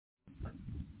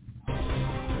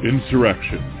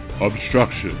insurrection,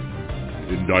 obstruction,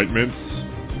 indictments,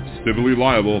 civilly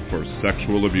liable for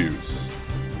sexual abuse.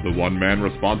 The one man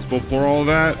responsible for all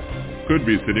that could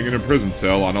be sitting in a prison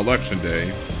cell on Election Day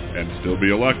and still be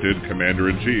elected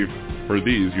Commander-in-Chief for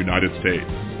these United States.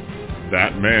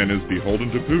 That man is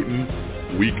beholden to Putin,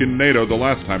 weakened NATO the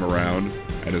last time around,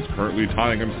 and is currently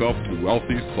tying himself to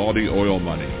wealthy Saudi oil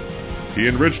money. He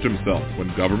enriched himself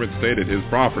when government stayed at his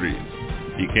properties.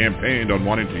 He campaigned on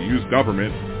wanting to use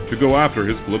government to go after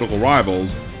his political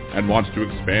rivals and wants to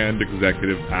expand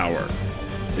executive power.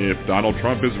 If Donald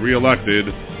Trump is reelected,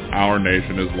 our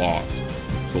nation is lost.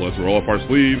 So let's roll up our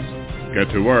sleeves, get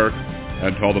to work,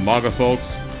 and tell the MAGA folks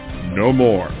no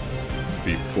more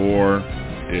before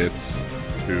it's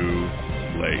too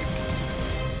late.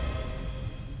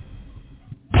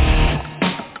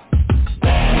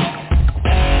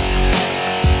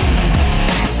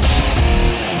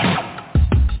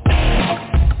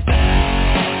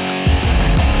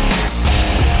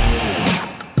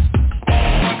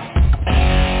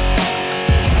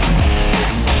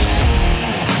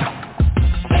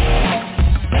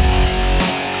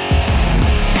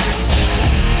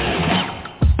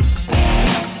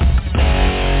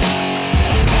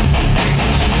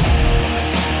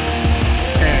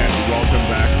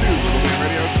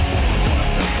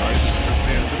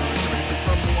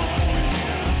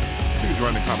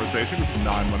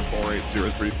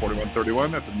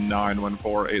 That's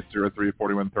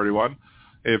 914-803-4131.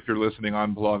 If you're listening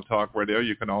on Blog Talk Radio,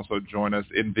 you can also join us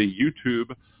in the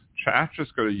YouTube chat.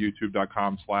 Just go to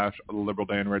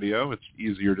youtube.com/LiberalDanRadio. It's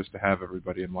easier just to have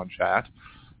everybody in one chat.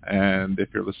 And if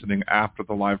you're listening after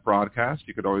the live broadcast,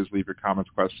 you could always leave your comments,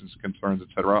 questions, concerns,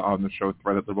 etc. on the show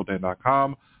thread at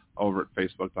liberaldan.com, over at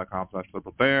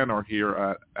facebook.com/liberaldan, or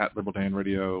here at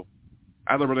LiberalDanRadio,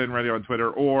 at LiberalDanRadio on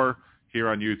Twitter, or here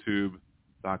on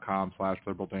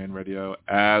YouTube.com/LiberalDanRadio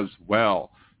as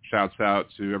well. Shouts out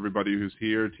to everybody who's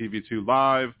here, TV2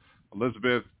 Live,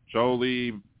 Elizabeth,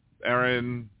 Jolie,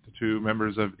 Aaron, the two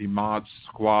members of the Mod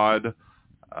Squad.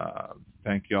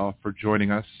 Thank you all for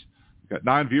joining us. We've got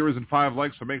 9 viewers and 5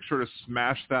 likes, so make sure to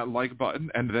smash that like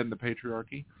button and then the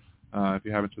patriarchy. If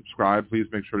you haven't subscribed, please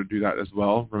make sure to do that as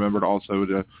well. Remember to also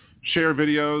to share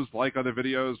videos, like other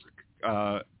videos,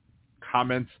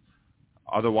 comment,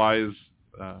 otherwise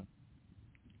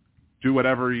do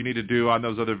whatever you need to do on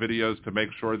those other videos to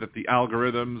make sure that the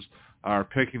algorithms are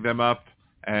picking them up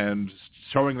and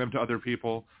showing them to other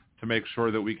people to make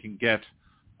sure that we can get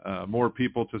more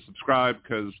people to subscribe,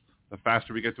 because the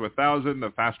faster we get to 1,000, the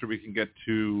faster we can get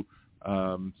to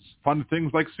fun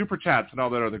things like Super Chats and all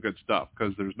that other good stuff,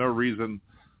 because there's no reason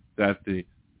that the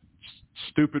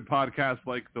stupid podcasts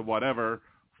like the whatever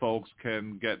folks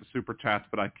can get Super Chats,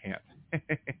 but I can't.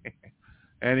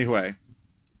 Anyway,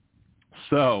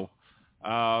 so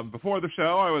before the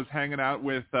show, I was hanging out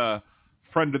with a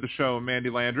friend of the show, Mandy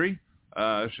Landry.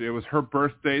 It was her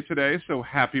birthday today, so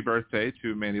happy birthday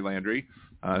to Mandy Landry.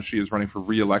 She is running for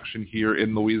re-election here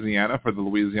in Louisiana for the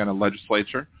Louisiana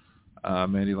legislature.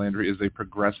 Mandy Landry is a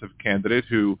progressive candidate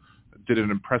who did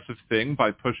an impressive thing by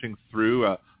pushing through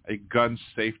a gun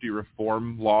safety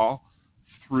reform law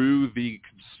through the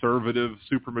conservative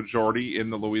supermajority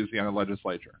in the Louisiana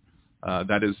legislature.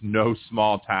 That is no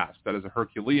small task. That is a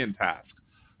Herculean task.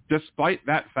 Despite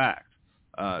that fact,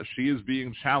 she is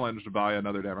being challenged by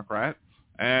another Democrat,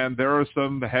 and there are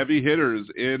some heavy hitters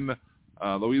in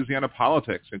Louisiana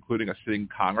politics, including a sitting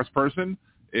congressperson,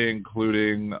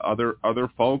 including other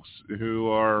folks who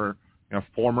are,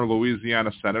 former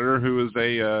Louisiana senator who is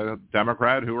a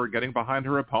Democrat, who are getting behind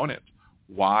her opponent.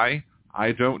 Why?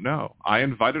 I don't know. I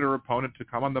invited her opponent to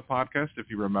come on the podcast, if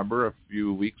you remember, a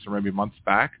few weeks or maybe months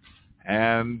back.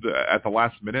 And at the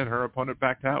last minute, her opponent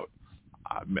backed out.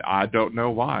 I don't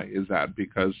know why. Is that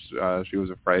because she was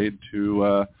afraid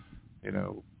to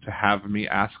have me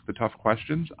ask the tough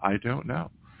questions? I don't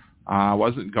know. I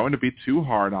wasn't going to be too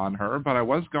hard on her, but I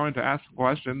was going to ask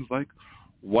questions like,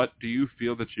 what do you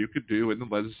feel that you could do in the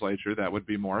legislature that would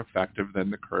be more effective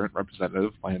than the current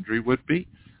Representative Landry would be?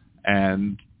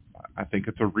 And I think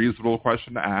it's a reasonable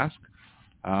question to ask.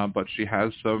 But she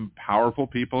has some powerful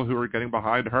people who are getting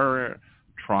behind her,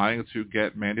 trying to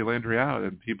get Mandy Landry out.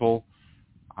 And people,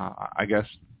 I guess,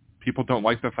 people don't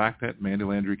like the fact that Mandy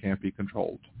Landry can't be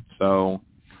controlled. So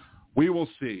we will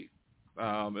see.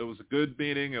 It was a good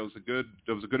meeting. It was a good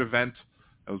event.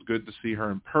 It was good to see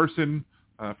her in person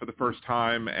for the first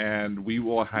time, and we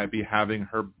will be having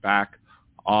her back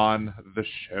on the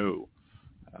show.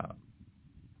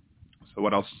 So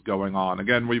what else is going on?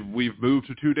 Again, we've moved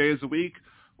to 2 days a week.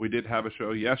 We did have a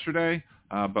show yesterday,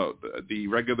 but the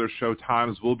regular show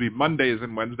times will be Mondays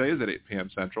and Wednesdays at 8 p.m.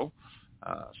 Central.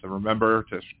 So remember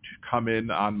to come in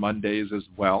on Mondays as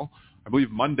well. I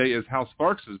believe Monday is Hal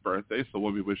Sparks' birthday, so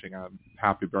we'll be wishing a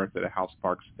happy birthday to Hal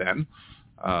Sparks then.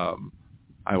 I'll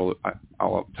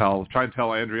try and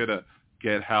tell Andrea to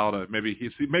get Hal to maybe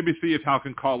see if Hal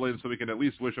can call in so we can at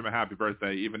least wish him a happy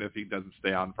birthday, even if he doesn't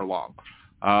stay on for long.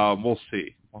 We'll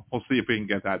see. We'll see if we can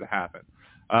get that to happen.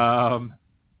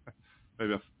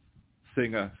 Maybe I'll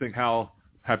sing Hal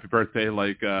happy birthday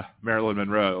like Marilyn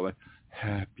Monroe, like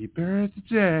happy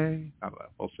birthday. I don't know.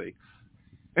 We'll see.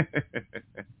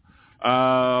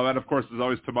 And of course, as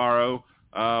always, tomorrow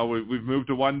we've moved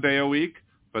to 1 day a week,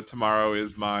 but tomorrow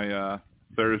is my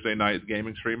Thursday night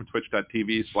gaming stream,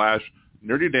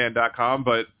 twitch.tv/nerdydan.com.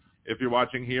 But if you're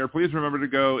watching here, please remember to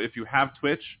go, if you have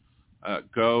Twitch,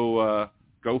 go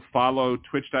follow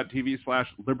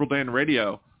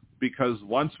twitch.tv/liberaldanradio, because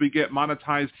once we get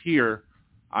monetized here,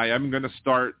 I am going to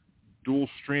start dual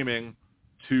streaming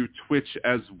to Twitch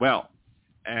as well.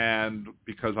 And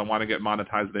because I want to get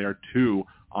monetized there too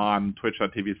on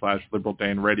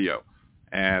twitch.tv/liberaldanradio.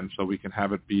 And so we can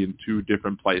have it be in 2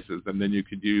 different places. And then you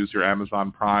could use your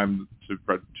Amazon Prime to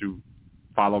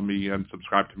follow me and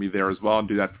subscribe to me there as well, and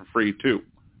do that for free too.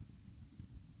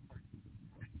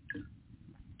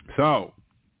 So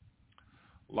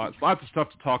lots of stuff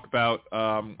to talk about.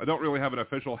 I don't really have an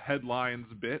official headlines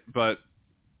bit, but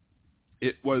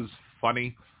it was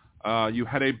funny. You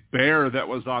had a bear that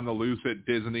was on the loose at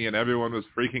Disney, and everyone was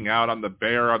freaking out on the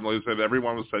bear on the loose.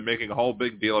 Everyone was making a whole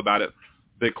big deal about it.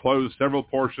 They closed several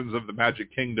portions of the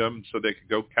Magic Kingdom so they could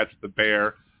go catch the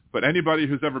bear. But anybody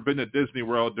who's ever been to Disney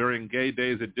World during gay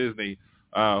days at Disney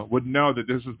would know that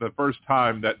this is the first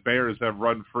time that bears have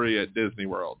run free at Disney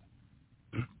World.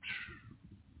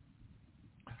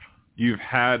 You've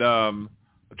had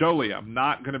Jolie. I'm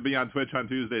not going to be on Twitch on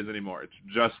Tuesdays anymore. It's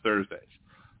just Thursdays.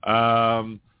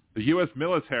 The U.S.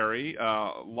 military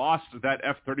lost that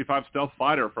F-35 stealth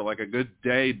fighter for like a good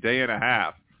day and a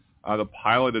half. The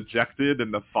pilot ejected,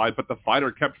 but the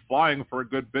fighter kept flying for a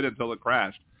good bit until it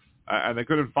crashed, and they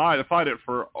couldn't fight it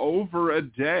for over a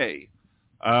day.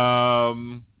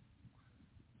 But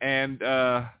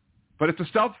it's a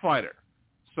stealth fighter,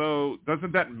 so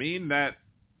doesn't that mean that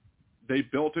they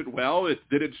built it well? It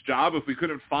did its job. If we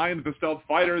couldn't find the stealth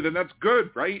fighter, then that's good,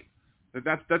 right?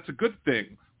 That's a good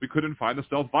thing. We couldn't find the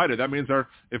stealth fighter. That means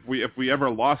if we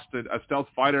ever lost a stealth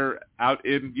fighter out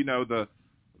in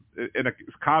in a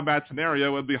combat scenario,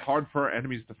 it would be hard for our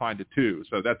enemies to find it too.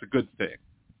 So that's a good thing.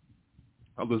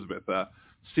 Elizabeth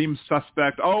seems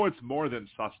suspect. Oh, it's more than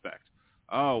suspect.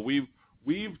 Oh, we've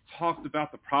talked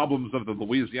about the problems of the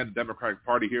Louisiana Democratic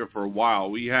Party here for a while.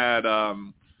 We had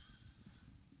the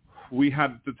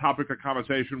topic of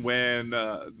conversation when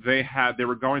they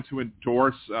were going to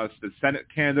endorse the Senate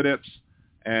candidates,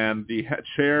 and the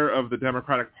chair of the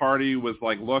Democratic Party was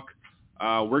like, look,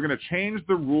 we're going to change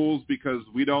the rules because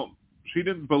she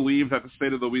didn't believe that the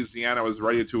state of Louisiana was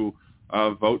ready to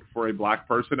vote for a black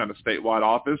person in a statewide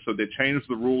office. So they changed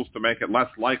the rules to make it less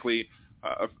likely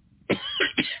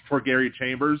for Gary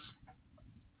Chambers,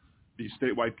 the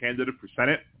statewide candidate for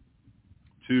Senate,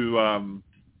 to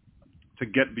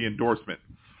get the endorsement.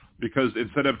 Because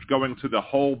instead of going to the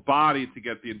whole body to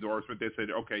get the endorsement, they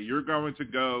said, okay, you're going to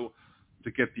go to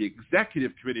get the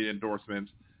executive committee endorsement,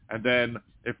 and then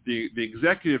if the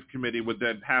executive committee would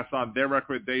then pass on their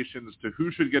recommendations to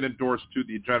who should get endorsed to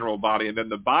the general body, and then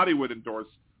the body would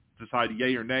decide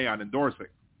yay or nay on endorsing.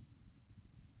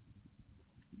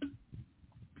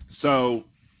 So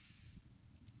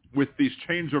with these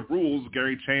change of rules,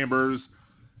 Gary Chambers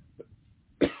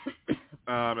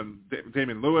and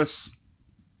Damian Lewis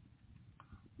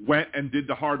went and did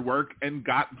the hard work and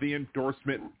got the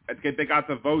endorsement. They got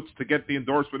the votes to get the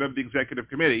endorsement of the executive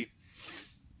committee.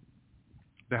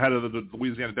 The head of the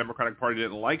Louisiana Democratic Party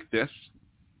didn't like this,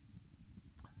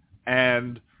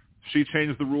 and she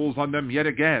changed the rules on them yet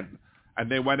again. And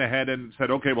they went ahead and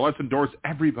said, okay, well, let's endorse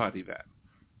everybody then.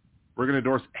 We're going to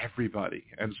endorse everybody.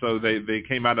 And so they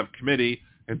came out of committee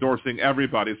endorsing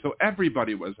everybody. So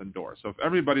everybody was endorsed. So if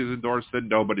everybody's endorsed, then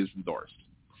nobody's endorsed.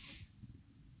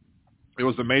 It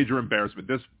was a major embarrassment.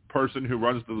 This person who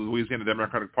runs the Louisiana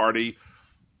Democratic Party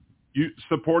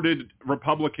supported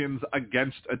Republicans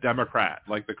against a Democrat,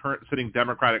 like the current sitting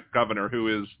Democratic governor,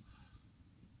 who is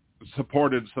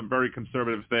supported some very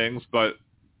conservative things, but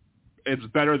it's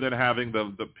better than having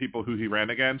the people who he ran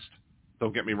against.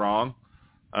 Don't get me wrong.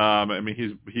 I mean,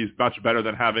 he's much better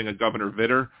than having a Governor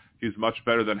Vitter. He's much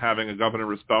better than having a Governor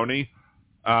Risponi.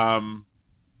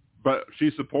 But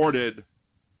she supported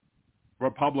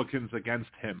Republicans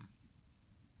against him.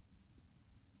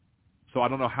 So I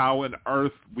don't know how on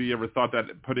earth we ever thought that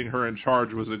putting her in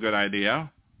charge was a good idea.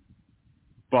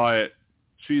 But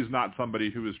she's not somebody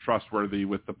who is trustworthy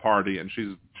with the party, and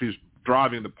she's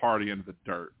driving the party into the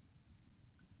dirt.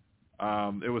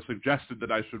 It was suggested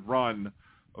that I should run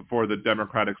for the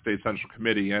Democratic State Central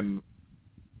Committee, and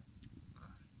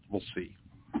we'll see.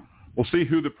 We'll see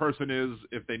who the person is,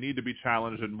 if they need to be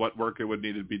challenged, and what work it would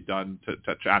need to be done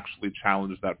to actually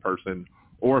challenge that person,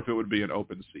 or if it would be an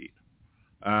open seat.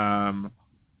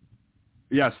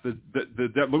 Yes, the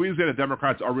Louisiana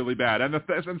Democrats are really bad. And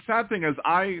the sad thing is,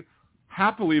 I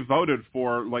happily voted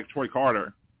for, like, Troy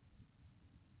Carter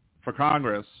for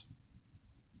Congress,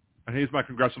 and he's my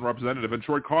congressional representative, and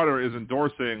Troy Carter is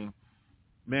endorsing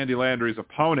Mandy Landry's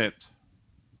opponent,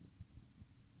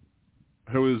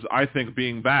 who is, I think,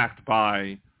 being backed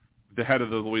by the head of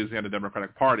the Louisiana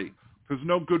Democratic Party. There's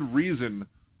no good reason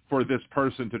for this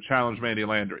person to challenge Mandy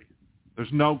Landry.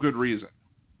 There's no good reason.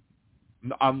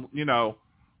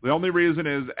 The only reason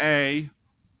is, A,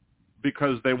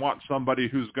 because they want somebody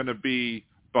who's going to be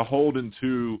beholden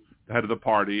to the head of the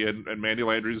party, and Mandy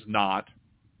Landry's not.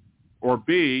 Or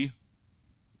B,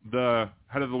 the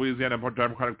head of the Louisiana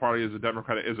Democratic Party is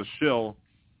a shill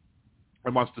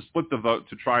and wants to split the vote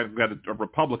to try and get a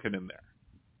Republican in there.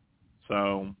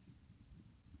 So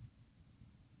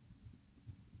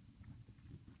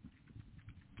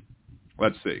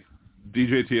let's see.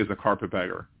 DJT is a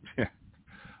carpetbagger.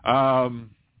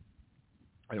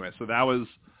 Anyway, so that was.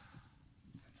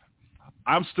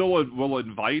 I'm still will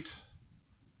invite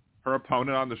her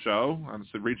opponent on the show. I'm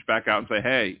to reach back out and say,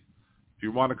 hey, if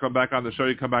you want to come back on the show,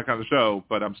 you come back on the show.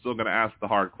 But I'm still going to ask the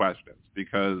hard questions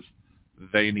because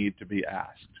they need to be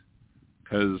asked.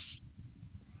 Because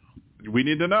we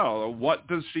need to know, what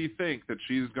does she think that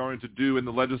she's going to do in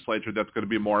the legislature that's going to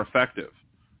be more effective?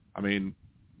 I mean,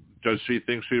 does she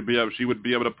think she would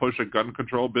be able to push a gun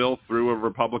control bill through a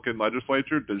Republican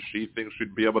legislature? Does she think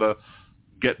she'd be able to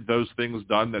get those things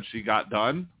done that she got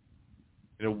done?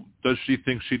 Does she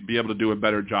think she'd be able to do a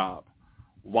better job?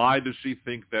 Why does she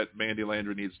think that Mandy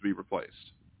Landry needs to be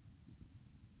replaced?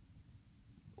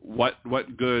 What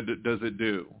good does it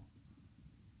do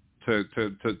to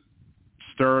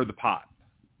stir the pot?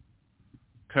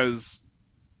 Because,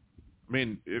 I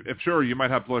mean, if sure, you might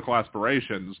have political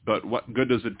aspirations, but what good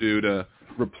does it do to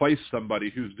replace somebody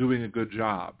who's doing a good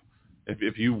job?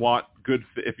 If you want good,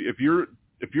 if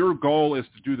your goal is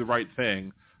to do the right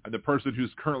thing, and the person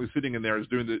who's currently sitting in there is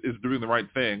doing the right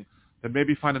thing, then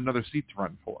maybe find another seat to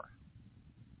run for.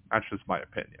 That's just my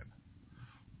opinion.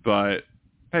 But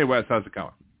hey, Wes, how's it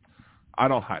going? I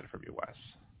don't hide from you, Wes.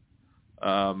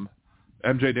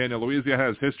 MJ Daniel, Louisiana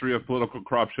has history of political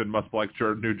corruption, much like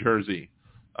New Jersey.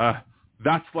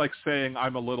 That's like saying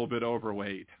I'm a little bit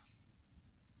overweight.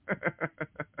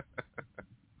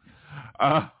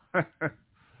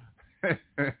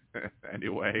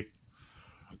 Anyway,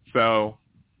 so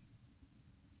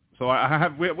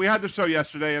we had the show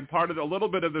yesterday, and a little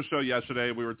bit of the show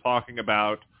yesterday, we were talking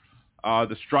about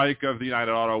the strike of the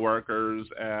United Auto Workers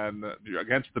and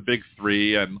against the Big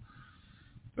Three, and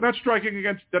they're not striking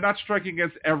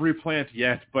against every plant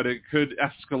yet, but it could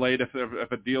escalate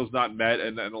if a deal's not met,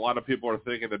 and a lot of people are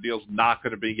thinking the deal's not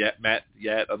going to be met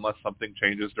yet unless something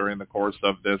changes during the course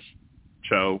of this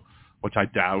show, which I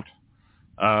doubt.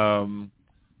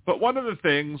 But one of the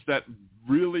things that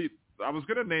really, I was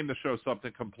going to name the show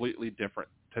something completely different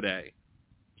today.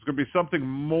 It's going to be something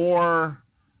more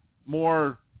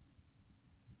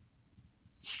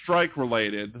strike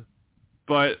related,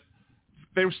 but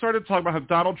they started talking about how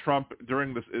Donald Trump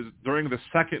during the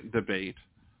second debate,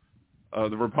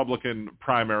 the Republican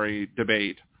primary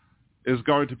debate, is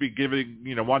going to be giving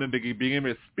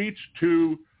a speech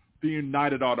to the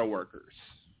United Auto Workers.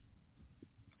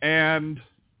 And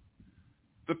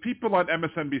the people on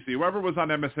MSNBC, whoever was on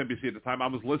MSNBC at the time, I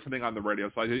was listening on the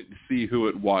radio, so I didn't see who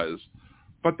it was.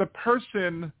 But the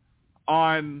person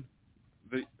on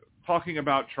the talking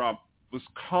about Trump was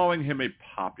calling him a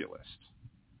populist.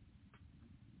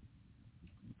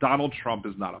 Donald Trump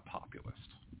is not a populist.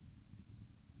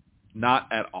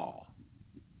 Not at all.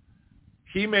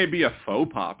 He may be a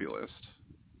faux populist.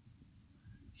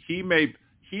 He may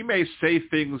say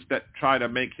things that try to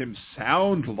make him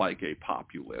sound like a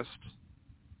populist,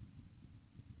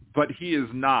 but he is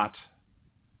not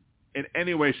in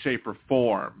any way, shape, or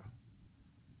form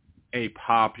a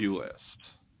populist.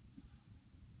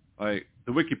 Like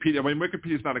the Wikipedia,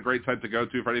 Wikipedia is not a great site to go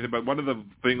to for anything, but one of the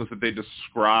things that they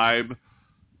describe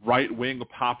right-wing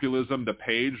populism, the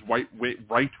page,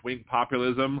 right-wing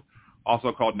populism,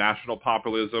 also called national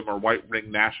populism or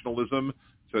right-wing nationalism,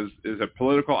 says is a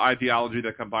political ideology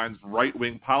that combines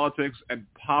right-wing politics and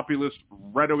populist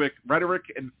rhetoric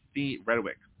and theme.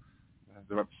 Rhetoric.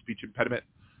 Speech impediment.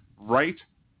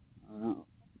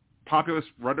 populist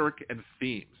rhetoric and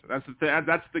themes. That's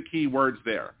the key words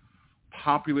there.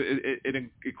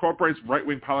 It incorporates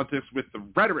right-wing politics with the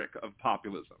rhetoric of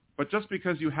populism. But just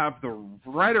because you have the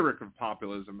rhetoric of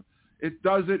populism, it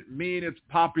doesn't mean it's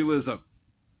populism.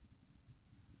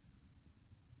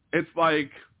 It's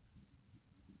like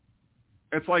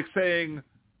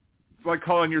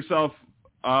calling yourself,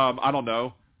 I don't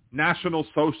know, National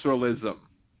Socialism.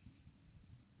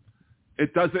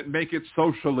 It doesn't make it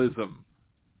socialism.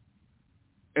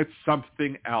 It's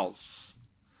something else.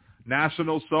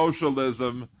 National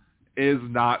Socialism is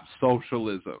not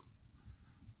socialism.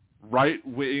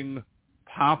 Right-wing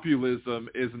populism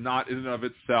is not in and of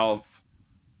itself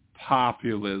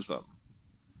populism.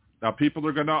 Now, people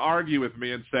are going to argue with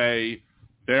me and say,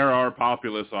 there are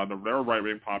populists there are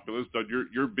right-wing populists, so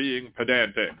you're being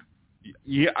pedantic.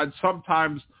 Yeah, and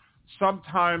sometimes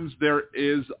there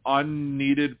is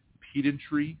unneeded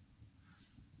pedantry.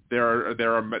 There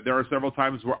are several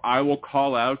times where I will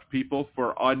call out people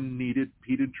for unneeded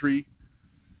pedantry.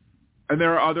 And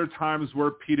there are other times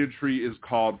where pedantry is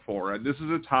called for. And this is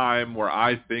a time where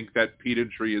I think that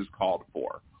pedantry is called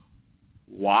for.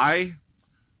 Why?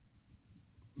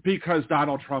 Because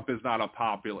Donald Trump is not a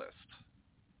populist.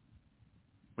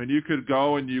 When you could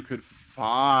go and you could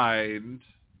find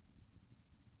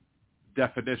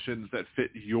definitions that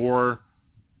fit your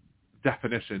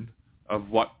definition of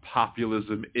what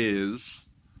populism is.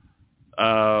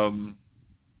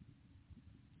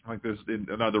 Like there's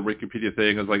another Wikipedia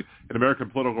thing is like in American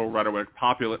political rhetoric,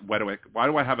 why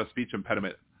do I have a speech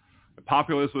impediment? The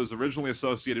populist was originally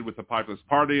associated with the Populist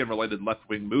Party and related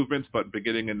left-wing movements, but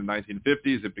beginning in the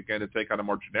 1950s, it began to take on a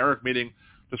more generic meaning,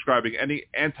 describing any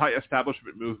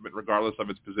anti-establishment movement regardless of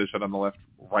its position on the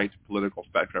left-right political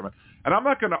spectrum. And I'm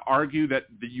not going to argue that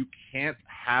you can't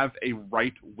have a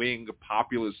right-wing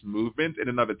populist movement in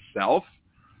and of itself.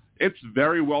 It's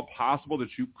very well possible that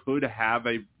you could have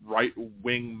a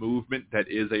right-wing movement that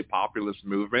is a populist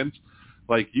movement.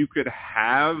 Like you could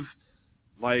have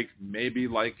maybe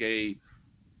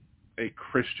a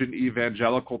Christian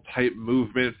evangelical type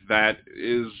movement that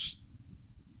is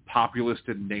populist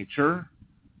in nature.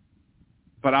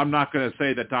 But I'm not going to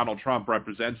say that Donald Trump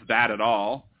represents that at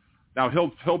all. Now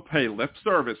he'll pay lip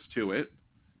service to it.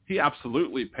 He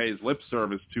absolutely pays lip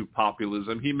service to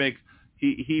populism. He makes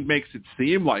it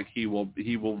seem like he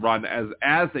will run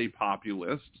as a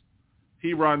populist.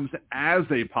 He runs as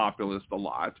a populist a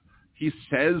lot. He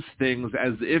says things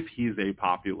as if he's a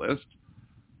populist.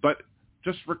 But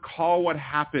just recall what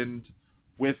happened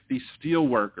with the steel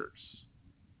workers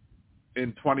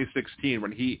in 2016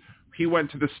 when he went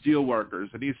to the steel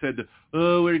workers and he said,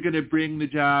 oh, we're going to bring the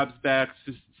jobs back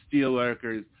to steel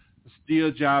workers. The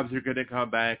steel jobs are going to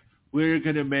come back. We're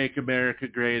going to make America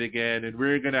great again, and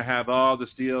we're going to have all the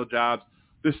steel jobs.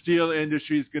 The steel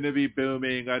industry is going to be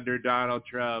booming under Donald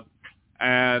Trump.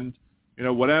 And,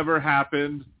 whatever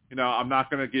happened, I'm not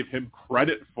going to give him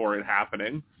credit for it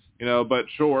happening, but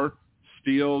sure,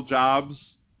 steel jobs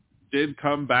did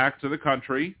come back to the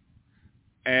country.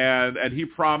 And he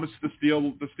promised the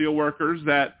steel workers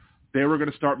that they were going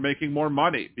to start making more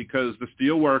money because the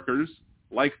steel workers,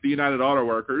 like the United Auto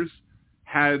Workers,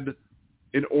 had,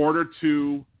 in order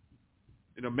to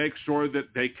make sure that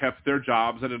they kept their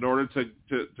jobs and in order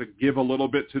to give a little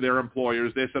bit to their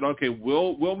employers, they said, okay,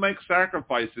 we'll make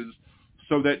sacrifices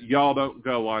so that y'all don't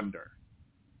go under.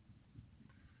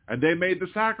 And they made the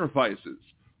sacrifices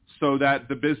so that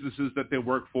the businesses that they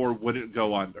work for wouldn't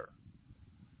go under.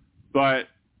 But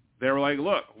they were like,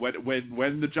 look,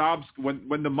 when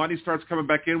the money starts coming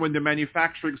back in, when the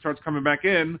manufacturing starts coming back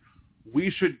in, we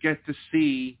should get to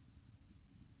see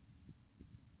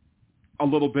a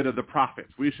little bit of the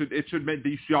profits.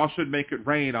 Y'all should make it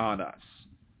rain on us.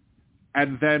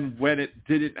 And then when it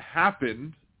didn't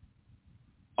happen,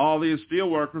 all these steel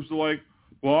workers were like,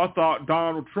 well, I thought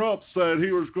Donald Trump said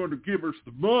he was going to give us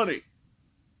the money.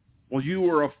 Well, you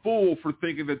were a fool for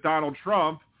thinking that Donald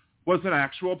Trump was an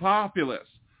actual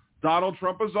populist. Donald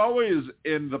Trump is always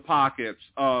in the pockets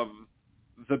of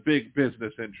the big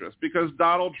business interests because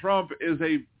Donald Trump is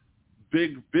a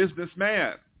big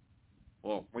businessman.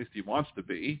 Well, at least he wants to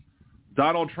be.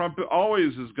 Donald Trump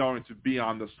always is going to be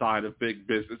on the side of big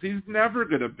business. He's never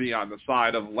going to be on the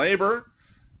side of labor.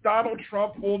 Donald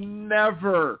Trump will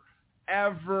never,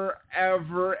 ever,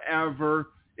 ever, ever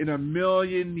in a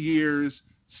million years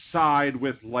side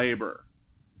with labor.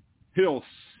 He'll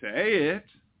say it.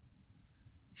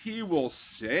 He will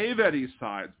say that he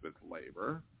sides with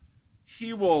labor.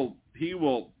 He will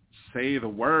say the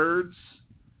words.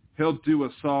 He'll do a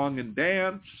song and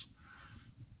dance.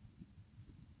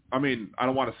 I mean, I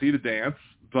don't want to see the dance,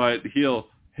 but he'll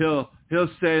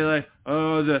say like,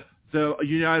 oh, the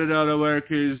United Auto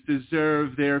Workers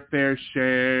deserve their fair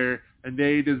share, and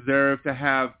they deserve to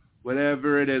have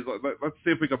whatever it is. Let's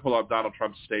see if we can pull up Donald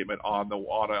Trump's statement on the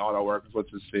auto workers.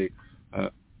 Let's just see.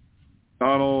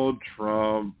 Donald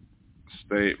Trump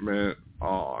statement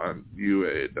on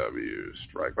UAW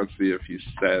strike. Let's see if he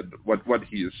said what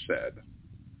he has said.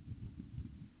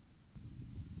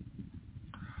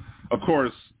 Of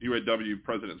course, UAW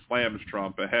president slams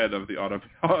Trump ahead of the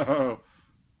auto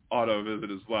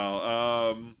visit as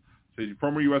well. So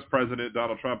former U.S. President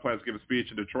Donald Trump plans to give a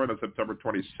speech in Detroit on September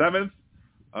 27th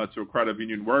to a crowd of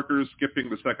union workers, skipping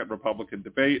the second Republican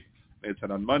debate. It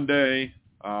said on Monday.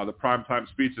 The primetime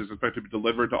speech is expected to be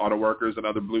delivered to auto workers and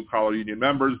other blue-collar union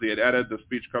members. The added, the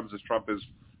speech comes as Trump has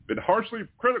been harshly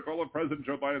critical of President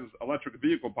Joe Biden's electric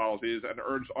vehicle policies and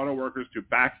urged auto workers to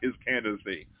back his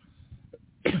candidacy.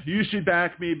 You should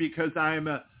back me because I'm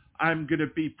going to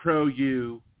be pro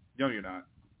you. No, you're not.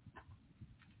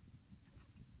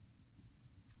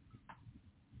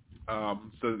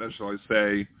 So then shall I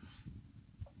say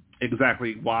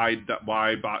exactly why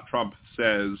Trump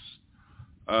says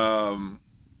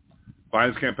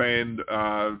Biden's campaign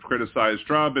criticized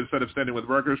Trump. Instead of standing with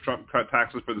workers, Trump cut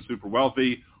taxes for the super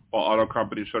wealthy while auto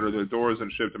companies shuttered their doors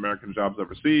and shipped American jobs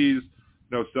overseas.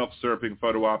 No self-serving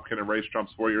photo op can erase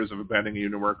Trump's 4 years of abandoning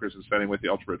union workers and standing with the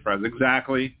ultra-rich friends.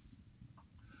 Exactly.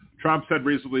 Trump said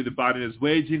recently that Biden is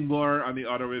waging war on the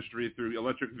auto industry through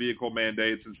electric vehicle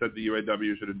mandates and said the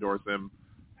UAW should endorse him.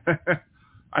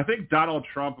 I think Donald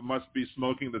Trump must be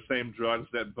smoking the same drugs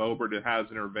that Boebert has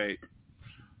in her vape.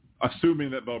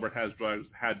 Assuming that Boebert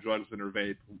had drugs in her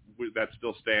vape, that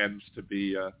still stands to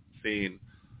be seen.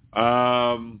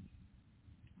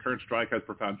 Current strike has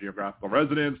profound geographical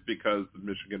resonance because of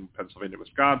Michigan, Pennsylvania,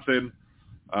 Wisconsin.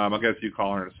 I'll get to you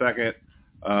caller in a second.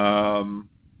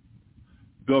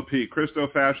 Bill P.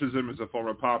 Christo-fascism is a form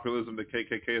of populism. The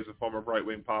KKK is a form of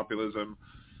right-wing populism.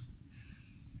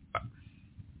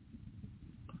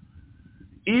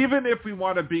 Even if we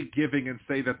want to be giving and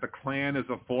say that the Klan is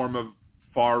a form of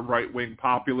far right-wing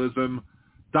populism,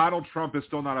 Donald Trump is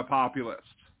still not a populist.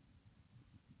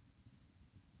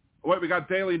 Wait, we got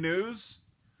Daily News?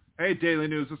 Hey, Daily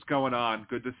News, what's going on?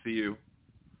 Good to see you.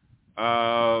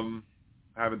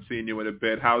 Haven't seen you in a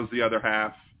bit. How's the other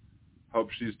half? Hope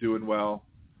she's doing well.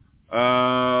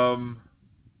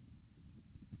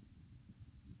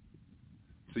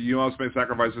 So you must make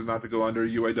sacrifices not to go under.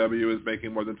 UAW is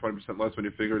making more than 20% less when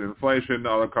you figure in inflation.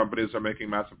 Other companies are making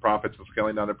massive profits and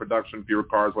scaling down their production. Fewer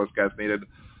cars, less gas needed.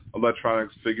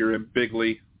 Electronics figure in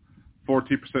bigly.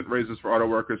 14% raises for auto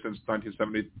workers since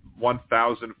 1970.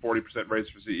 1,040% raise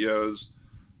for CEOs.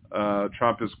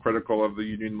 Trump is critical of the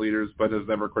union leaders, but has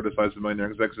never criticized the millionaire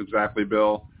execs. Exactly,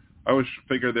 Bill. I always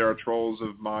figure there are trolls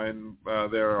of mine.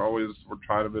 They're always, we're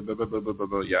trying to, blah, blah, blah, blah, blah,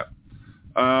 blah. Yeah.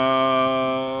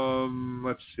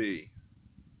 Let's see.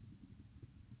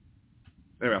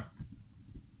 There we go.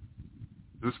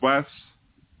 Is this Wes?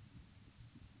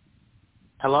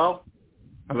 Hello?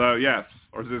 Hello, yes.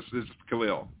 Or is this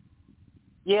Khalil?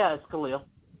 Yeah, it's Khalil.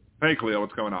 Hey, Khalil,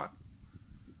 what's going on?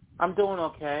 I'm doing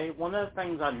okay. One of the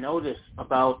things I noticed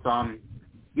about,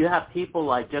 you have people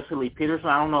like Jesse Lee Peterson.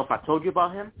 I don't know if I told you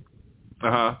about him.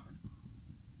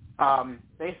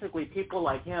 Basically, people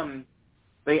like him,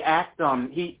 they act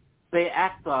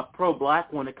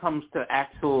pro-black when it comes to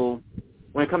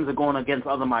going against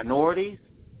other minorities,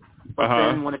 but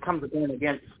then when it comes to going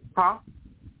against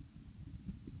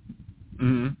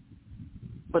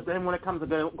but then when it comes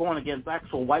to going against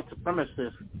actual white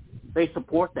supremacists, they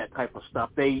support that type of stuff.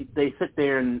 They sit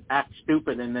there and act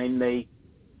stupid, and then they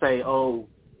say, "Oh,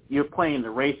 you're playing the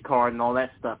race card" and all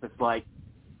that stuff. It's like,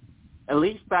 at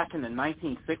least back in the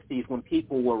 1960s, when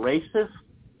people were racist,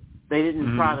 they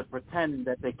didn't try to pretend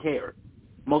that they cared.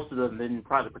 Most of them didn't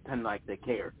try to pretend like they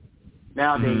cared.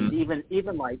 Nowadays,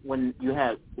 even like when you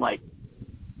had like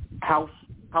house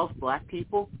black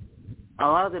people, a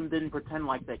lot of them didn't pretend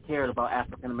like they cared about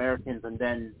African Americans and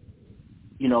then,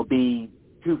 be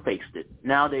two-faced it.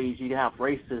 Nowadays, you have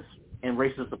racists and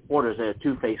racist supporters that are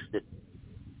two-faced it.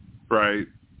 Right.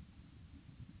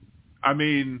 I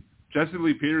mean, Jesse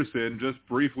Lee Peterson, just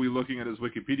briefly looking at his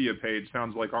Wikipedia page,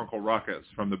 sounds like Uncle Ruckus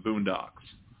from the Boondocks.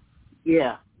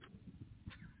 Yeah.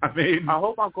 I mean, I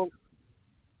hope Uncle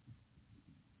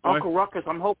Ruckus,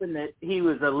 I'm hoping that he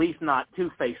was at least not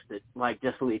two-faced it like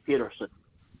Jesse Lee Peterson.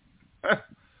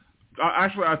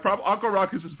 Actually, Uncle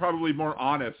Ruckus is probably more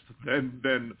honest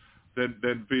than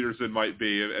Peterson might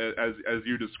be, as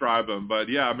you describe him. But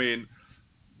yeah, I mean,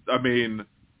 in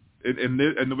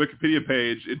the Wikipedia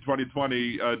page in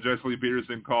 2020, Jesse Lee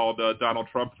Peterson called Donald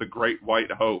Trump the Great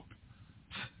White Hope.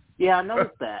 Yeah, I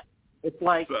noticed that. It's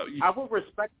like, I would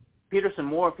Peterson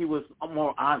more if he was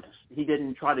more honest. He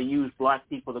didn't try to use black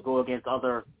people to go against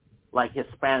other, like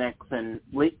Hispanics and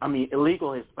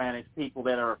illegal Hispanics, people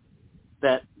that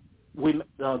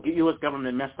the U.S.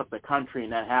 government messed up the country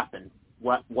and that happened.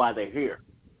 Why they're here?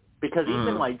 Because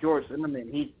even like George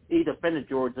Zimmerman, he defended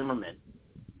George Zimmerman,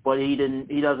 but he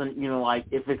doesn't like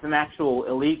if it's an actual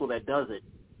illegal that does it,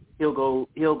 he'll go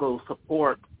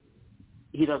support.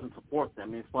 He doesn't support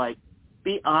them. It's like,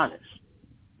 be honest,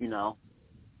 Well,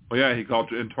 yeah, he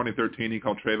called in 2013. He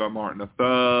called Trayvon Martin a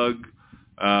thug.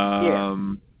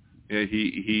 Yeah,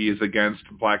 he is against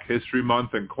Black History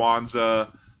Month and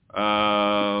Kwanzaa.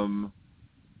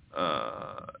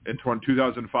 In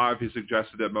 2005, he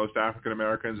suggested that most African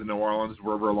Americans in New Orleans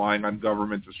were relying on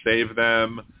government to save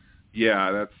them.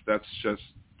 Yeah, that's just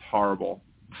horrible.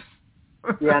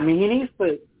 Yeah, I mean, he needs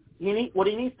to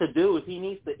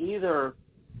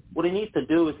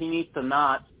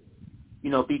not,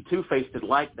 be two-faced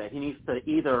like that. He needs to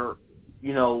either,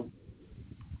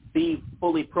 be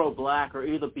fully pro-black or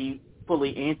either be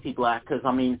fully anti-black. Because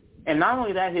and not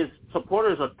only that, his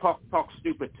supporters are talk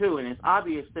stupid too, and it's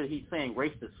obvious that he's saying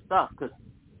racist stuff. Because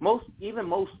most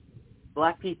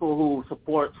black people who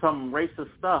support some racist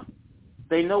stuff,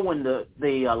 they know when the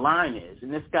line is,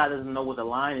 and this guy doesn't know what the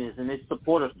line is, and his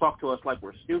supporters talk to us like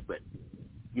we're stupid.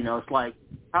 It's like,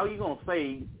 how are you going to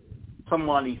say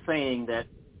somebody saying that,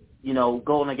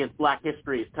 going against black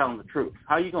history is telling the truth?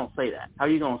 How are you going to say that? How are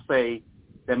you going to say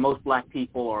that most black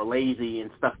people are lazy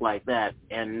and stuff like that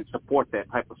and support that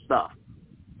type of stuff?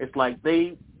 It's like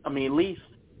at least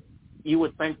you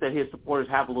would think that his supporters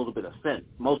have a little bit of sense,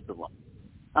 most of them.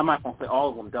 I'm not going to say all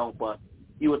of them don't, but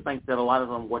you would think that a lot of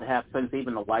them would have sense,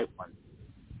 even the white ones,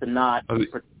 to not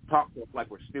talk to us like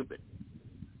we're stupid.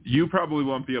 You probably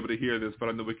won't be able to hear this, but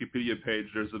on the Wikipedia page,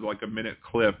 there's like a minute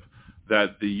clip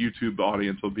that the YouTube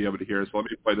audience will be able to hear. So let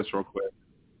me play this real quick.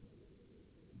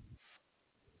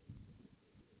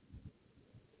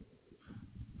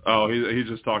 Oh, he's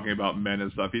just talking about men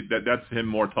and stuff. That's him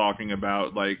more talking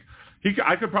about like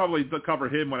I could probably cover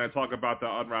him when I talk about the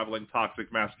unraveling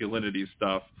toxic masculinity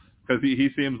stuff, because he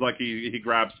seems like he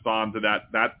grabs spawn to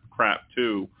that crap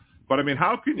too. But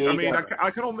how can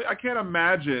I can't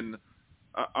imagine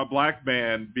a black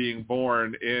man being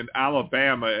born in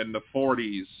Alabama in the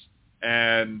 40s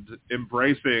and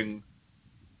embracing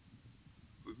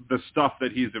the stuff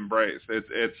that he's embraced.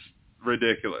 It's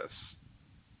ridiculous.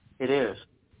 It is.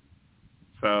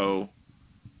 So,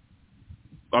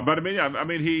 but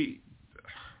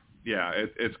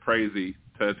it's crazy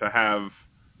to have.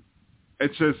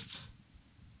 It's just,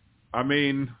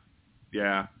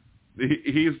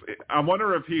 he's. I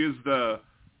wonder if he's the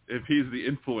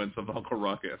influence of Uncle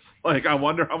Ruckus. Like, I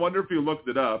wonder if you looked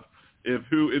it up.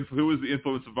 Who is the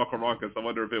influence of Uncle Ruckus? I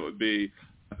wonder if it would be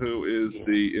who is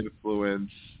the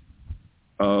influence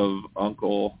of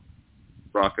Uncle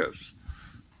Ruckus.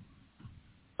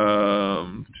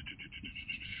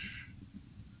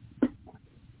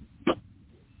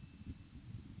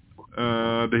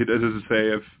 He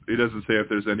doesn't say if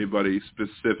there's anybody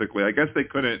specifically. I guess they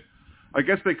couldn't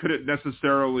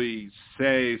necessarily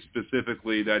say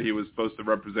specifically that he was supposed to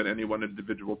represent any one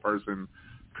individual person,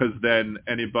 because then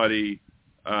anybody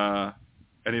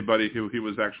who he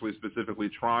was actually specifically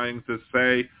trying to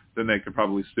say, then they could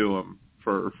probably sue him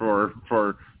for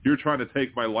you're trying to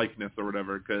take my likeness or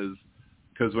whatever. Because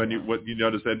when you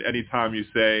notice that anytime you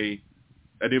say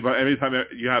anytime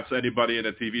you have anybody in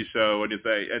a TV show and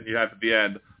you have at the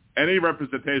end, any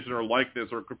representation or likeness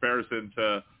or comparison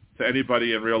to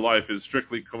anybody in real life is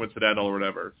strictly coincidental or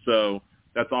whatever. So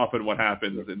that's often what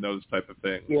happens in those type of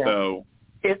things. Yeah. So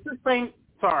it's the same.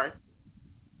 Sorry.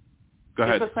 Go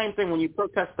ahead. It's the same thing when you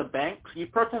protest the banks. You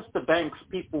protest the banks,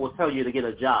 people will tell you to get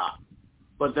a job,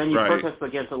 but then you protest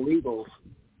against illegals,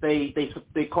 they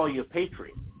call you a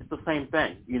patriot. It's the same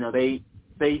thing.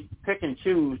 They pick and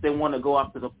choose. They want to go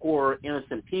after the poor,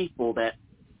 innocent people that,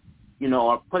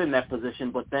 are put in that position,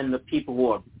 but then the people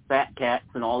who are fat cats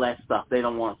and all that stuff, they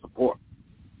don't want to support.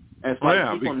 And it's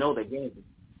like people know the game.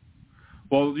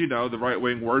 Well, the right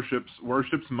wing worships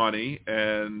money,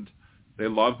 and they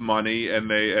love money, and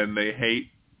they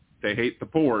hate the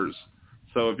poors.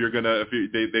 So they're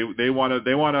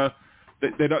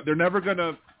never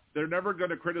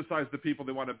gonna criticize the people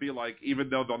they want to be like, even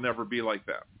though they'll never be like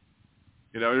them.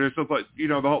 It's just like,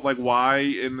 the whole, like, why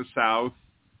in the South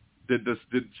did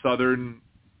Southern,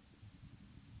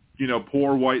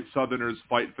 poor white Southerners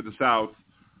fight for the South,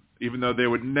 even though they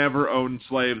would never own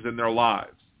slaves in their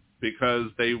lives? Because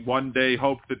they one day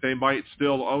hoped that they might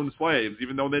still own slaves,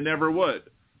 even though they never would.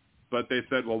 But they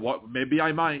said, well, maybe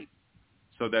I might.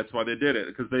 So that's why they did it,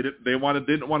 because they didn't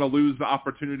want to lose the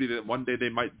opportunity that one day they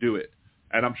might do it.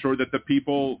 And I'm sure that the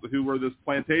people who were this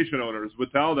plantation owners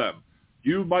would tell them,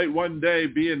 you might one day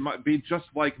be just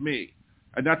like me.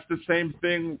 And that's the same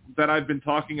thing that I've been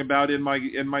talking about in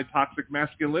my toxic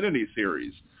masculinity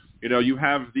series. You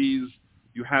have these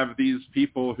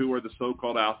people who are the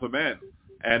so-called alpha men,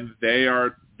 and they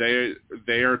are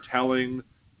telling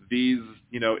these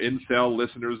incel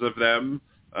listeners of them,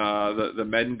 the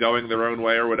men going their own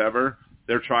way or whatever.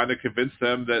 They're trying to convince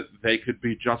them that they could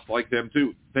be just like them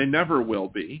too. They never will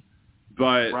be,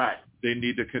 but right. They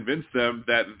need to convince them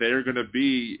that they're going to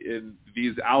be in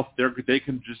these they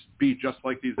can just be just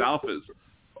like these alphas.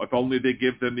 If only they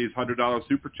give them these $100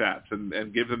 super chats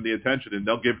and give them the attention, and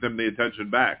they'll give them the attention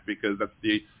back, because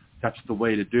that's the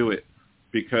way to do it.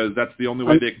 Because that's the only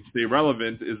way they can stay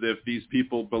relevant, is if these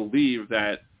people believe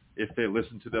that if they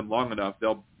listen to them long enough,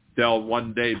 they'll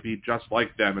one day be just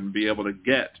like them and be able to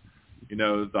get,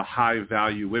 the high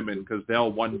value women, because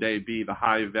they'll one day be the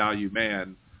high value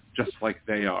man just like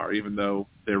they are, even though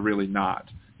they're really not.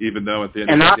 Even though at the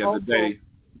end of the day,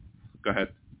 go ahead.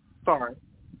 Sorry.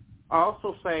 I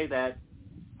also say that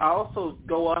I also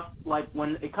go up, like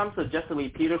when it comes to Jesse Lee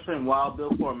Peterson, Wild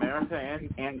Bill for America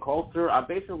and culture, I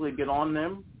basically get on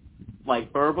them,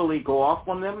 like verbally go off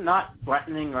on them, not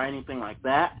threatening or anything like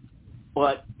that.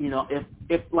 But,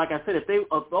 if like I said, if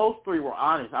those three were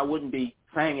honest, I wouldn't be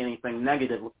saying anything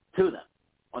negative to them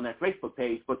on their Facebook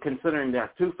page. But considering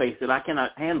they're two-faced, I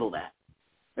cannot handle that.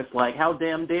 It's like, how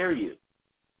damn dare you?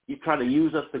 You try to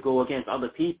use us to go against other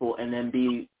people and then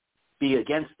be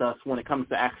against us when it comes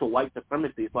to actual white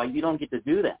supremacy. It's like, you don't get to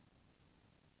do that.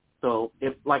 So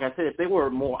like I said, if they were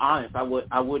more honest,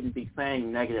 I wouldn't be saying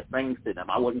negative things to them.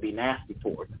 I wouldn't be nasty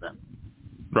towards them.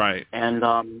 Right. And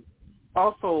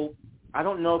also, I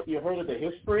don't know if you heard of the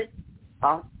history.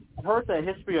 I heard the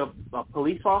history of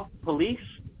police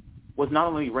was not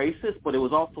only racist, but it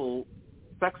was also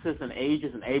sexist and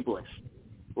ageist and ableist.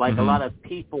 Like a lot of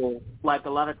people, like a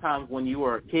lot of times when you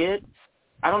were a kid,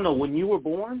 I don't know when you were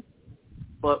born,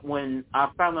 but when I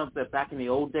found out that back in the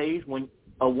old days, when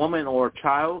a woman or a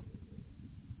child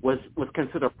was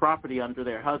considered property under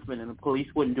their husband, and the police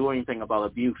wouldn't do anything about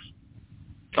abuse.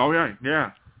 Oh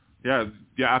yeah,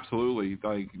 absolutely.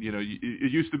 Like,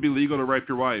 it used to be legal to rape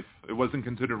your wife. It wasn't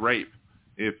considered rape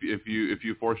if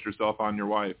you forced yourself on your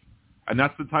wife, and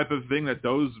that's the type of thing that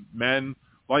those men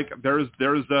like. There's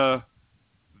a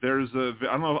I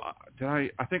don't know.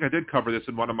 I think I did cover this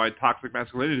in one of my toxic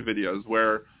masculinity videos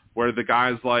where the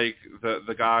guys like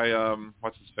the guy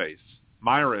what's his face,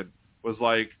 Myron, was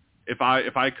like, if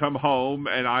I come home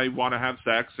and I want to have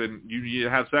sex, and you need to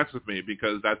have sex with me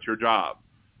because that's your job,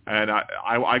 and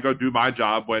I go do my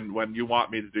job when you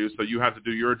want me to do, so you have to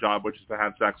do your job, which is to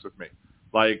have sex with me.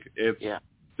 Like, it's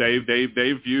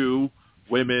they view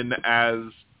women as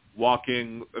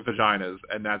walking vaginas,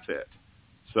 and that's it.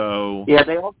 So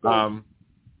they also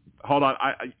hold on.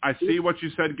 I see what you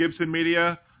said, Gibson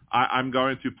Media. I'm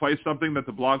going to play something that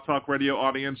the Blog Talk Radio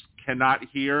audience cannot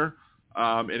hear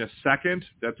in a second.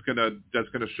 That's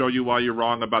gonna show you why you're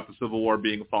wrong about the Civil War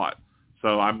being fought.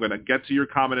 So I'm gonna get to your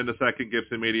comment in a second,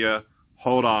 Gibson Media.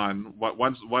 Hold on.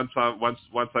 Once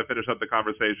I finish up the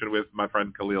conversation with my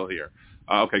friend Khalil here.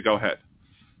 Okay, go ahead.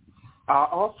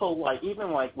 Also,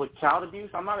 even with child abuse,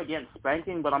 I'm not against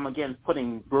spanking, but I'm against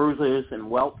putting bruises and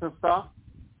welts and stuff.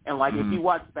 And if you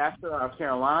watch Bachelor of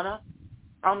Carolina,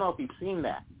 I don't know if you've seen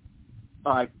that.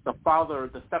 The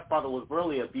stepfather was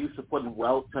really abusive, putting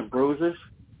welts and bruises.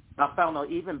 I found out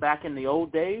even back in the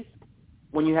old days,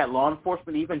 when you had law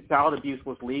enforcement, even child abuse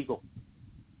was legal.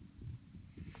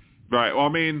 Right.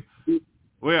 Well, you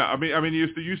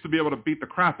used to be able to beat the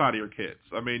crap out of your kids.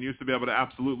 You used to be able to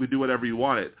absolutely do whatever you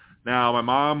wanted. Now, my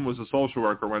mom was a social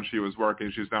worker when she was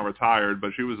working. She's now retired,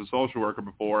 but she was a social worker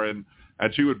before, and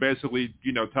she would basically,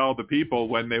 tell the people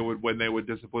when they would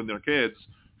discipline their kids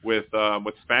with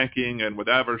spanking and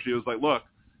whatever. She was like, look,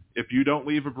 if you don't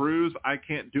leave a bruise, I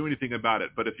can't do anything about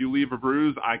it. But if you leave a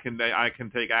bruise, I can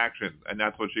take action. And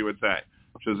that's what she would say.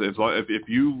 She says, if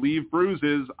you leave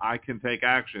bruises, I can take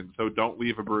action. So don't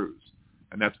leave a bruise.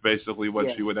 And that's basically what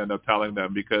she would end up telling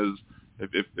them, because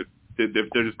if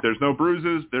there's no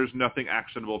bruises, there's nothing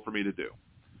actionable for me to do.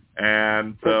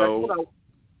 And so,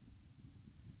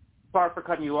 sorry for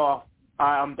cutting you off.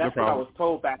 That's what I was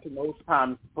told back in those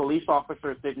times. Police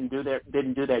officers didn't do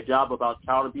their job about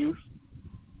child abuse.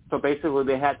 So basically,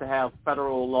 they had to have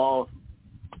federal laws.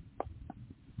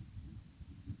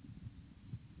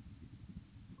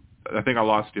 I think I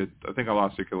lost you,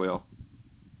 Khalil.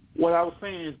 What I was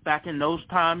saying is, back in those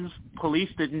times, police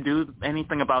didn't do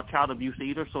anything about child abuse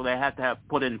either, so they had to have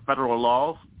put in federal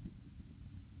laws.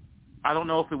 I don't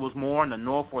know if it was more in the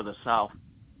north or the south.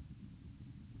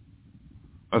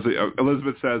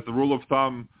 Elizabeth says the rule of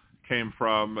thumb came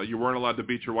from you weren't allowed to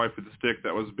beat your wife with a stick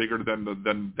that was bigger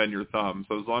than your thumb.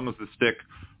 So as long as the stick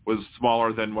was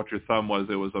smaller than what your thumb was,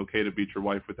 it was okay to beat your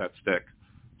wife with that stick.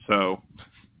 So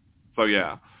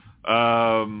yeah.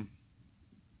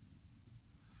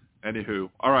 Anywho,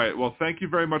 all right. Well, thank you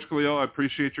very much, Khalil. I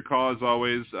appreciate your call as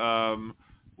always.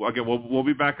 Again, we'll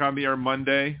be back on the air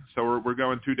Monday, so we're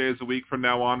going 2 days a week from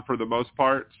now on for the most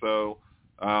part. So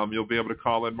you'll be able to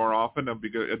call in more often.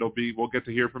 We'll get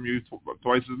to hear from you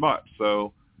twice as much.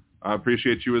 So I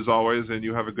appreciate you as always, and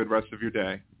you have a good rest of your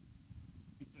day.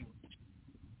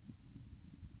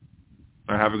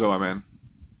 All right, have a good one, man.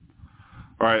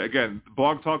 All right, again,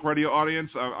 Blog Talk Radio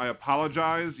audience, I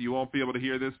apologize. You won't be able to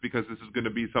hear this because this is going to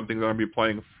be something that I'm going to be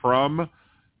playing from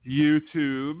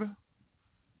YouTube.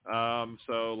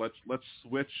 So let's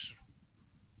switch.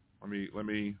 Let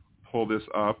me pull this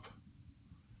up.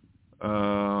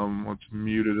 Let's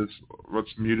mute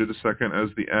it a second as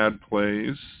the ad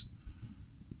plays.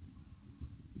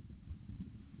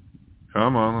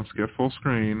 Come on, let's get full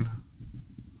screen.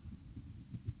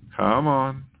 Come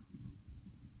on.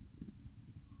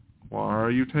 Why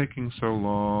are you taking so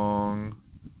long?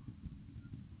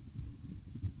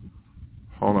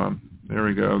 Hold on. There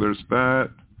we go. There's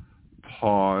that.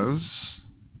 Pause.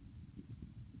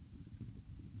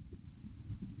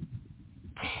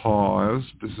 Pause.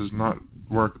 This is not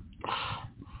work.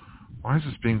 Why is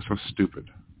this being so stupid?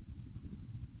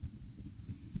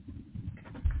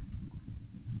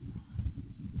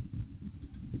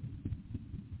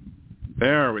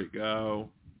 There we go.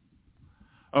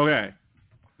 Okay.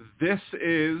 This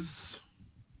is...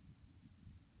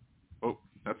 Oh,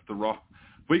 that's the wrong...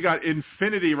 We got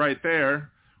infinity right there.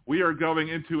 We are going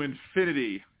into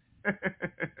infinity.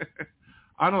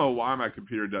 I don't know why my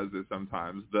computer does this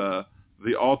sometimes. The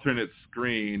alternate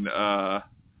screen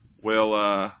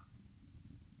will...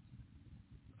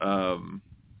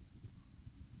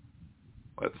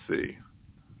 let's see.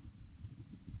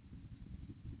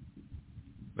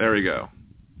 There we go.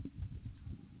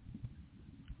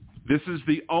 This is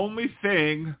the only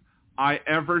thing I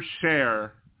ever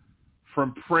share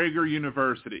from Prager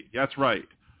University. That's right.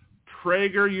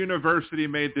 Prager University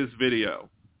made this video.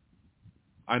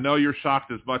 I know you're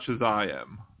shocked as much as I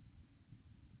am.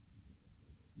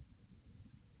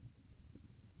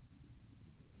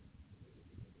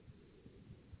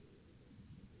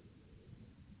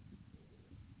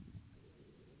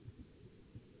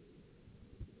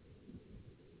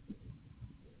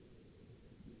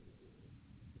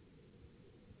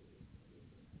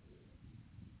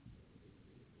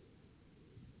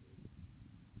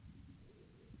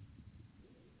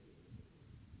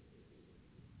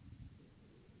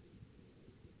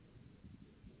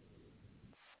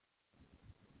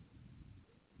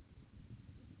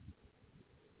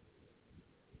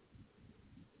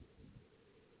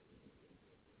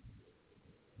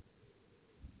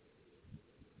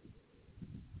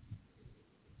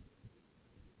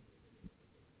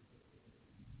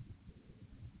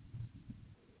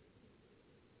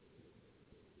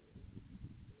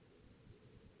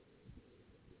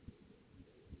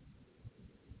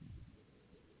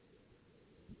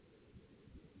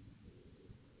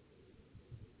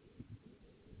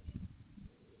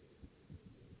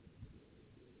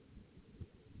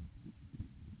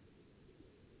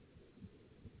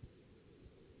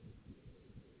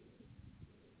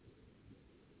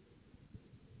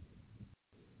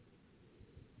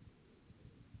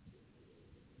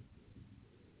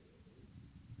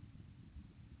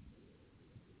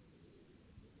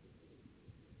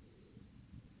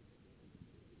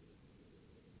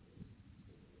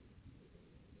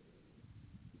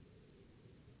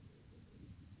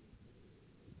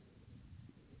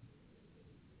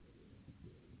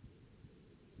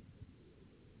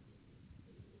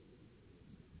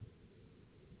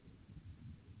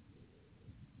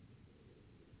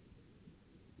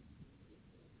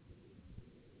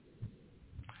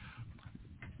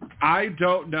 I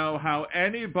don't know how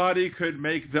anybody could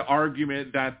make the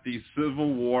argument that the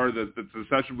Civil War, that the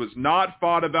secession was not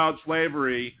fought about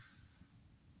slavery.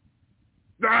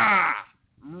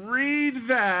 Read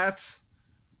that.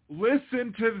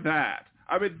 Listen to that.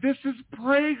 I mean, this is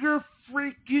Prager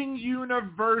freaking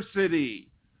University.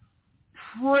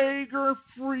 Prager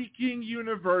freaking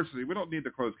University. We don't need the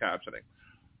closed captioning.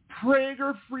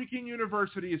 Prager freaking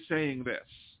University is saying this.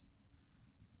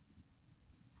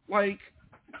 Like,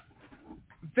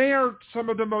 they are some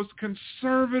of the most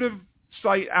conservative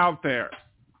site out there.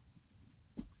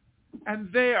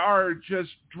 And they are just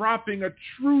dropping a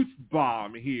truth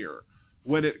bomb here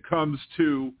when it comes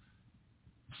to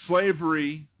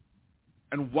slavery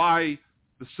and why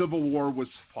the Civil War was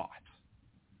fought.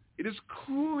 It is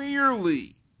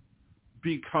clearly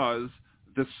because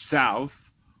the South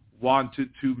wanted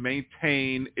to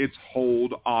maintain its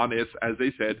hold on its, as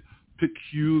they said,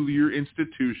 peculiar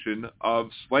institution of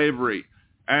slavery.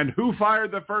 And who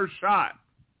fired the first shot?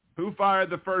 Who fired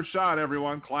the first shot,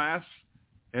 everyone? Class?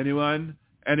 Anyone?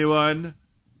 Anyone?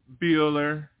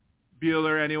 Bueller?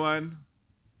 Bueller, anyone?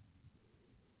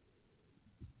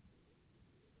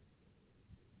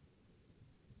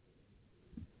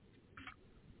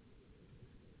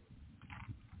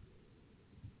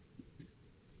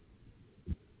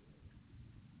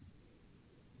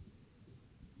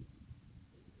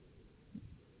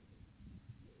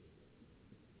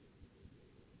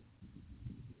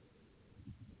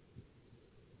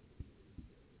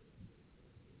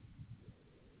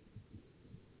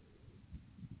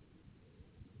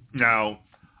 Now,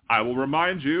 I will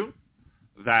remind you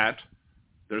that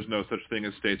there's no such thing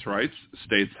as states' rights.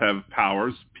 States have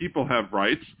powers. People have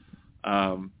rights.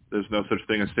 There's no such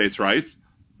thing as states' rights,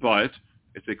 but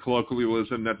it's a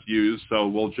colloquialism that's used, so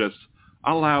we'll just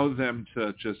allow them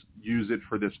to just use it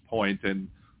for this point. And,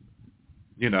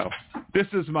 this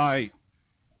is my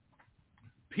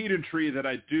pedantry that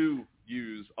I do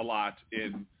use a lot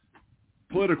in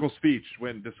political speech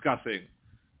when discussing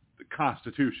the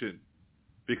Constitution,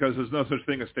 because there's no such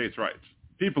thing as states' rights.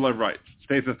 People have rights.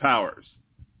 States have powers.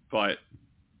 But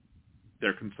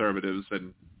they're conservatives,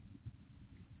 and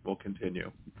we'll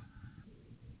continue.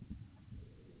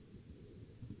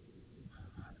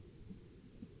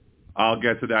 I'll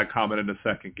get to that comment in a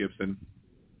second, Gibson.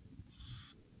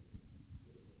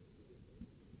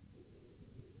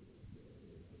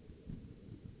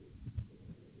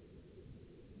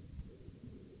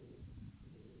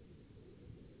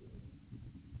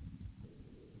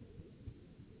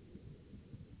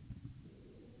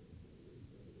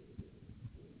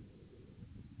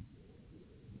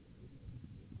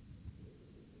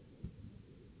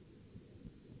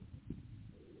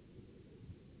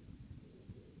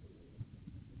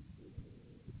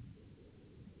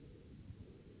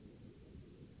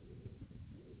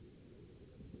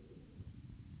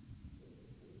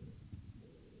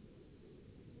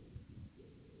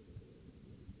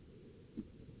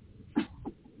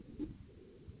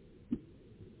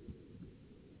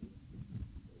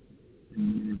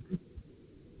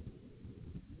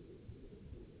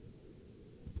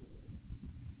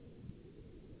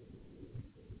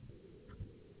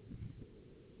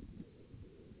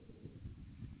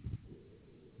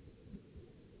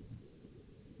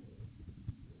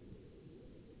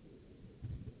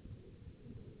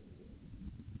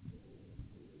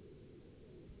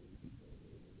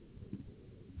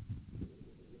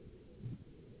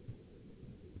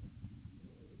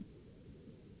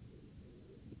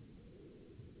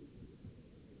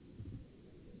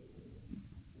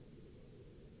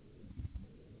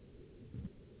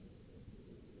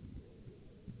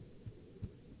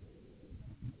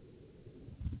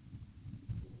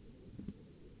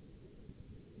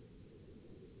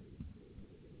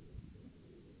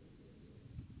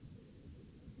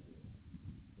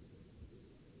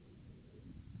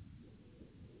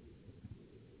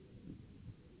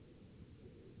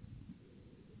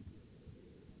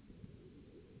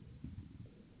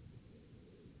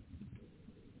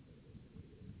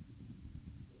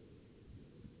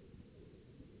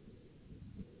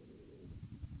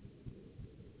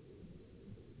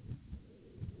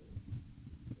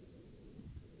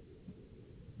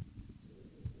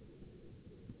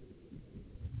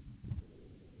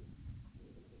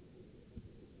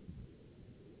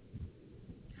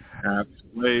 Half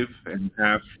slave and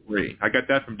half free. I got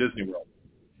that from Disney World.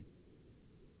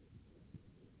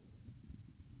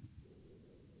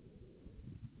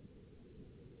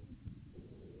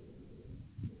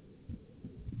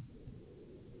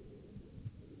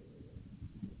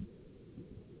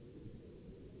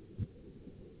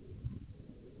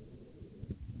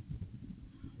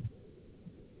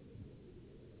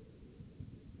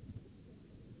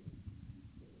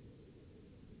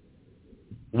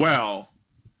 Well,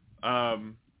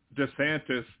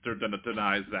 DeSantis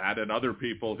denies that, and other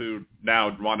people who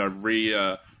now want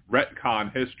to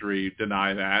retcon history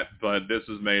deny that. But this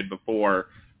was made before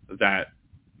that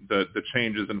the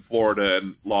changes in Florida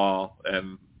and law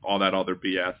and all that other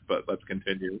BS. But let's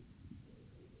continue.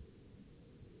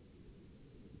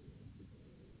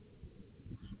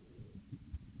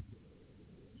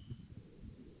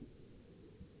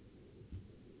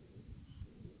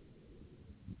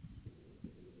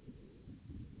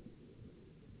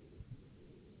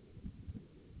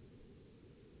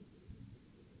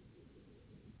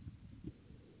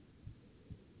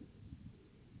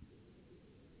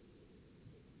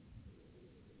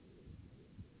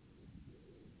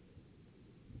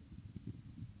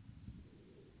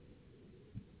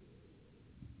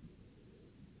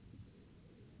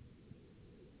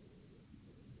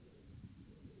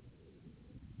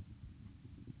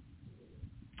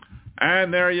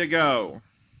 And there you go.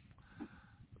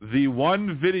 The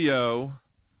one video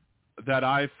that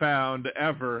I found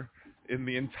ever in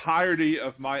the entirety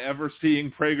of my ever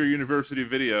seeing Prager University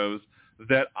videos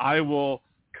that I will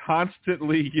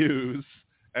constantly use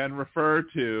and refer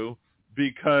to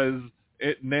because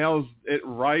it nails it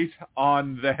right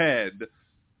on the head.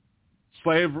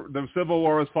 The Civil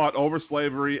War was fought over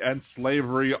slavery and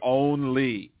slavery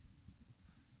only.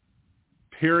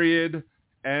 Period.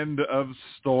 End of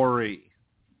story.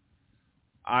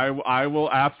 I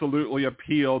will absolutely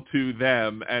appeal to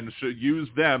them and should use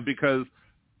them because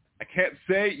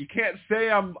you can't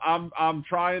say I'm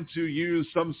trying to use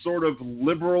some sort of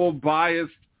liberal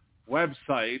biased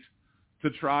website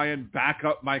to try and back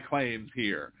up my claims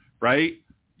here, right?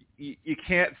 You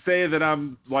can't say that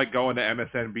I'm like going to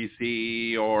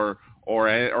MSNBC or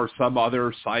some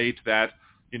other site that,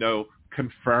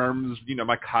 confirms,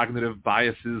 my cognitive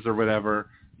biases or whatever.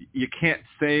 You can't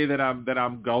say that I'm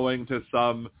going to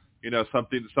some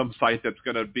site that's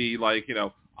going to be like,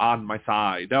 on my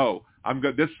side. No,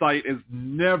 this site is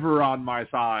never on my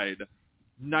side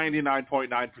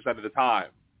 99.9% of the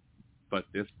time. But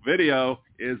this video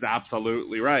is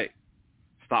absolutely right.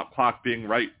 Stop clock being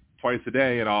right twice a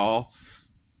day and all.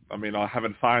 I mean, I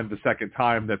haven't found the second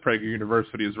time that Prager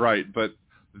University is right, but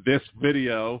this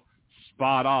video,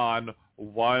 spot on,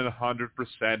 100%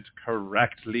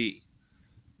 correctly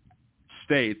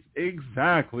states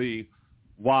exactly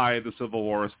why the Civil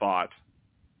War was fought.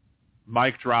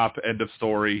 Mic drop, end of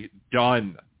story,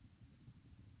 done.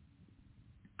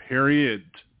 Period.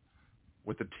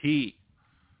 With a T.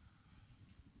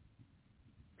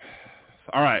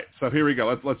 All right, so here we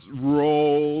go. Let's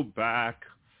roll back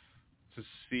to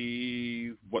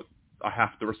see what I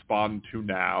have to respond to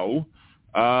now.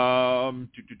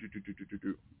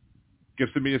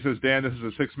 Gibson Media says, Dan, this is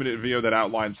a 6-minute video that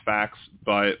outlines facts,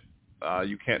 but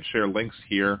you can't share links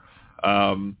here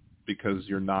because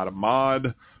you're not a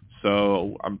mod.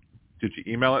 So did you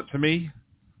email it to me?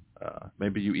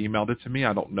 Maybe you emailed it to me.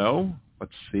 I don't know.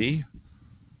 Let's see.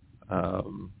 Let's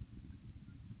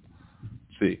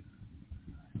see.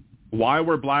 Why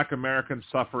were Black Americans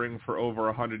suffering for over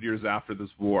 100 years after this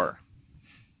war?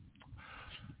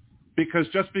 Because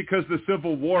just because the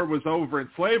Civil War was over and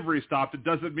slavery stopped, it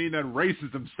doesn't mean that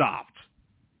racism stopped.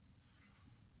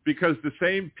 Because the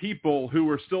same people who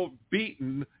were still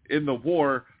beaten in the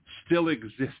war still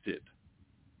existed.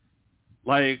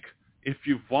 Like, if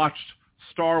you've watched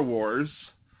Star Wars,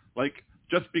 like,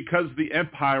 just because the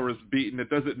Empire was beaten, it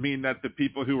doesn't mean that the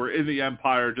people who were in the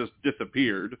Empire just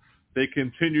disappeared. They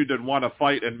continued to want to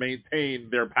fight and maintain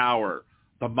their power.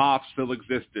 The Moff still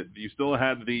existed. You still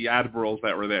had the admirals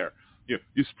that were there. To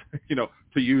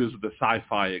use the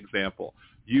sci-fi example,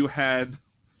 you had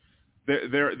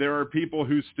there are people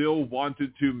who still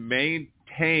wanted to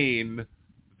maintain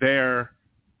their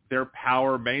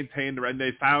power, and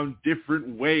they found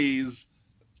different ways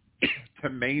to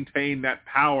maintain that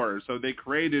power. So they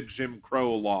created Jim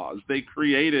Crow laws. They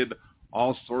created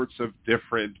all sorts of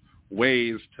different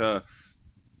ways to,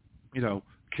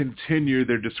 continue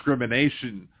their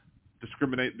discriminate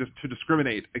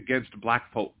against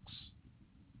black folks.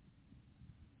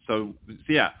 So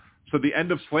the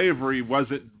end of slavery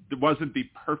wasn't the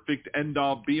perfect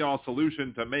end-all be-all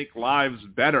solution to make lives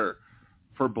better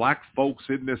for black folks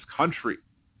in this country.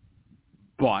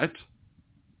 But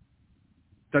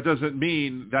that doesn't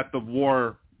mean that the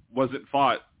war wasn't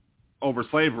fought over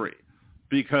slavery,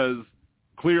 because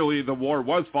clearly the war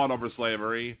was fought over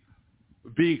slavery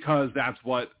because that's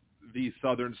what the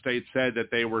southern states said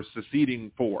that they were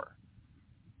seceding for.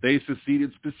 They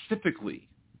seceded specifically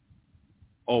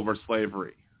over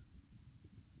slavery.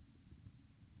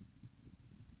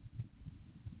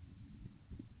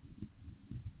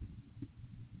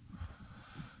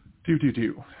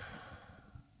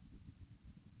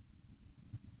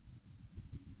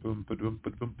 Boom, ba-doom,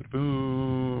 ba-doom,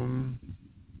 ba-doom.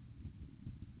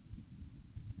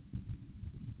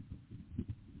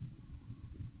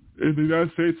 In the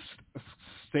United States,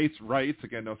 states' rights,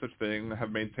 again, no such thing,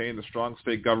 have maintained the strong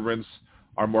state governments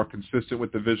are more consistent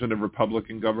with the vision of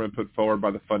Republican government put forward by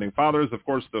the Founding Fathers. Of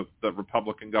course, the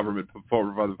Republican government put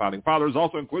forward by the Founding Fathers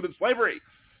also included slavery.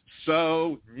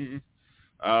 So we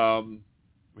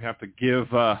have to give,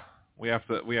 the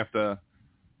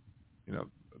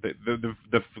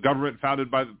government founded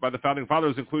by the Founding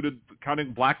Fathers included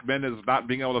counting black men as not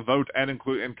being able to vote and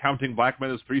counting black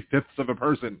men as 3/5 of a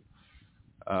person.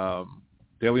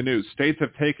 Daily News. States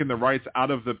have taken the rights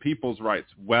out of the people's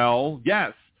rights. Well,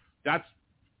 yes, that's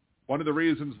one of the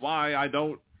reasons why I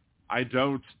don't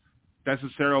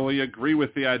necessarily agree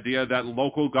with the idea that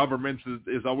local governments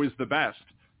is always the best.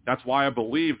 That's why I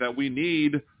believe that we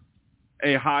need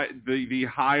the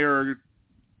higher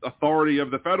authority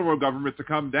of the federal government to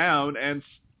come down and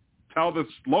tell the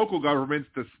local governments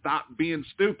to stop being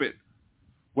stupid.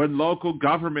 When local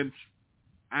governments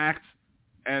act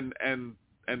and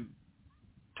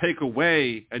take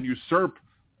away and usurp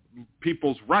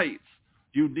people's rights,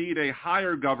 you need a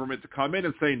higher government to come in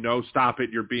and say, no, stop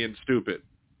it, you're being stupid.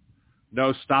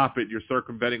 No, stop it, you're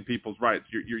circumventing people's rights.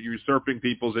 You're usurping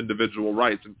people's individual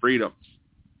rights and freedoms.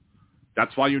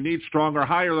 That's why you need stronger,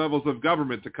 higher levels of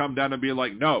government to come down and be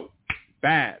like, no,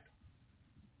 bad.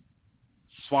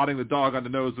 Swatting the dog on the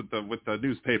nose with the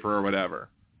newspaper or whatever,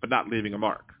 but not leaving a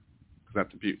mark, because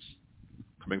that's abuse.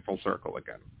 Coming full circle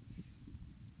again.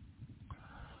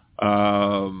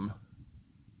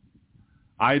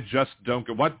 I just don't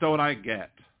get. What don't I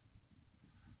get?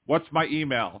 What's my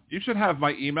email? You should have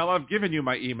my email. I've given you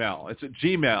my email. It's at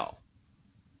Gmail.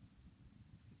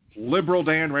 Liberal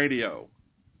Dan Radio.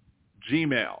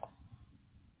 Gmail.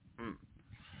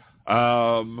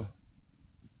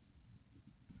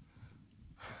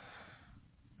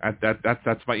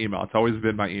 That's my email. It's always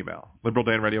been my email.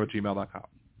 liberaldanradio@gmail.com.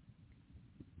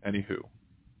 Anywho.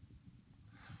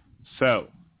 So,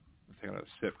 let's take another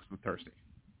sip because I'm thirsty.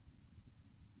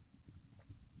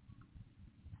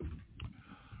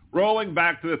 Rolling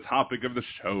back to the topic of the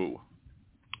show.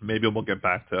 Maybe we'll get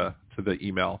back to the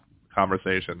email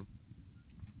conversation.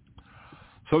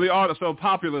 So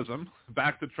populism,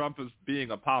 back to Trump as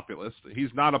being a populist.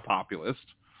 He's not a populist.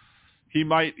 He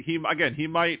might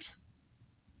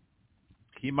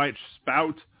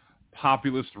spout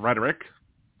populist rhetoric.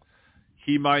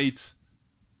 He might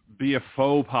be a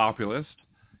faux populist.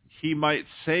 He might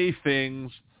say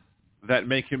things that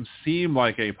make him seem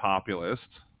like a populist.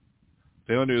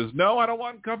 Daily News, no, I don't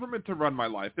want government to run my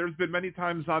life. There's been many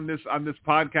times on this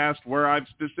podcast where I've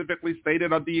specifically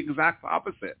stated on the exact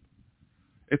opposite.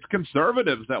 It's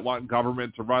conservatives that want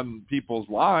government to run people's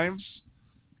lives.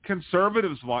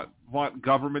 Conservatives want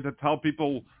government to tell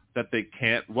people that they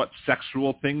can't, what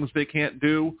sexual things they can't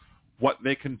do, what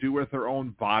they can do with their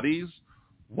own bodies,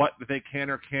 what they can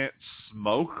or can't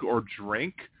smoke or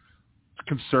drink.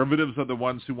 Conservatives are the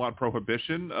ones who want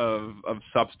prohibition of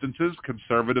substances.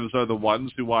 Conservatives are the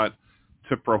ones who want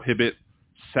to prohibit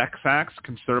sex acts.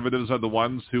 Conservatives are the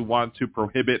ones who want to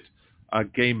prohibit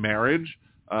gay marriage.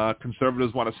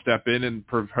 Conservatives want to step in and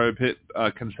prohibit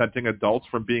consenting adults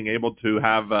from being able to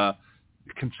have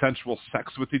consensual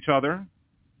sex with each other.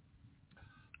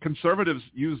 Conservatives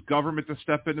use government to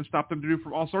step in and stop them to do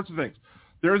from all sorts of things.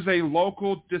 There's a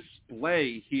local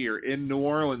display here in New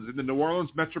Orleans, in the New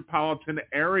Orleans metropolitan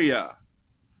area,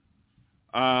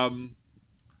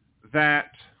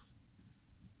 that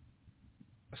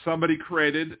somebody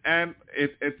created, and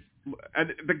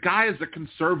and the guy is a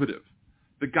conservative.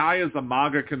 The guy is a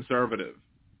MAGA conservative,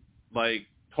 like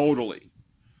totally.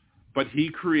 But he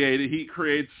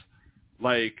creates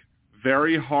like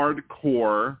very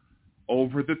hardcore,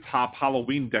 over-the-top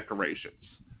Halloween decorations,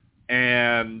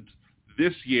 and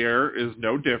this year is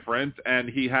no different, and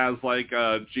he has like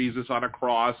Jesus on a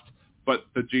cross, but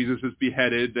the Jesus is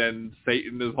beheaded and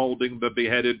Satan is holding the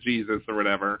beheaded Jesus or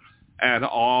whatever, and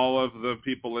all of the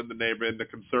people in the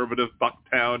conservative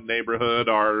Bucktown neighborhood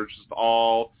are just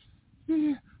all,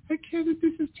 I can't,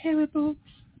 this is terrible,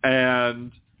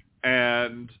 and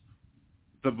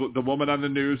the woman on the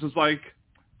news is like,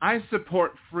 I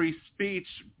support free speech,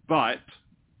 but,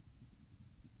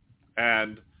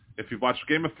 and if you've watched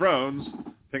Game of Thrones,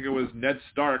 I think it was Ned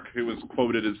Stark who was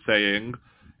quoted as saying,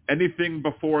 anything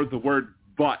before the word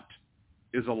but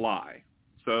is a lie.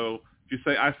 So if you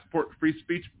say, I support free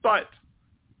speech, but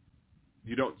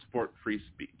you don't support free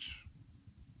speech.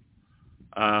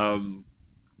 And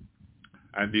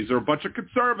these are a bunch of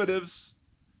conservatives.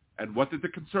 And what did the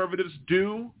conservatives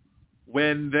do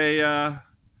when they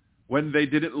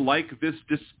didn't like this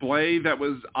display that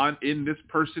was in this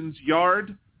person's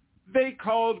yard? They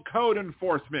called code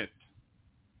enforcement.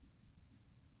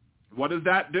 What does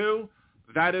that do?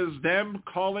 That is them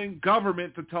calling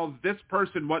government to tell this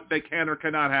person what they can or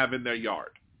cannot have in their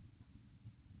yard.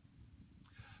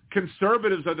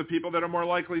 Conservatives are the people that are more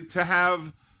likely to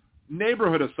have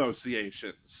neighborhood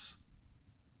associations.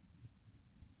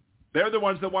 They're the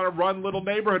ones that want to run little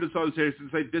neighborhood associations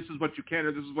and say, this is what you can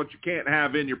or this is what you can't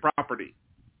have in your property.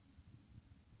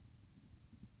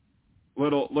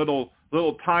 Little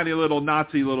tiny little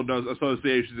Nazi little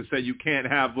associations that say you can't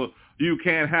have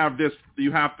this,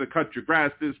 you have to cut your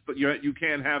grass this, but you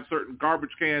can't have certain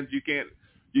garbage cans, you can't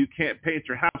paint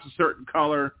your house a certain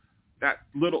color. That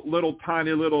little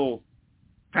tiny little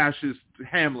fascist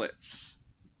hamlets.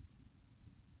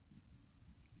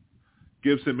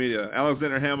 Gibson Media.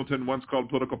 Alexander Hamilton once called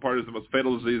political parties the most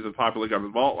fatal disease of popular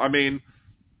government. Well, I mean,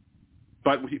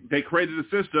 but they created a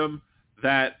system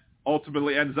that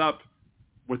ultimately ends up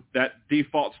with that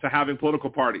defaults to having political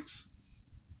parties.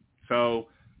 So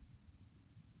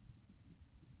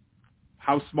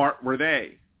how smart were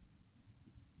they?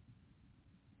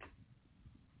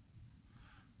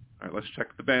 All right, let's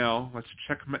check the mail. Let's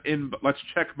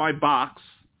check my box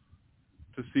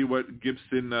to see what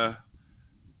Gibson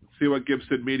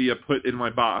Media put in my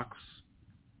box.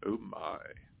 Oh my.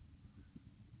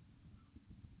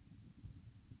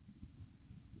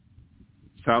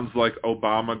 Sounds like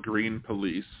Obama Green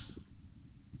Police.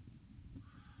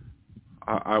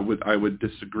 I would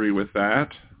disagree with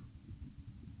that.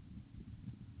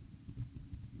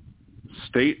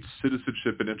 State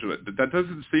citizenship and introduction. That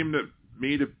doesn't seem to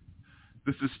me to.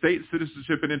 This is state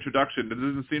citizenship and introduction. There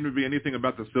doesn't seem to be anything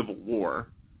about the Civil War.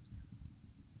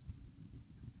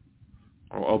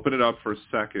 I'll open it up for a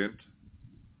second.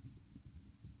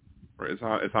 Or it's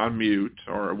on mute,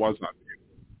 or it was on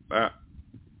mute.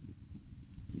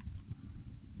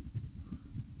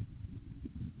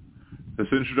 This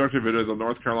introductory video of the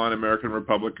North Carolina American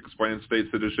Republic explains state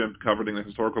citizenship, covering the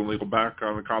historical and legal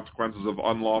background and consequences of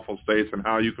unlawful states and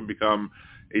how you can become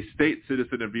a state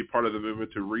citizen and be part of the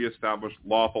movement to reestablish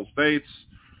lawful states,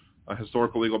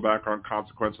 historical legal background,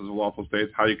 consequences of lawful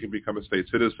states, how you can become a state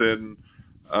citizen.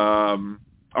 All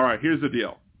right, here's the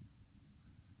deal.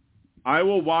 I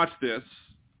will watch this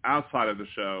outside of the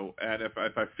show, and if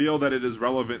I feel that it is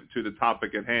relevant to the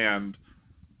topic at hand,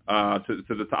 I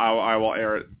will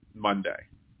air it Monday.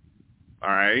 All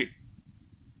right.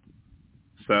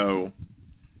 So,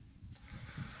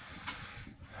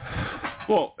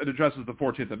 well, it addresses the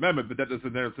 14th Amendment, but that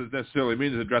doesn't necessarily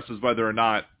mean it addresses whether or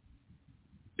not.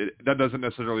 That doesn't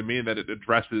necessarily mean that it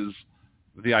addresses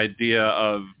the idea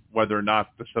of whether or not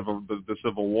the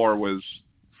Civil War was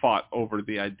fought over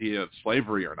the idea of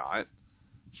slavery or not.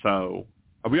 So,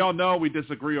 we all know we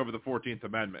disagree over the 14th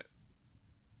Amendment.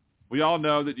 We all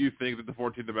know that you think that the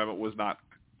 14th Amendment was not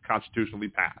constitutionally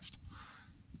passed,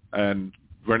 and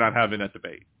we're not having that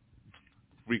debate.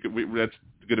 That's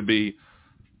going to be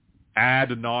ad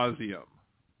nauseum.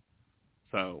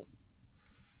 So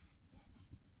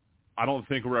I don't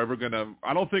think we're ever going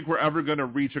to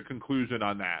reach a conclusion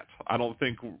on that.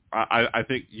 I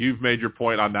think you've made your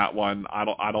point on that one.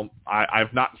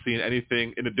 I've not seen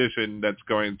anything in addition that's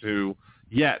going to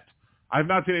yet. I've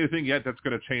not seen anything yet that's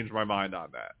going to change my mind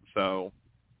on that. So,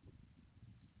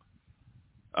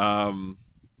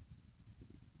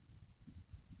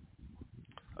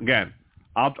 again,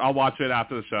 I'll watch it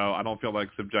after the show. I don't feel like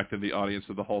subjecting the audience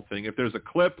to the whole thing. If there's a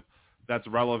clip that's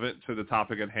relevant to the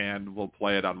topic at hand, we'll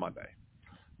play it on Monday,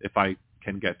 if I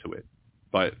can get to it.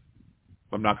 But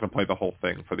I'm not going to play the whole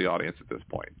thing for the audience at this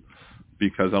point,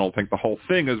 because I don't think the whole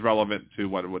thing is relevant to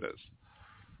what it is.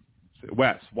 So,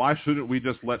 Wes, why shouldn't we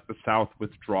just let the South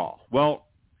withdraw? Well,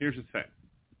 here's the thing.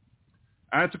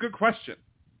 And it's a good question.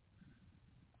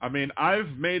 I mean,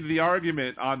 I've made the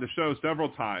argument on the show several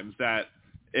times that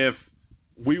if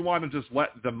we want to just let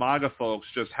the MAGA folks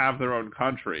just have their own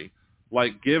country,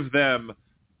 like give them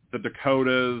the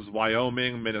Dakotas,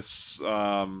 Wyoming,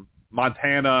 Minnesota,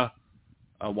 Montana,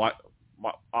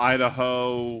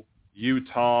 Idaho,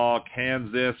 Utah,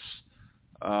 Kansas,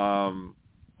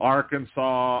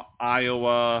 Arkansas,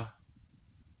 Iowa,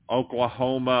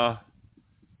 Oklahoma,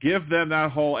 give them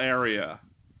that whole area.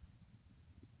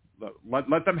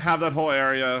 Let them have that whole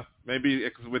area, maybe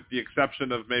with the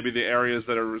exception of maybe the areas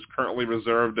that are currently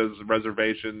reserved as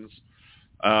reservations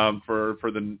for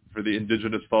the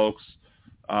indigenous folks.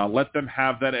 Let them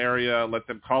have that area. Let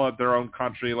them call it their own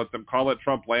country. Let them call it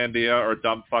Trumplandia or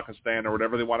Dumbfuckistan or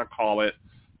whatever they want to call it.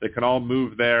 They can all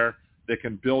move there. They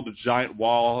can build a giant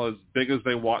wall as big as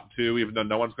they want to, even though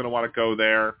no one's going to want to go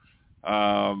there.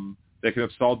 They can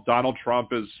install Donald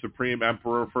Trump as Supreme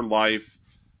Emperor for life.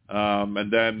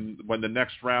 And then when the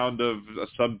next round of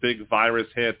some big virus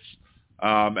hits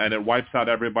and it wipes out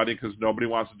everybody because nobody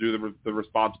wants to do the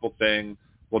responsible thing,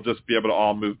 we'll just be able to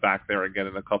all move back there again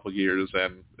in a couple of years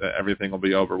and everything will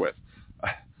be over with.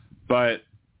 But,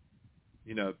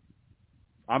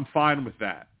 I'm fine with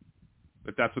that,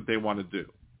 if that's what they want to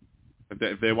do.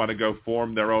 If they want to go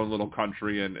form their own little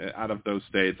country and out of those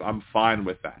states, I'm fine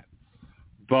with that.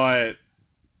 But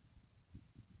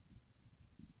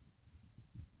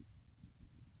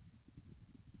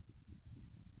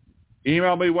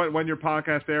email me when your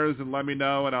podcast airs and let me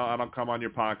know, and I'll come on your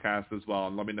podcast as well,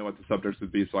 and let me know what the subjects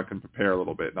would be so I can prepare a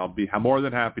little bit, and I'll be more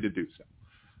than happy to do so.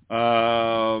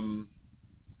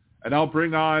 And I'll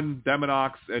bring on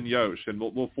Deminox and Yosh, and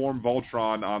we'll form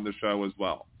Voltron on the show as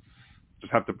well.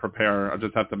 Just have to prepare. I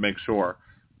just have to make sure.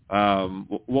 I'll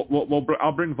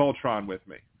bring Voltron with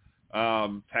me.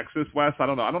 Texas, Wes. I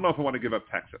don't know. I don't know if I want to give up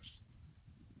Texas.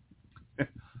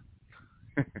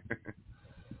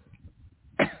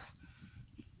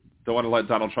 Don't want to let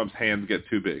Donald Trump's hands get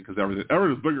too big because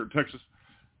everything's bigger in Texas.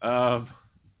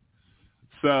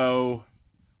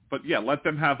 But yeah, let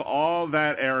them have all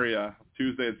that area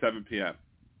Tuesday at 7 p.m.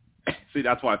 See,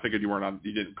 that's why I figured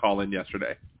you didn't call in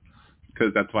yesterday,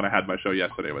 because that's when I had my show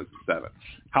yesterday, was 7.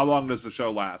 How long does the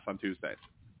show last on Tuesdays?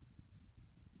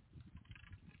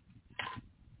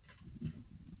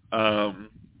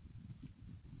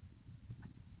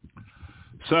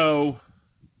 So,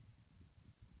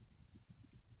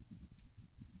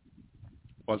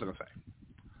 what was I going to say?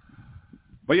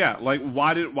 But yeah, like,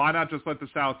 why not just let the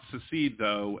South secede,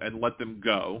 though, and let them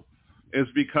go? Is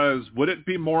because, would it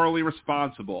be morally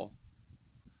responsible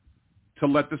to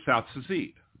let the South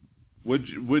secede?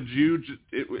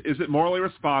 Is it morally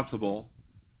responsible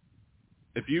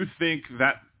if you think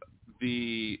that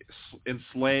the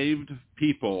enslaved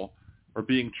people are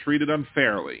being treated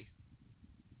unfairly?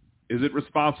 Is it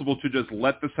responsible to just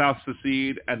let the South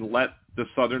secede and let the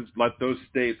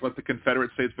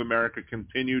Confederate States of America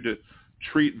continue to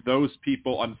treat those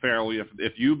people unfairly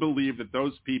if you believe that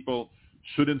those people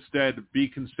should instead be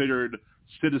considered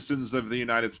citizens of the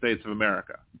United States of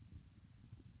America?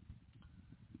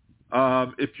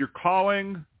 If you're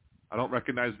calling, I don't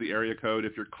recognize the area code.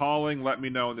 If you're calling, let me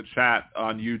know in the chat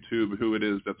on YouTube who it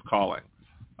is that's calling.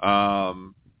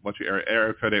 What's your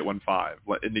area code? 815.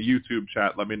 In the YouTube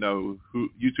chat, let me know who.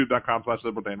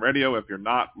 YouTube.com/LiberalDanRadio. If you're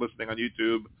not listening on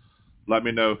YouTube, let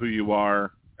me know who you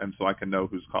are, and so I can know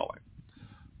who's calling.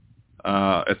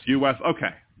 It's U.S.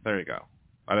 Okay, there you go.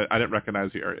 I didn't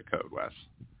recognize the area code, Wes.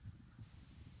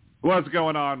 What's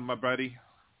going on, my buddy?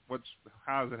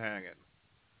 How's it hanging?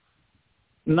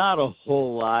 Not a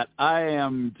whole lot. I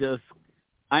am just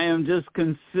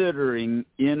considering,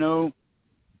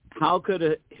 how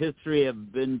could history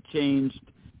have been changed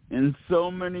in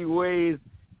so many ways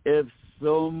if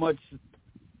so much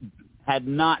had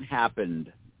not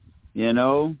happened?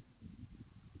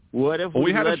 What if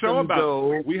we had a show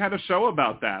about? We had a show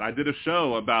about that. I did a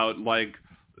show about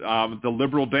the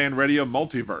Liberal Dan Radio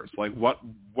multiverse. Like what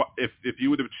if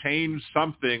you would have changed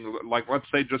something? Like, let's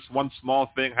say just one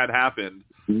small thing had happened.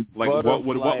 Like what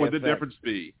would the difference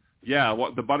be? Yeah,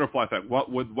 what the butterfly effect?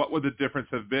 What would the difference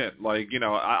have been? Like,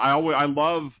 I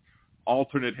love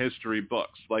alternate history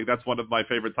books. Like, that's one of my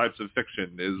favorite types of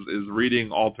fiction is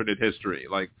reading alternate history.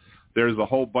 Like, there's a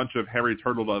whole bunch of Harry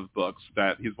Turtledove books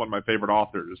that he's one of my favorite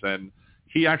authors, and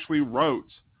he actually wrote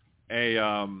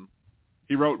one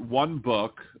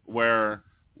book where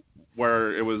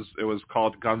it was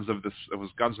called Guns of the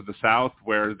South,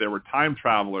 where there were time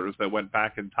travelers that went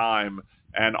back in time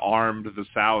and armed the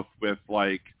South with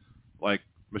like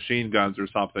machine guns or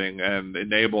something, and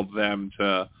enabled them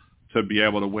to be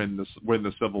able to win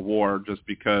the Civil War just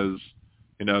because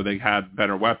they had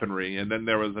better weaponry. And then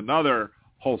there was another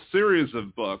whole series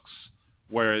of books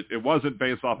where it wasn't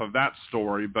based off of that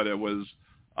story, but it was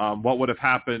what would have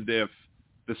happened if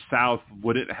the South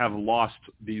wouldn't have lost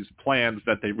these plans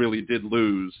that they really did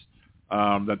lose,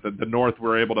 that the North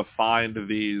were able to find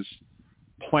these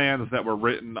plans that were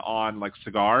written on like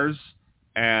cigars,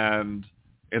 and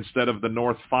instead of the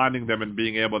North finding them and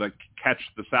being able to catch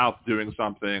the South doing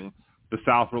something, the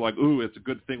South were like, ooh, it's a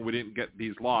good thing we didn't get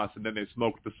these lost, and then they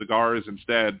smoked the cigars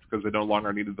instead because they no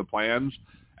longer needed the plans,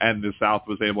 and the South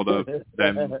was able to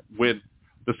then win.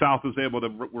 The South was able to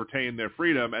retain their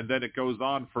freedom, and then it goes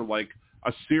on for like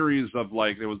a series of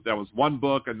that was one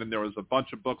book, and then there was a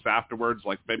bunch of books afterwards,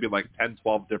 maybe 10,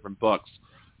 12 different books,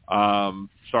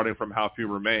 starting from How Few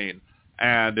Remain.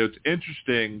 And it's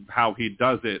interesting how he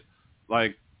does it,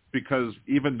 because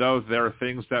even though there are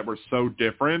things that were so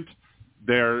different,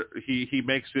 he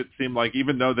makes it seem like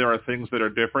even though there are things that are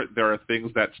different, there are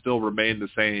things that still remain the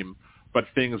same, but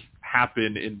things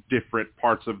happen in different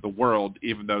parts of the world,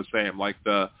 even though same. Like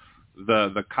the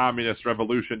communist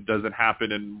revolution doesn't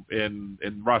happen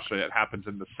in Russia; it happens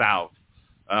in the South.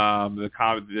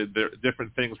 The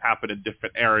different things happen in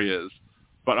different areas,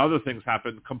 but other things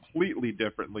happen completely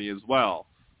differently as well.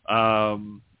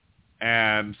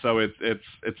 And so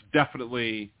it's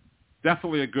definitely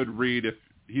a good read.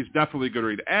 He's definitely a good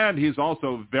read, and he's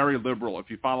also very liberal. If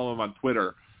you follow him on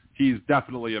Twitter, he's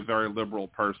definitely a very liberal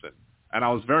person. And I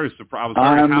was very surprised. I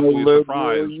was very happily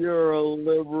surprised. You're a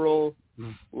liberal.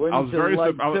 I was very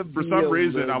for some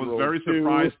reason I was very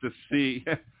surprised to see.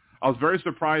 I was very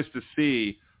surprised to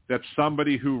see that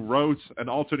somebody who wrote an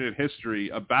alternate history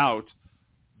about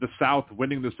the South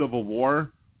winning the Civil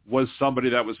War was somebody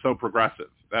that was so progressive.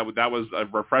 That was a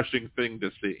refreshing thing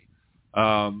to see.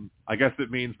 I guess it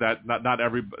means that not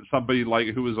somebody like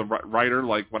who is a writer,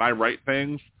 like when I write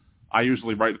things, I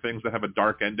usually write things that have a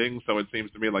dark ending, so it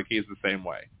seems to me like he's the same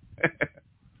way.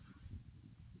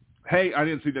 Hey, I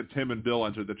didn't see that Tim and Bill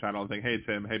entered the channel. I think, hey,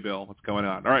 Tim, hey, Bill, what's going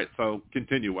on? All right, so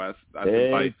continue, Wes.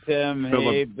 Hey, Tim,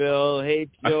 hey, Bill, hey,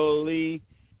 Jolie,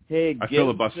 hey,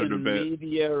 Gibson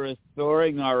Media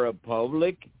Restoring Our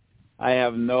Republic. I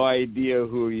have no idea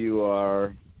who you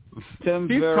are. Tim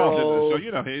he's Farrell. Called into the show.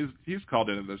 You know, he's called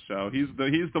into the show. He's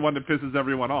the one that pisses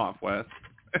everyone off, Wes.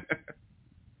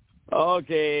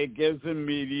 Okay, Gibson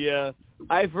Media.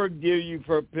 I forgive you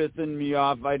for pissing me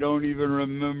off. I don't even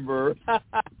remember.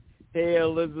 Hey,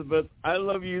 Elizabeth, I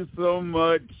love you so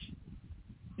much.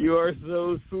 You are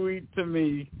so sweet to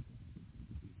me.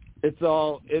 It's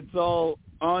all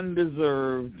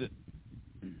undeserved.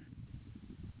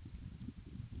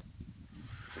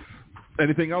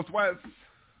 Anything else, Wes?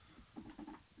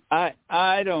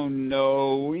 I don't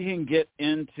know. We can get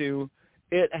into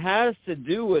it. Has to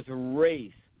do with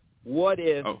race. What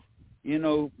if,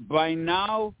 by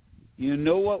now,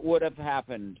 what would have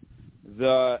happened?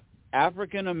 The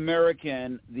African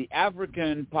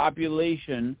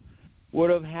population would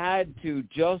have had to,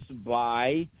 just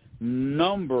by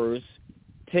numbers,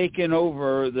 taken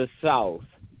over the South.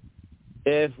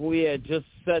 If we had just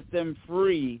set them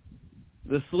free,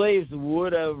 the slaves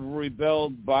would have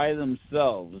rebelled by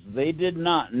themselves. They did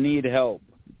not need help.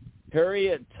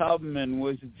 Harriet Tubman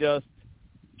was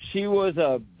she was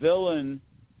a villain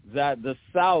that the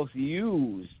South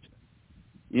used.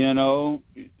 John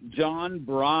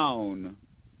Brown.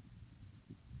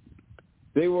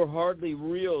 They were hardly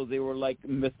real. They were like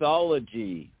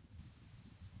mythology.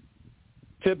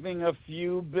 Tipping a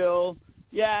few, Bill.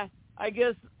 Yeah, I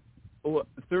guess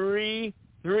three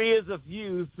is a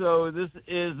few, so this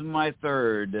is my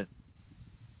third.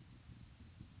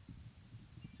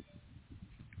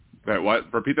 Wait,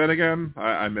 what? Repeat that again?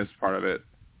 I missed part of it.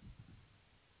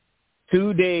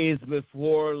 2 days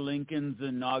before Lincoln's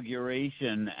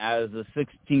inauguration as the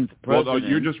 16th president. Well,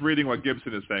 you're just reading what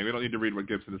Gibson is saying. We don't need to read what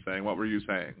Gibson is saying. What were you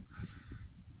saying?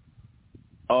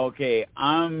 Okay,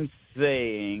 I'm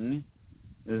saying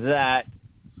that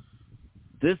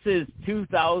this is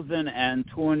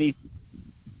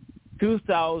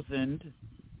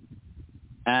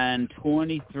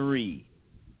 2023.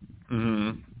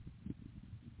 Mm-hmm.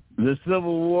 The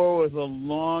Civil War was a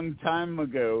long time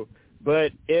ago.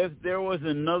 But if there was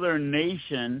another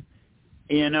nation,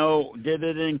 did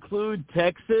it include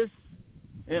Texas?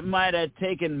 It might have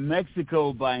taken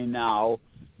Mexico by now,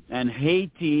 and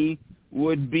Haiti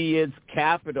would be its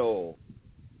capital.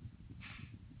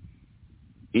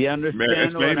 You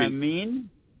understand what I mean?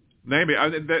 Maybe.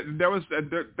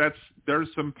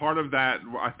 There's some part of that.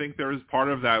 I think there is part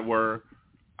of that where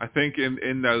I think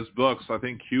in those books, I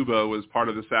think Cuba was part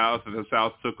of the South, and the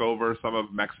South took over some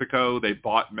of Mexico. They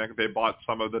bought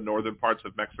some of the northern parts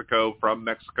of Mexico from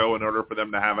Mexico in order for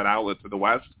them to have an outlet to the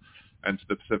West and to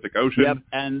the Pacific Ocean. Yep,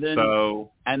 and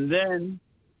then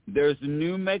there's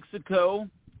New Mexico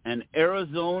and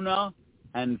Arizona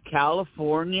and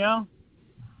California.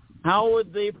 How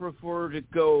would they prefer to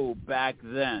go back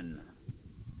then?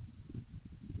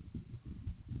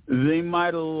 They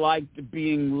might have liked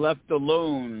being left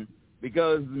alone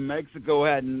because Mexico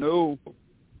had no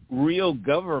real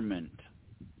government.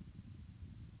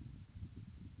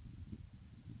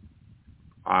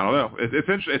 I don't know. It's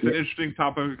an interesting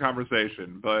topic of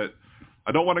conversation, but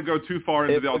I don't want to go too far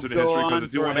into the alternate history because I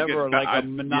do want to get back. Like a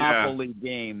Monopoly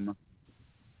game.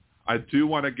 I do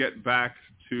want to get back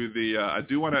to the. I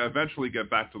do want to eventually get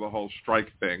back to the whole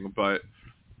strike thing, but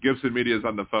Gibson Media is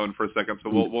on the phone for a second, so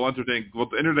we'll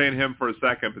entertain him for a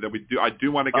second. But then I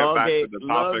do want to get back to the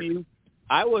topic. Love you.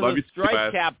 I was a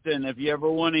strike captain. If you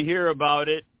ever want to hear about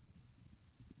it.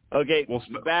 Okay,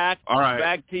 back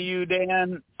to you,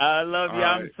 Dan. I love you.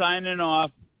 I'm signing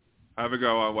off. Have a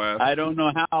go on, Wes. I don't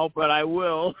know how, but I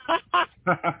will.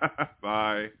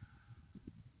 Bye.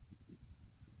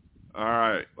 All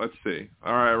right, let's see.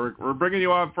 All right, we're bringing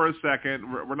you on for a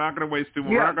second. We're not going to waste too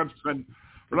much. We're not going to spend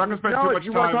too much time. If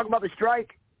you want to talk about the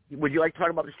strike, would you like to talk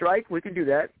about the strike? We can do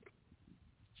that.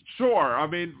 Sure. I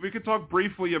mean, we could talk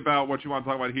briefly about what you want to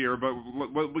talk about here, but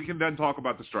we can then talk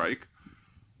about the strike.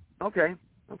 Okay,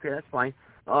 that's fine.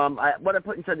 What I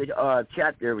put inside the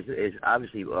chat there is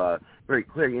obviously very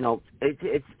clear.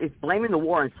 It's blaming the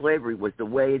war on slavery was the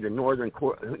way the Northern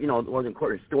Court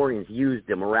historians used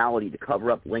the morality to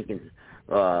cover up Lincoln's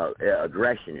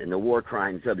aggression and the war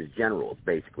crimes of his generals,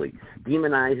 basically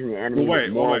demonizing the enemy with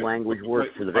moral language worse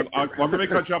for the victim. Let me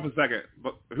cut you off a second.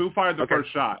 But who fired the first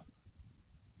shot?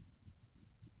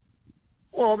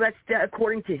 Well, that's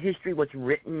according to history, what's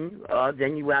written.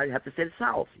 Then you would have to say the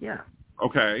South. Yeah.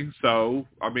 Okay, so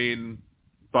I mean,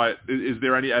 but is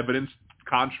there any evidence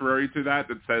contrary to that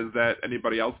says that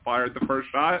anybody else fired the first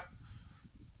shot?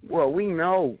 Well, we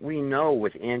know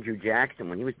with Andrew Jackson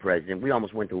when he was president, we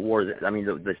almost went to war. I mean,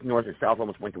 the North and South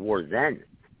almost went to war then,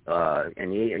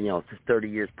 and 30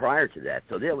 years prior to that.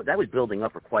 So that was building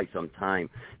up for quite some time.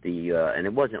 And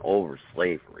it wasn't over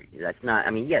slavery. That's not.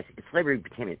 I mean, yes, slavery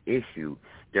became an issue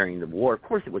during the war. Of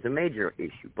course, it was a major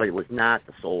issue, but it was not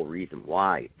the sole reason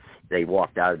why they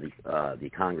walked out of the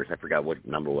Congress. I forgot what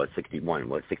number was, 61,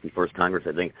 61st Congress,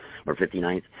 I think, or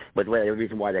 59th. But the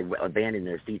reason why they abandoned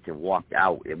their seats and walked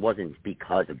out, it wasn't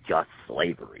because of just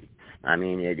slavery. I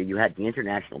mean, you had the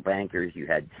international bankers,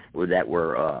 that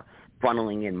were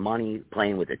funneling in money,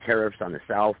 playing with the tariffs on the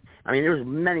South. I mean, there was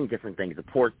many different things. The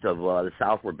ports of the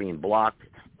South were being blocked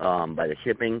by the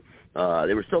shipping.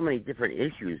 There were so many different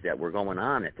issues that were going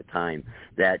on at the time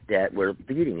that were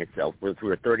feeding itself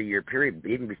through a 30-year period,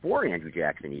 even before Andrew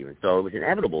Jackson even. So it was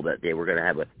inevitable that they were going to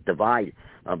have a divide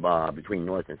between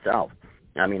North and South.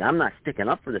 I mean, I'm not sticking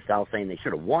up for the South saying they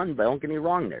should have won, but don't get me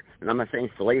wrong there. And I'm not saying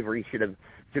slavery should have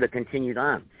continued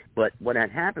on. But what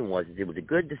had happened was it was a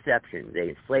good deception.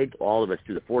 They enslaved all of us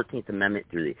through the 14th Amendment,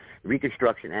 through the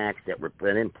Reconstruction Acts that were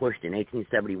then pushed in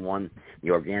 1871,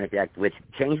 the Organic Act, which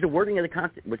changed the wording of the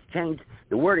Constitution, which changed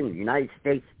the wording of the United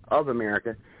States of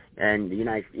America, and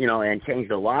and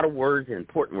changed a lot of words, and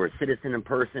important words, citizen and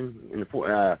person,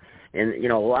 and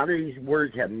a lot of these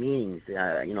words have meanings,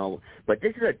 but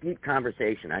this is a deep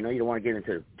conversation. I know you don't want to get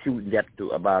into too in-depth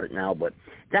about it now, but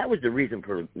that was the reason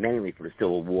mainly for the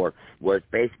Civil War, was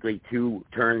basically to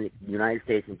turn the United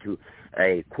States into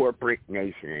a corporate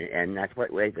nation, and that's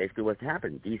basically what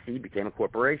happened. D.C. became a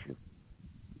corporation.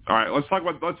 All right, let's talk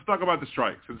about the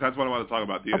strike, since that's what I want to talk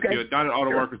about. The United Auto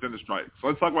Workers and the strike. So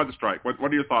let's talk about the strike. What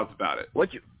are your thoughts about it?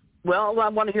 Well, I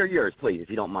want to hear yours, please, if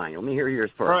you don't mind. Let me hear yours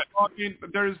first. All right. Well, I mean,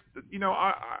 there's,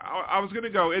 I was going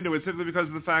to go into it simply because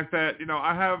of the fact that,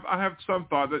 I have some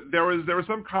thought that there were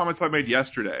some comments I made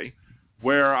yesterday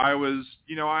where I was,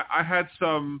 I had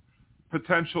some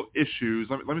potential issues.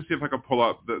 Let me see if I can pull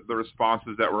up the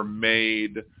responses that were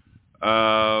made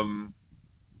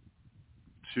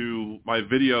to my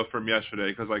video from yesterday,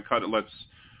 because I cut it.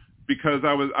 Because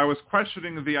I was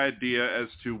questioning the idea as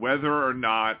to whether or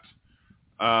not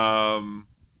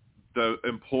the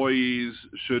employees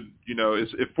should,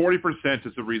 if 40%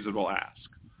 is a reasonable ask.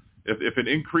 If an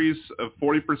increase of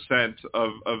 40%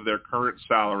 of their current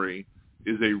salary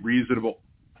is a reasonable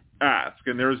ask.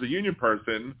 And there was a union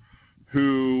person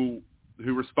who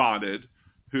responded,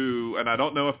 and I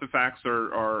don't know if the facts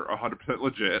are 100%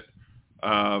 legit,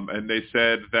 and they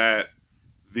said that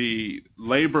the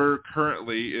labor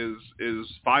currently is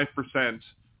 5%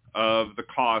 of the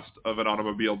cost of an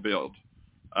automobile build.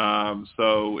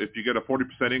 So if you get a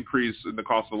 40% increase in the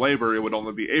cost of labor, it would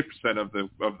only be 8% of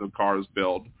the car's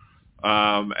build.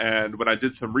 And when I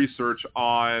did some research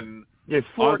on, there's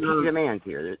four key demands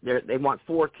here. They want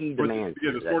 4 key demands.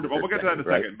 Yeah, there's 4. Well, we'll get to that in a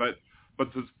second. But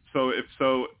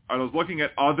I was looking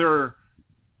at other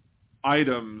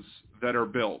items that are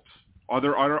built,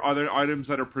 other items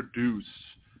that are produced,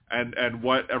 and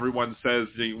what everyone says,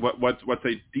 what's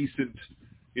a decent,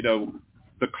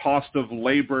 the cost of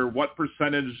labor, what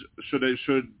percentage should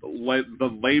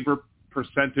the labor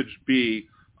percentage be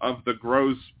of the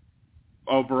gross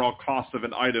overall cost of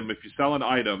an item? If you sell an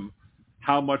item,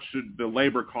 how much should the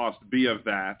labor cost be of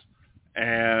that?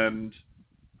 And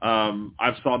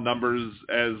I've saw numbers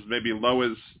as maybe low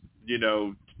as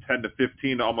 10 to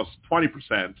 15, almost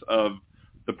 20% of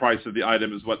the price of the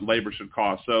item is what labor should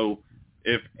cost. So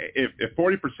if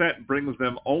 40% brings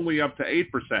them only up to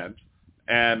 8%,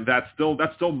 and that's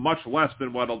still much less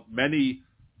than what many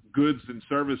goods and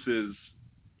services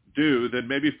do, then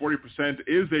maybe 40%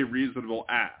 is a reasonable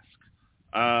ask.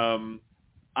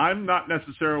 I'm not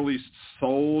necessarily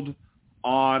sold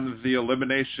on the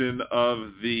elimination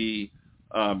of the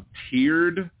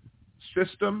tiered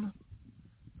system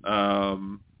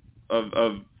because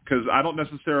I don't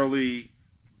necessarily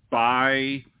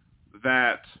buy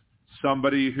that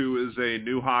somebody who is a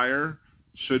new hire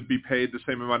should be paid the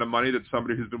same amount of money that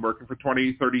somebody who's been working for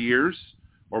 20, 30 years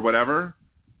or whatever.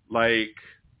 Like,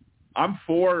 I'm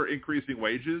for increasing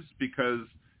wages because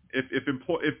if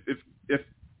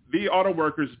the auto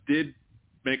workers did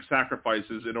make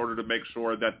sacrifices in order to make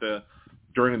sure that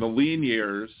during the lean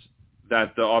years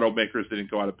that the automakers didn't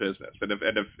go out of business, and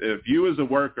if you as a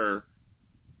worker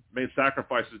made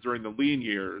sacrifices during the lean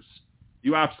years,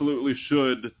 you absolutely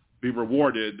should be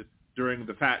rewarded during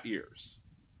the fat years.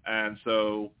 And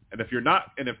so, and if they're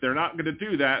not going to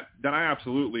do that, then I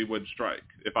absolutely would strike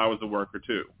if I was a worker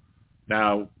too.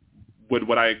 Now, would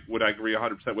I agree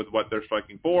 100% with what they're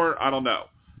striking for? I don't know.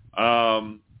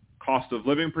 Cost of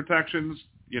living protections,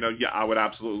 yeah, I would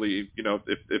absolutely,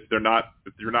 if you're not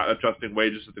adjusting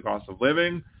wages to the cost of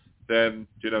living, then,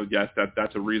 yes,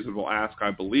 that's a reasonable ask,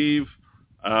 I believe.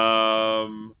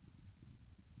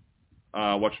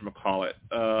 Whatchamacallit.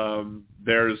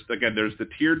 There's the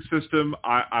tiered system.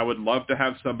 I would love to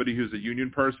have somebody who's a union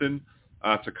person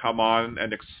to come on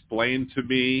and explain to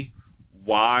me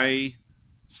why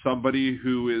somebody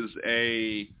who is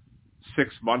a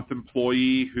 6-month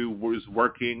employee who was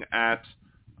working at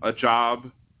a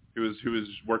job, who is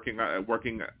working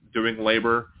doing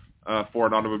labor for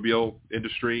an automobile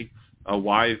industry,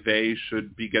 why they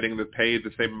should be getting paid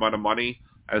the same amount of money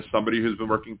as somebody who's been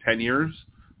working 10 years.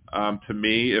 To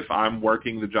me, if I'm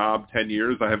working the job 10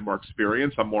 years, I have more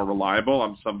experience. I'm more reliable.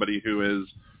 I'm somebody who is,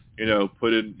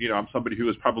 I'm somebody who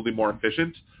is probably more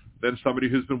efficient than somebody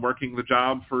who's been working the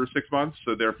job for 6 months.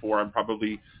 So therefore,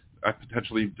 I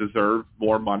potentially deserve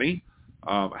more money.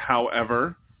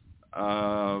 However,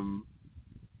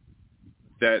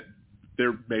 that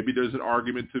there's an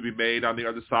argument to be made on the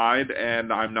other side,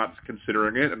 and I'm not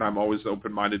considering it, and I'm always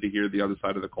open-minded to hear the other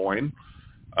side of the coin.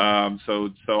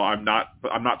 So I'm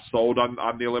not sold on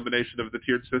the elimination of the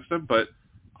tiered system, but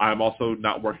I'm also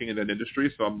not working in an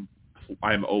industry, so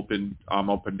I'm open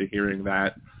to hearing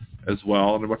that as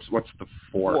well. And what's the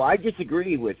fourth? Well, I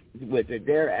disagree with it.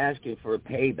 They're asking for a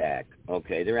payback.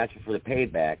 Okay, they're asking for the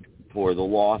payback for the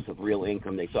loss of real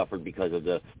income they suffered because of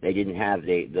they didn't have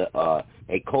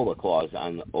a COLA clause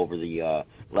over the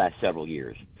last several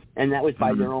years, and that was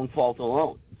by their own fault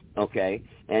alone. Okay,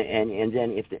 and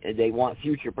then if they want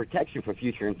future protection for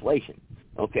future inflation,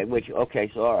 so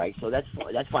all right, so that's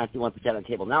fine if they want to put that on the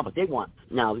table now, but they want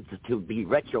now to be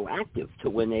retroactive to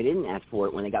when they didn't ask for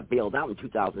it when they got bailed out in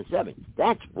 2007.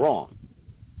 That's wrong.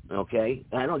 Okay,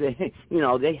 I know they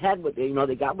had what they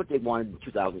got what they wanted in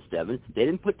 2007. They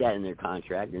didn't put that in their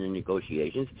contract and in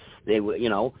negotiations. They were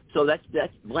so that's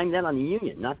blame that on the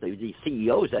union, not the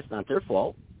CEOs. That's not their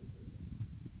fault.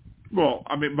 Well,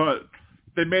 I mean, but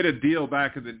they made a deal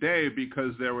back in the day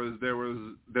because the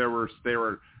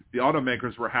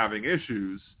automakers were having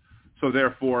issues, so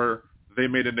therefore they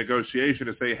made a negotiation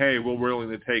to say, hey, we're willing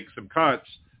to take some cuts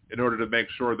in order to make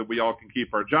sure that we all can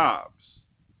keep our jobs.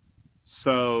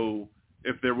 So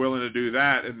if they're willing to do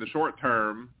that in the short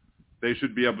term, they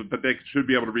should be able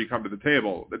to re-come to the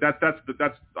table. That's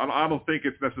I don't think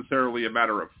it's necessarily a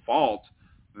matter of fault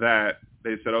that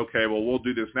they said, okay, well, we'll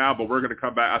do this now, but we're going to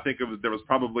come back. I think there was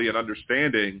probably an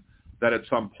understanding that at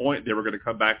some point they were going to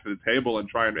come back to the table and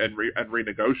try and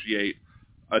renegotiate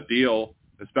a deal,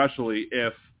 especially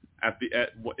if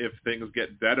things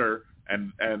get better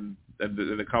and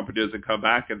the company doesn't come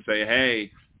back and say,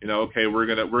 hey, okay, we're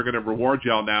gonna reward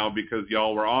y'all now because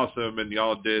y'all were awesome and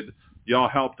y'all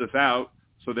helped us out,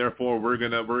 so therefore we're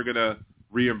gonna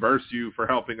reimburse you for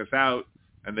helping us out,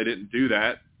 and they didn't do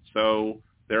that, so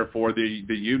therefore the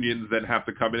unions then have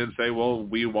to come in and say, well,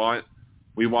 we want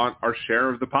our share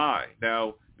of the pie.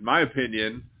 Now, in my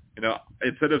opinion,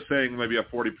 instead of saying maybe a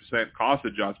 40% cost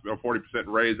adjustment or 40%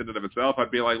 raise in and of itself, I'd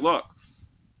be like, look,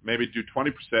 maybe do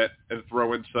 20% and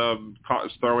throw in some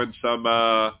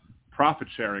profit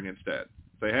sharing instead.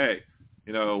 Say, hey,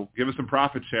 give us some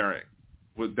profit sharing.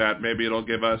 With that, maybe it'll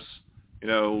give us,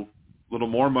 a little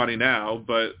more money now,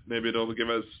 but maybe it'll give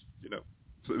us,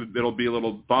 it'll be a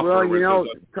little buffer. Well,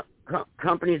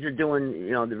 companies are doing,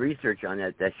 the research on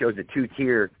that shows the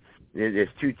two-tier. This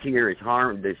two-tier is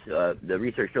the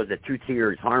research shows that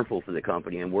two-tier is harmful for the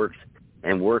company and workers.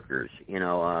 I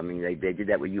mean, they did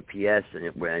that with UPS,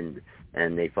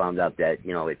 and they found out that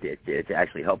it's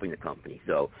actually helping the company.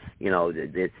 So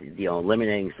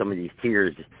eliminating some of these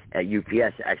tiers at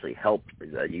UPS actually helped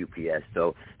UPS.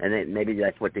 So and then maybe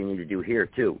that's what they need to do here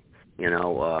too.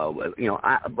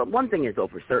 But one thing is though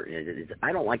for certain is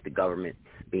I don't like the government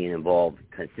being involved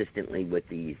consistently with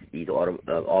these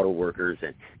auto workers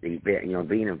and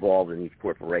being involved in these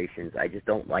corporations. I just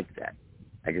don't like that.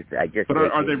 I just. But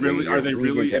are they really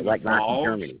involved? Like Nazi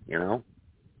Germany,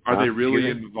 Are they really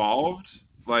involved?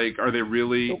 Like, are they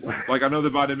really like? I know the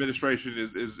Biden administration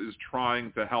is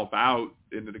trying to help out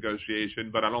in the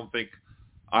negotiation, but I don't think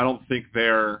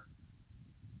they're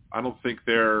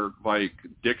like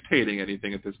dictating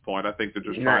anything at this point. I think they're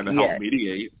just trying to help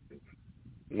mediate.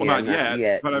 Well, not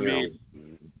yet, but I mean.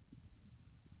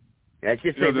 Yeah, it's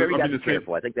just very got to be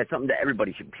careful. I think that's something that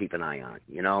everybody should keep an eye on.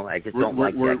 I just don't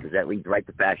like that because that leads right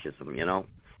to fascism.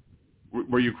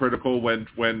 were you critical when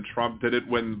Trump did it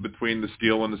between the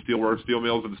steel and the steel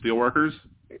mills and the steel workers?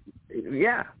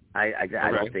 Yeah, I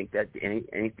don't think that any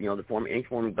any form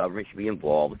of government should be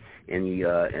involved in the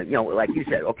like you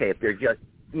said. Okay, if they're just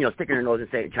sticking their nose and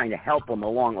saying trying to help them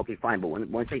along, okay, fine. But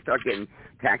once they start getting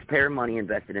taxpayer money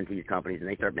invested into these companies and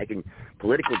they start making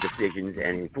political decisions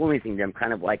and influencing them,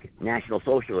 kind of like National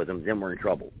Socialism, then we're in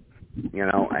trouble.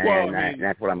 And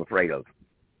that's what I'm afraid of.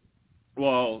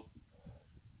 Well,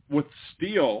 with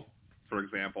steel, for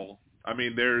example,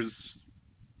 if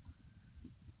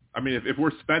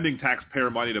we're spending taxpayer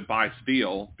money to buy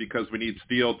steel because we need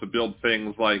steel to build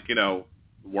things like,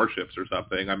 warships or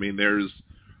something,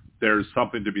 there's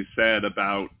something to be said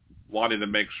about wanting to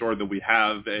make sure that we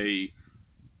have a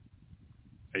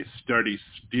sturdy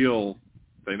steel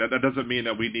thing. That doesn't mean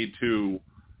that we need to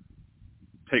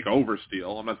take over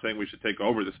steel. I'm not saying we should take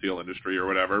over the steel industry or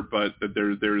whatever, but that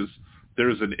there's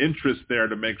an interest there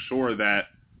to make sure that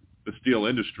the steel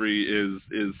industry is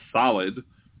solid.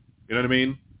 You know what I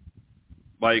mean?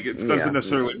 Like it doesn't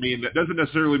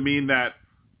necessarily mean that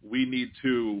we need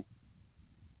to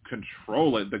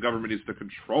control it. The government needs to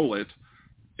control it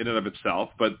in and of itself,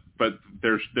 but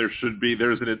there's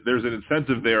an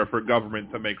incentive there for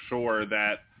government to make sure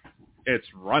that it's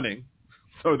running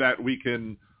so that we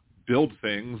can build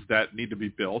things that need to be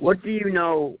built. What do you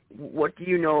know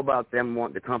about them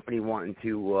the company wanting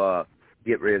to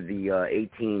get rid of the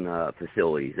 18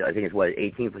 facilities? I think it's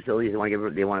 18 facilities they want to get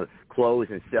rid of. They want to close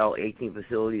and sell 18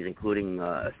 facilities, including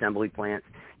assembly plants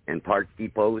and parts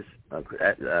depots.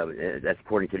 That's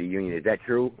according to the union. Is that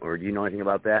true, or do you know anything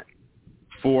about that?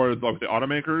 For the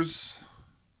automakers?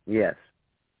 Yes.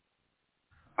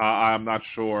 I'm not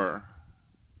sure.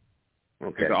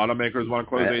 Okay. The automakers want to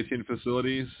close 18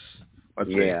 facilities?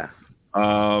 Let's see.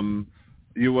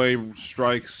 UA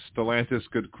strikes. Stellantis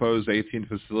could close 18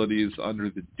 facilities under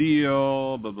the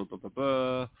deal. Blah, blah, blah, blah,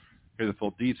 blah. Here are the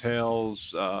full details.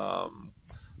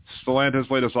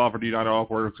 Stellantis' latest offer to United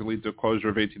Auto Workers could lead to closure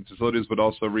of 18 facilities, but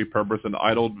also repurpose an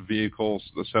idled vehicles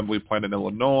assembly plant in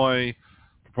Illinois.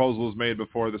 Proposal was made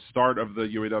before the start of the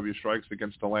UAW strikes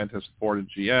against Stellantis, Ford, and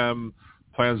GM.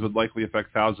 Plans would likely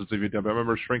affect thousands of UAW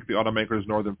members, shrink the automaker's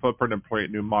northern footprint, and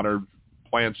create new modern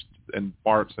plants and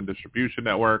parts and distribution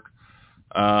network.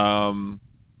 So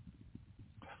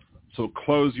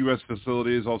close U.S.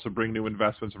 facilities, also bring new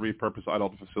investments and repurpose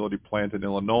idle facility plant in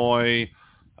Illinois.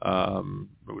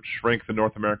 It would shrink the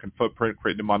North American footprint,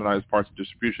 create new modernized parts and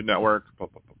distribution network, blah,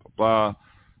 blah, blah, blah,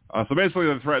 blah. So basically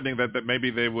they're threatening that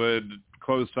maybe they would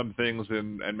close some things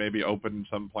and maybe open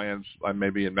some plants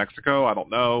maybe in Mexico. I don't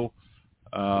know.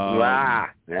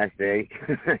 That's big.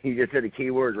 You just said a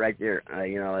key word right there.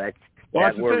 That's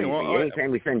the word. thing. Well,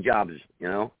 anytime we send jobs,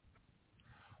 Well,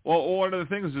 one of the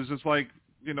things is just like,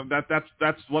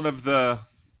 that's one of the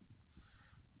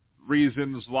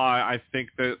reasons why I think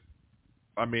that,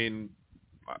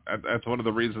 that's one of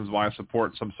the reasons why I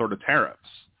support some sort of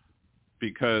tariffs.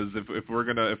 Because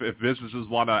if businesses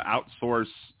want to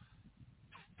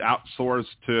outsource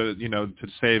to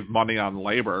save money on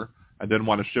labor, and then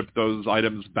want to ship those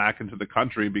items back into the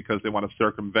country because they want to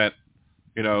circumvent,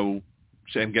 and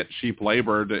get cheap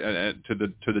labor to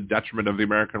the detriment of the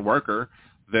American worker,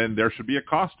 then there should be a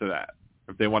cost to that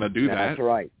if they want to do that. That's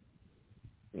right.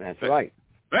 That's right.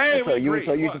 Hey, so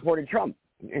you supported Trump.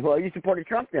 Well, you supported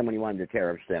Trump then when he wanted the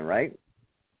tariffs then, right?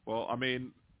 Well,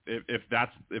 if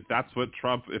that's what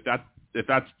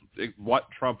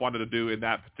Trump wanted to do in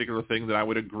that particular thing, then I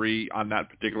would agree on that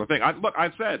particular thing.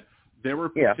 I said there were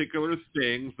particular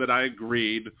things that I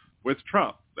agreed with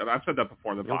Trump, and I've said that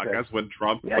before in the podcast. When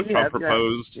Trump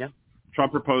proposed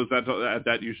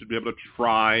that you should be able to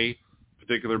try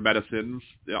particular medicines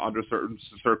under certain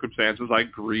circumstances, I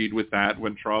agreed with that.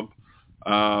 When Trump,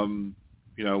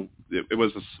 it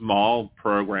was a small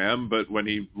program, but when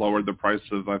he lowered the price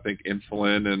of, I think,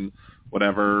 insulin and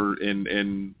whatever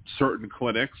in certain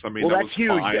clinics, that that's was huge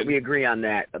fine. That we agree on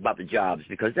that about the jobs,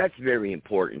 because that's very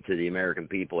important to the American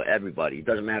people, everybody. It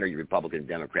doesn't matter you're Republican,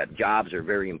 Democrat. Jobs are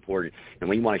very important, and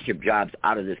when you want to ship jobs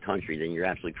out of this country, then you're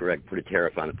absolutely correct. Put a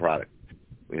tariff on the product.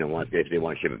 If they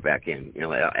want to ship it back in,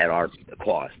 at our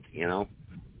cost,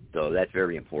 So that's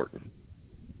very important.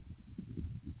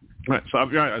 Right. So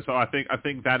I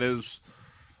think that is.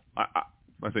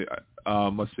 Let's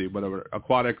see. Whatever.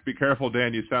 Aquatic. Be careful,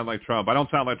 Dan. You sound like Trump. I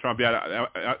don't sound like Trump yet.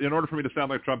 In order for me to sound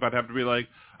like Trump, I'd have to be like,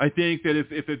 I think that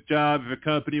if a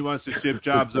company wants to ship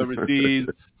jobs overseas,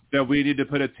 that we need to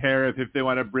put a tariff if they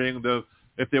want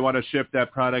to ship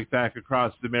that product back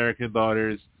across the American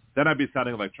borders. Then I'd be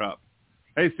sounding like Trump.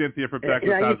 Hey, Cynthia from Texas,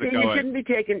 how's it going? You shouldn't be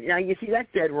taking. Now, you see, that's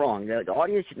dead wrong. The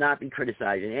audience should not be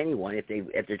criticizing anyone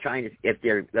if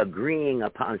they're agreeing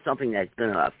upon something that's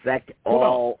going to affect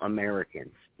all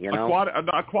Americans. You know,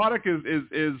 Aquatic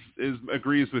is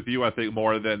agrees with you, I think,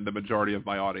 more than the majority of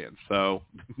my audience. So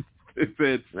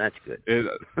it's that's good.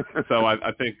 So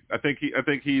I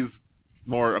think he's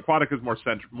more. Aquatic is more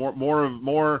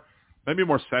maybe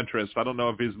more centrist. I don't know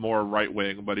if he's more right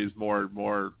wing, but he's more.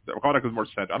 Aquatic is more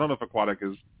centrist. I don't know if Aquatic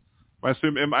is. I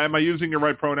assume am I using your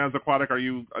right pronouns? Aquatic, are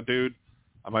you a dude?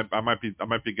 I might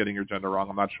be getting your gender wrong.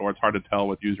 I'm not sure. It's hard to tell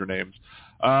with usernames.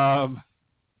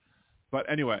 But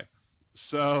anyway,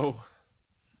 so.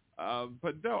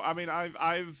 But no, I mean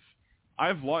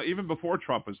I've long, even before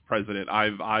Trump was president,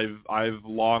 I've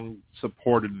long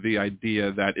supported the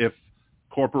idea that if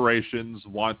corporations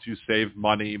want to save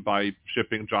money by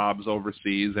shipping jobs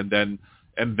overseas and then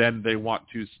they want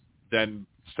to then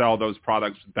sell those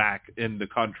products back in the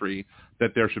country,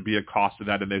 that there should be a cost to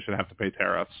that and they should have to pay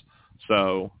tariffs.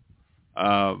 So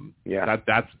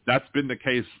that's been the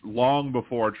case long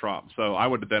before Trump. So I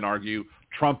would then argue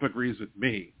Trump agrees with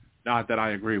me, not that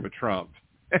I agree with Trump.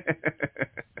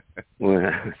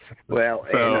 Well,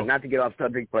 so, not to get off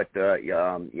subject, but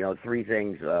three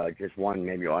things. Just one,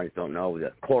 maybe your audience don't know.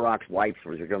 The Clorox wipes,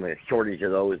 there's going to be a shortage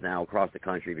of those now across the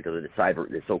country because of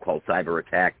the so-called cyber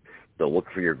attack. So look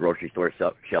for your grocery store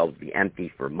shelves to be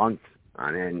empty for months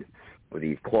on end with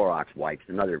these Clorox wipes.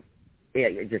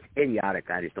 Just idiotic.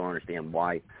 I just don't understand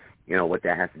why. You know what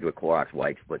that has to do with Clorox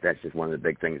wipes, but that's just one of the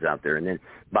big things out there. And then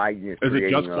Biden is it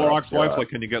just Clorox wipes? Like,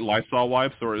 can you get Lysol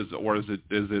wipes, or is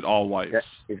it all wipes?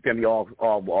 It's going to be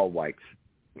all wipes.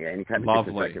 Yeah, any type of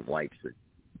disinfectant wipes.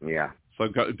 Yeah. So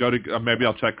go to maybe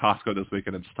I'll check Costco this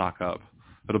weekend and stock up.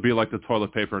 It'll be like the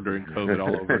toilet paper during COVID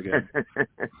all over again.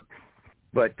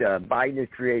 But Biden is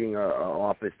creating an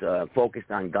office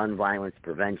focused on gun violence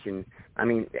prevention. I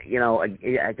mean,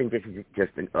 I think this is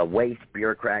just a waste.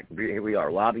 Bureaucrat. Here we are,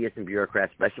 lobbyists and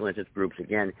bureaucrats, special interest groups,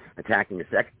 again, attacking the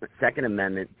Second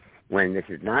Amendment when this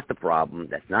is not the problem.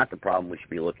 That's not the problem we should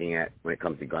be looking at when it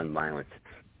comes to gun violence.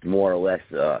 More or less,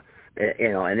 and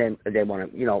then they want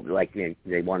to,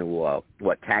 they want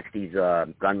to tax these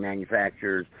gun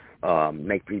manufacturers.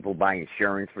 Make people buy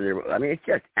insurance for their. I mean, it's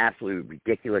just absolutely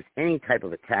ridiculous. Any type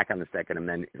of attack on the Second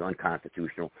Amendment is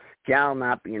unconstitutional. Shall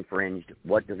not be infringed.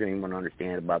 What does anyone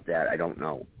understand about that? I don't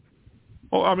know.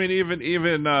 Well, I mean, even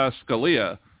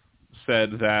Scalia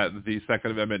said that the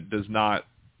Second Amendment does not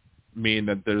mean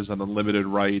that there's an unlimited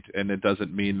right, and it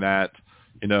doesn't mean that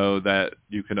that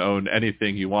you can own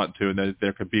anything you want to, and that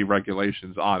there could be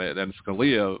regulations on it. And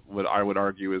Scalia, I would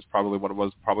argue, is probably one of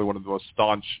the most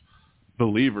staunch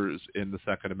believers in the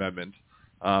Second Amendment,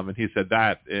 and he said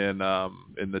that in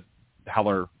the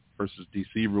Heller versus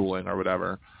DC ruling or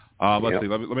whatever. Let's see.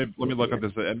 Let me look at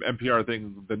this NPR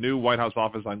thing. The new White House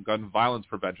Office on Gun Violence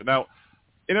Prevention. Now,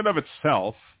 in and of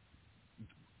itself,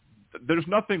 there's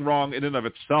nothing wrong in and of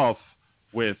itself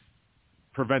with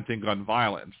preventing gun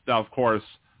violence. Now, of course,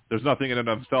 there's nothing in and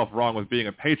of itself wrong with being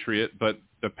a patriot, but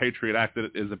the Patriot Act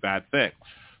is a bad thing.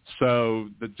 So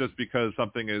just because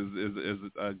something is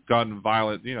a gun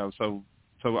violent, so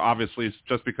obviously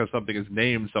just because something is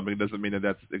named something doesn't mean that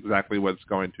that's exactly what it's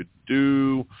going to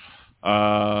do.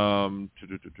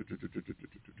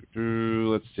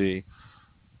 Let's see.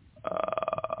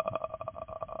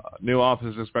 New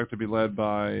office is expected to be led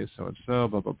by so-and-so,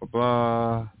 blah, blah, blah,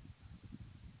 blah.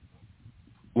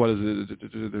 What is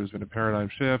it? There's been a paradigm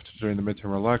shift during the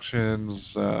midterm elections.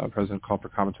 President called for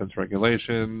common sense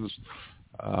regulations.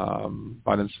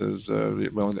 Biden says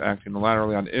willing to act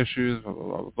unilaterally on issues, blah, blah,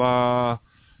 blah, blah, blah.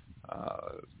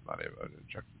 Not able to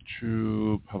inject the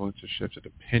true public to shifted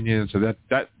opinion. So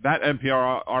that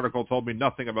NPR article told me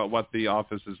nothing about what the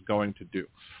office is going to do.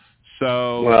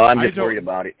 So well, I'm just worried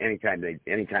about it anytime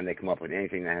they come up with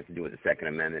anything that has to do with the Second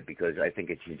Amendment, because I think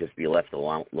it should just be left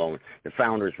alone. The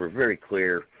founders were very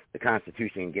clear. The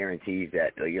Constitution guarantees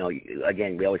that,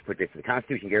 again, we always put this, the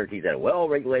Constitution guarantees that a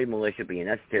well-regulated militia being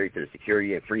necessary to the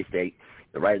security of a free state,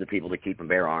 the right of the people to keep and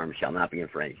bear arms shall not be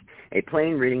infringed. A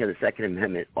plain reading of the Second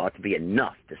Amendment ought to be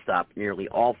enough to stop nearly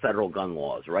all federal gun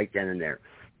laws right then and there.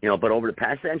 But over the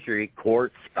past century,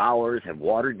 courts, scholars have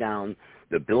watered down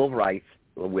the Bill of Rights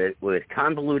with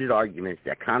convoluted arguments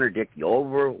that contradict the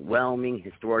overwhelming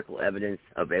historical evidence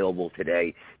available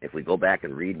today. If we go back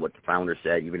and read what the founders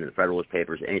said, even in the Federalist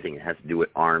Papers, anything that has to do with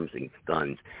arms and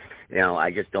guns,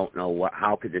 I just don't know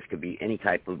how this could be any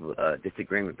type of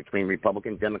disagreement between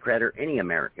Republican, Democrat, or any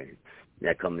American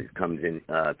that comes in.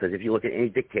 Because if you look at any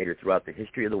dictator throughout the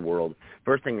history of the world,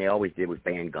 first thing they always did was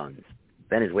ban guns.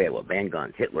 Venezuela banned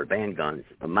guns, Hitler banned guns,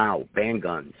 Mao banned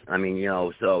guns. I mean,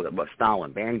 so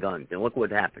Stalin banned guns, and look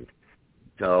what happened.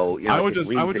 So I would just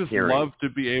love to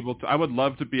be able to. I would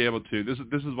love to be able to. This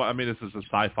is what I mean. This is a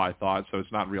sci-fi thought, so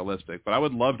it's not realistic. But I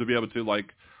would love to be able to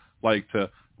like to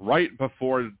right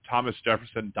before Thomas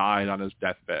Jefferson died on his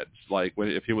deathbed, like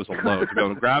if he was alone, to be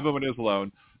able to grab him when he was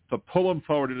alone, to pull him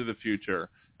forward into the future,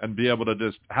 and be able to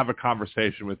just have a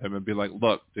conversation with him and be like,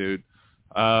 look, dude.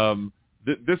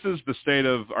 This is the state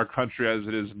of our country as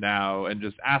it is now, and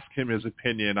just ask him his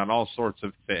opinion on all sorts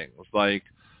of things. Like,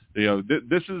 tell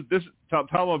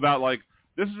him about, like,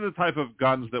 this is the type of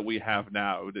guns that we have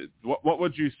now. What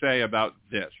would you say about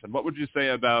this? And what would you say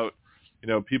about,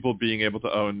 people being able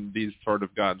to own these sort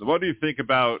of guns? What do you think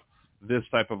about this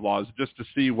type of laws? Just to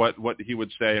see what he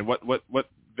would say and what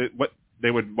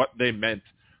they meant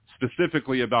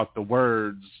specifically about the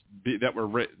words that were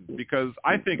written, because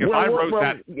I think if I wrote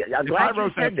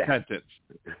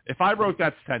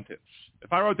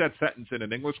that sentence in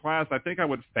an English class, I think I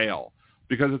would fail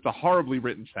because it's a horribly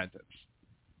written sentence.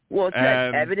 Well, it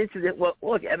says evidence of it. Well,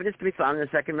 look, evidence can be found in the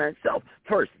Second Amendment itself.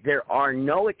 First, there are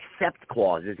no except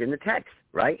clauses in the text,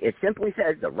 right? It simply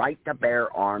says the right to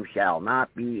bear arms shall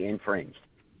not be infringed.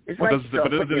 It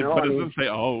doesn't say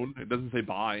own. It doesn't say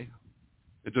buy.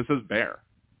 It just says bear.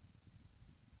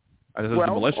 Okay,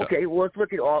 well, let's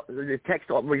look at all the text.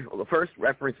 The first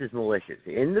references militias.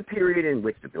 In the period in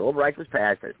which the Bill of Rights was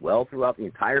passed, as well throughout the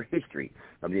entire history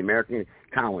of the American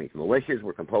colonies, militias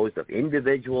were composed of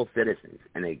individual citizens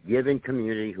and a given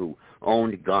community who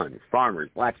owned guns, farmers,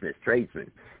 blacksmiths,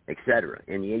 tradesmen, etc.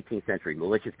 In the 18th century,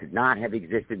 militias could not have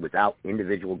existed without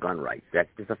individual gun rights. That's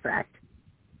just a fact.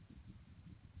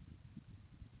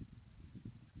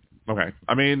 Okay.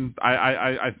 I mean,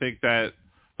 I think that,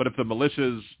 but if the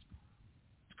militias...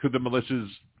 Could the militias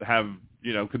have,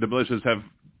 you could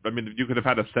have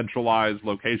had a centralized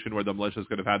location where the militias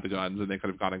could have had the guns and they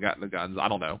could have gone and gotten the guns. I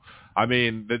don't know. I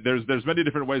mean, there's many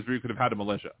different ways where you could have had a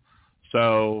militia.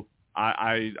 So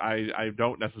I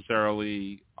don't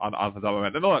necessarily, on the top of my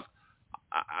head. And look,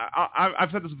 I've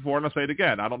said this before and I'll say it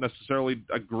again. I don't necessarily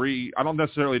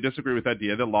disagree with the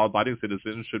idea that law-abiding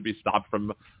citizens should be stopped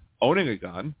from owning a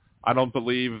gun. I don't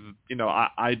believe,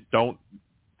 I don't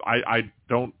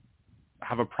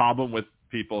have a problem with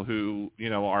people who,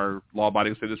 are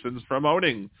law-abiding citizens from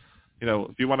owning.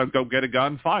 If you want to go get a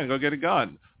gun, fine, go get a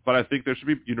gun. But I think there should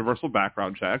be universal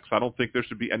background checks. I don't think there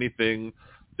should be any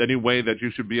way that you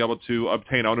should be able to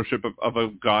obtain ownership of a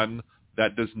gun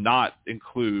that does not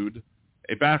include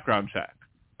a background check.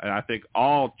 And I think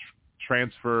all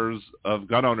transfers of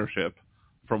gun ownership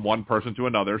from one person to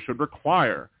another should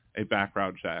require a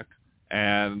background check.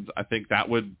 And I think that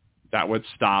would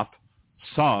stop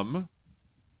some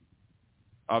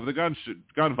of the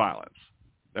gun violence.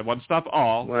 It wouldn't stop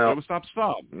all. It would stop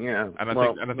some. Yeah. And I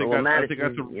think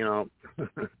that's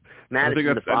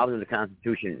Madison, the father of the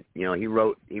Constitution, he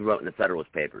wrote in the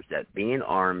Federalist Papers that being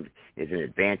armed is an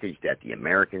advantage that the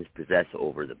Americans possess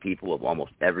over the people of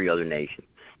almost every other nation.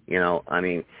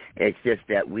 It's just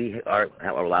that we are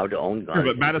allowed to own guns.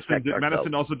 Yeah, but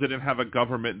Madison also didn't have a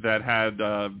government that had,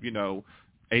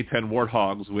 A-10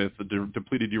 Warthogs with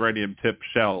depleted uranium-tipped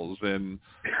shells, and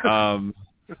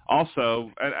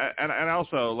also,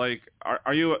 like,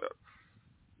 are you?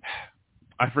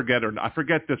 I forget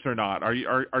this or not. Are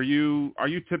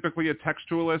you typically a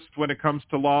textualist when it comes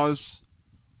to laws?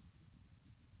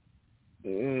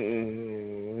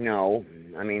 No.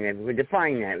 I mean, we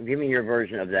define that. Give me your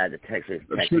version of that. The text.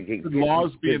 Should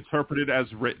laws be interpreted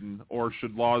as written, or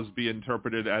should laws be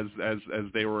interpreted as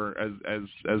they were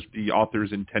as the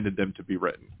authors intended them to be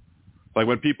written? Like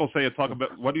when people say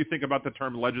what do you think about the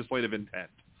term legislative intent?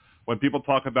 When people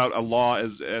talk about a law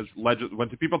when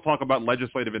people talk about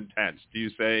legislative intent, do you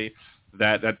say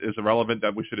that is irrelevant,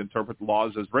 that we should interpret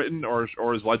laws as written, or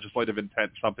is legislative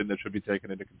intent something that should be taken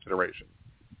into consideration?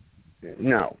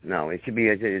 No, it should be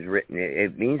as it is written.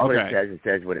 It means what it says. It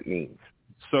says what it means.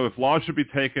 So if laws should be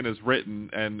taken as written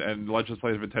and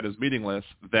legislative intent is meaningless,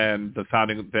 then the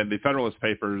Federalist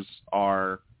Papers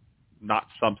are not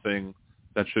something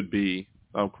that should be.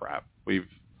 Oh crap!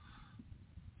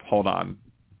 Hold on.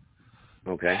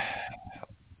 Okay.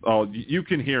 Oh, you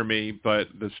can hear me, but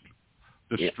the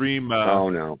stream. Oh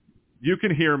no. You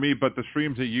can hear me, but the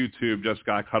stream to YouTube just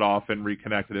got cut off and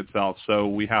reconnected itself. So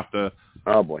we have to.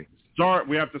 Oh boy.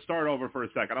 We have to start over for a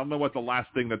second. I don't know what the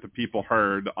last thing that the people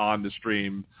heard on the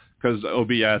stream, because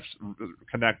OBS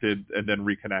connected and then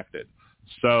reconnected.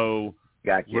 So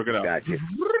we're gonna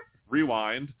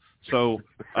rewind. So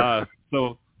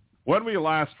when we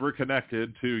last were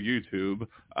connected to YouTube,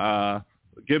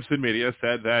 Gibson Media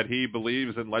said that he doesn't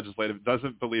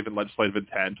believe in legislative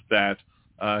intent, that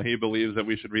he believes that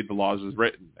we should read the laws as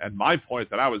written. And my point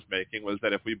that I was making was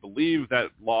that if we believe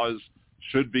that laws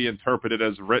should be interpreted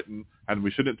as written and we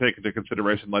shouldn't take into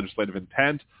consideration legislative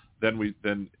intent, then we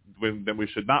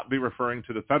should not be referring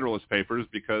to the Federalist Papers,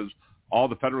 because all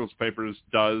the Federalist Papers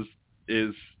does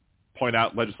is point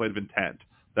out legislative intent.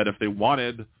 That if they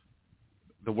wanted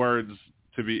the words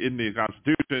to be in the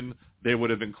Constitution, they would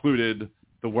have included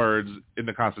the words in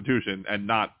the Constitution and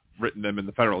not written them in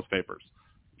the Federalist Papers.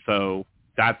 So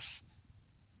that's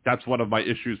one of my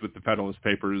issues with the Federalist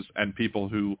Papers, and people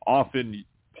who often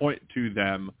point to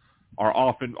them are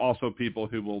often also people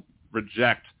who will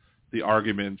reject the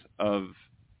argument of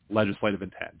legislative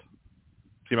intent.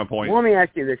 See my point? Well, let me ask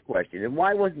you this question. And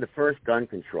why wasn't the first gun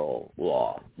control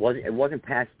law, it wasn't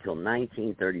passed until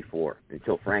 1934,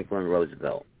 until Franklin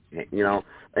Roosevelt? You know,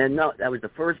 and no, that was the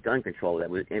first gun control that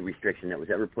was a restriction that was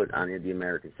ever put on the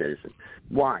American citizen.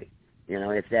 Why? You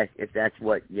know, if that's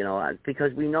what, you know,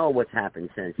 because we know what's happened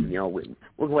since, you know,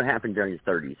 look what happened during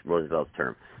the 30s, Roosevelt's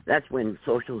term. That's when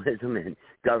socialism and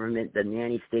government, the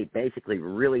nanny state, basically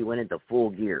really went into full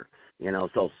gear. You know,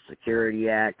 Social Security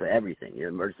Act, everything, the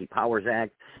Emergency Powers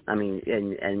Act. I mean,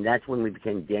 and that's when we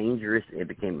became dangerous. It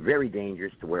became very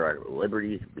dangerous to where our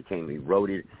liberties became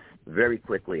eroded very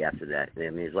quickly after that. I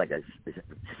mean, it's like a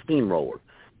steamroller,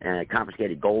 and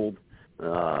confiscated gold.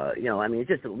 You know, I mean, it's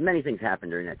just many things happened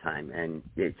during that time, and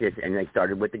it's just, and they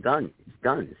started with the guns.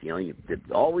 You know,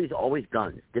 always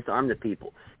guns. Disarm the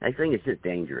people. I think it's just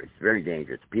dangerous, very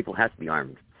dangerous. People have to be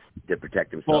armed to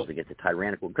protect themselves against the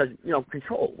tyrannical, because, you know,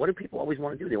 control. What do people always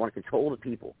want to do? They want to control the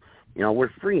people. You know,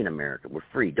 we're free in America. We're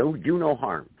free. Don't do no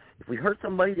harm. If we hurt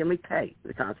somebody, then we pay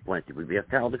the consequences. We be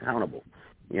held accountable.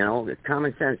 You know, it's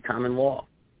common sense, common law.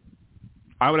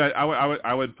 I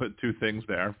would put two things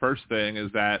there. First thing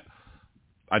is that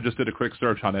I just did a quick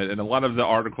search on it, and a lot of the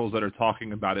articles that are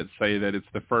talking about it say that it's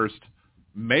the first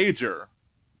major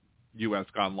U.S.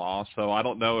 gun law. So I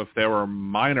don't know if there were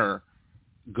minor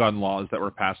gun laws that were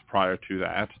passed prior to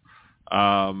that.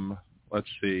 Let's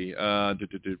see.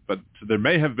 But there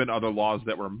may have been other laws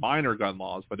that were minor gun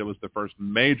laws, but it was the first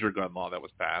major gun law that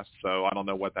was passed. So I don't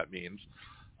know what that means.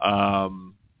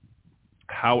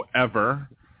 However,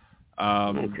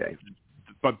 okay.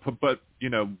 But you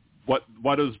know,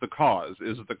 what is the cause?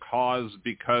 Is the cause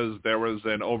because there was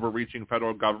an overreaching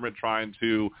federal government trying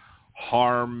to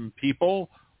harm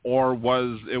people, or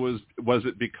was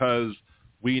it because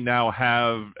we now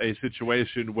have a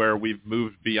situation where we've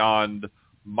moved beyond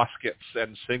muskets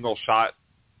and single-shot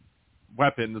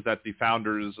weapons that the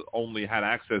founders only had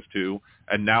access to,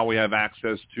 and now we have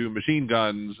access to machine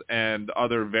guns and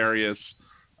other various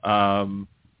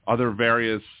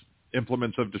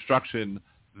implements of destruction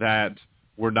that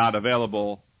were not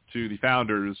available to the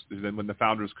founders, then when the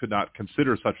founders could not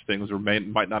consider such things, or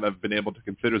might not have been able to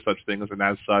consider such things, and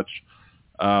as such,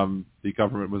 the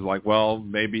government was like, well,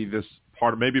 maybe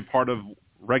part of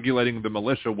regulating the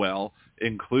militia well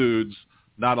includes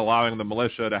not allowing the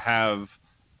militia to have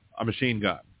a machine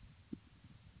gun.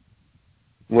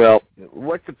 Well,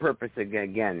 what's the purpose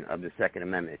again of the Second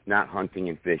Amendment? It's not hunting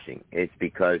and fishing. It's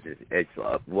because it's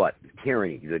what?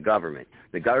 Tyranny, the government.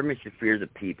 The government should fear the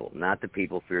people, not the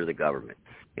people fear the government.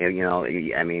 And, you know,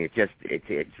 I mean,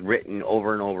 it's written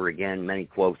over and over again, many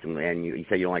quotes, and you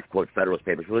said you don't like to quote Federalist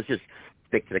Papers. Well, let's just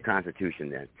stick to the Constitution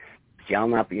then. Shall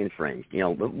not be infringed. You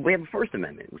know, but we have a First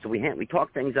Amendment, so we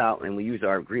talk things out and we use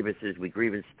our grievances. We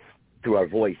grievance through our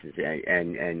voices,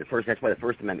 and that's why the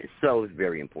First Amendment is so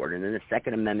very important. And then the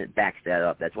Second Amendment backs that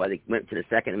up. That's why they went to the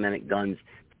Second Amendment, guns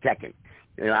second.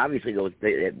 You know, obviously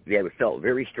they felt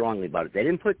very strongly about it. They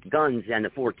didn't put guns on the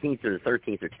 14th or the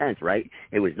 13th or 10th, right?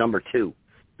 It was number 2.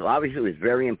 So obviously it was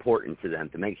very important to them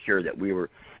to make sure that we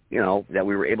were, you know, that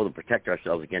we were able to protect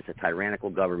ourselves against a tyrannical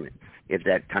government if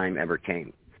that time ever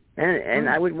came. And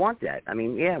I would want that. I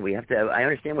mean, yeah, we have to. I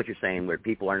understand what you're saying, where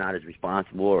people are not as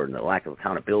responsible, or the lack of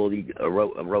accountability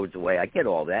erodes away. I get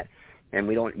all that, and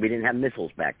we didn't have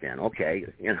missiles back then. Okay,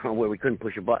 you know, where we couldn't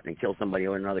push a button and kill somebody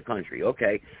in another country.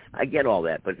 Okay, I get all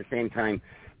that, but at the same time,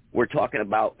 we're talking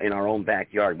about in our own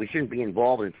backyard. We shouldn't be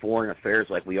involved in foreign affairs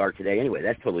like we are today. Anyway,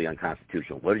 that's totally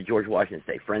unconstitutional. What did George Washington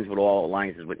say? Friends with all,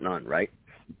 alliances with none. Right?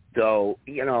 So,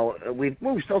 you know, we've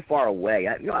moved so far away.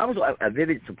 I was a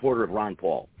vivid supporter of Ron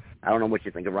Paul. I don't know what you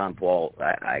think of Ron Paul.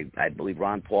 I believe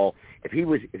Ron Paul, if he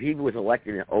was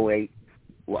elected in 2008,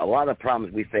 a lot of the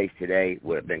problems we face today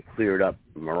would have been cleared up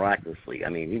miraculously. I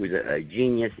mean, he was a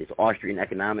genius. His Austrian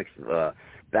economics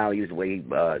values, the way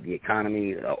the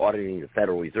economy, auditing the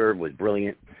Federal Reserve was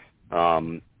brilliant.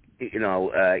 you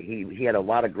know, he had a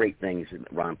lot of great things,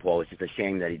 Ron Paul. It's just a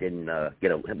shame that he didn't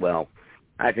get a, well,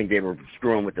 I think they were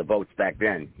screwing with the votes back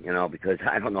then, you know, because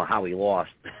I don't know how he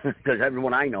lost, because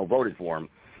everyone I know voted for him.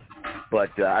 But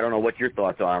I don't know what your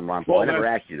thoughts are on Ron Paul. Well, I never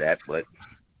asked you that, but.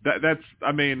 That's,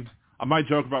 I mean, I might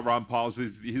joke about Ron Paul.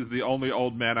 He's the only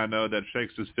old man I know that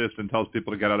shakes his fist and tells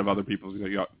people to get out of other people's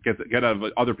get out of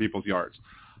other people's yards.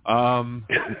 But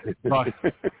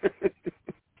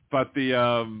the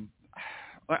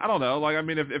I don't know. Like, I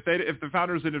mean, if the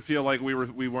founders didn't feel like we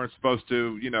weren't supposed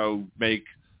to, you know, make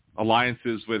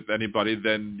alliances with anybody,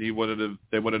 then they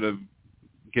wouldn't have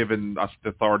given us the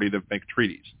authority to make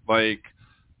treaties. Like,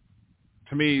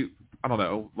 to me, I don't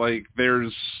know. Like,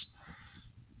 there's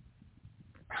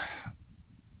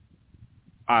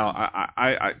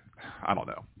I don't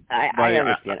know. I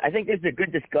understand. I think this is a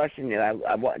good discussion.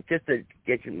 I want just to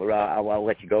get you. I'll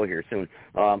let you go here soon.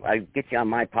 I get you on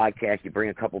my podcast. You bring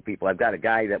a couple people. I've got a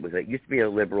guy that used to be a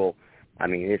liberal. I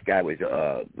mean, this guy was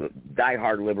a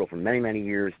diehard liberal for many, many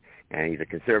years, and he's a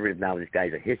conservative now. This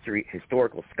guy's a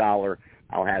historical scholar.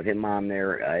 I'll have him on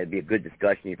there. It'd be a good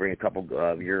discussion. You bring a couple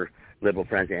of your liberal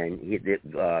friends, and he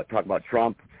talk about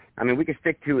Trump. I mean, we can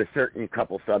stick to a certain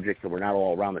couple subjects so we're not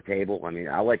all around the table. I mean,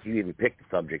 I'll let you even pick the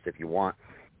subjects if you want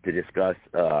to discuss,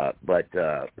 but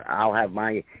I'll have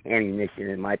my ammunition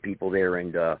and my people there,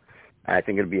 and I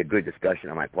think it'll be a good discussion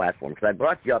on my platform. Because I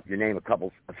brought you up your name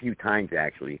a few times,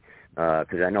 actually,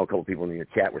 because I know a couple people in the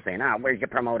chat were saying, where's your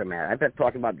promoter, man? I've been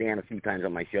talking about Dan a few times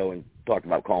on my show and talked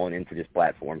about calling into this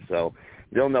platform, so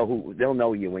they'll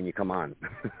know you when you come on.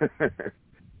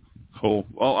 Cool.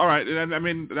 Well, all right. And I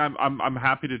mean, I'm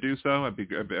happy to do so. I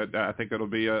think it'll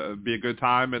be a good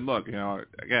time. And look, you know,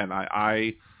 again,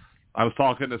 I was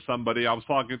talking to somebody. I was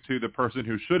talking to the person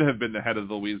who should have been the head of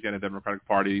the Louisiana Democratic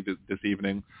Party this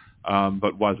evening,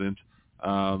 but wasn't,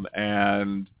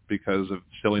 and because of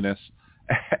silliness.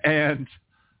 And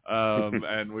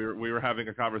we were having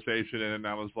a conversation, and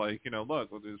I was like, you know, look,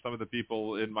 some of the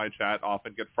people in my chat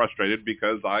often get frustrated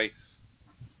because I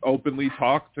openly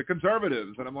talk to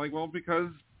conservatives, and I'm like, well,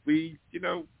 because I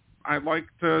like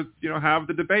to, have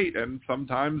the debate, and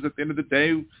sometimes at the end of the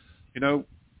day,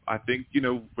 I think,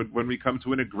 when we come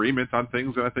to an agreement on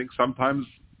things, and I think sometimes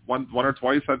one or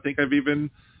twice, I think I've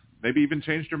maybe even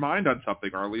changed your mind on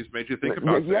something, or at least made you think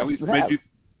about it.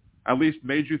 At least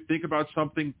made you think about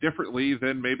something differently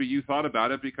than maybe you thought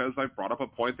about it, because I brought up a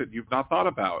point that you've not thought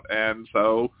about. And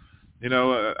so,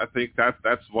 I think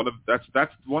that's one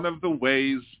of the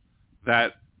ways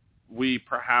that we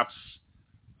perhaps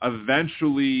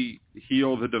eventually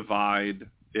heal the divide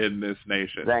in this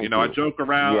nation. I joke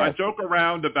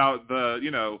around about the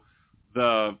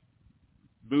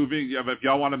moving. If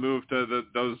y'all want to move to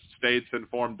those states and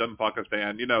form Dumb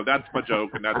Pakistan, that's my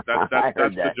joke, and that's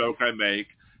the joke I make.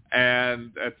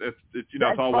 And it's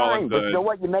it's all well and good. But you know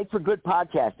what? You make for good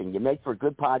podcasting. You make for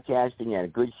good podcasting and a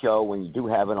good show when you do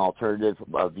have an alternative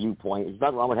viewpoint. There's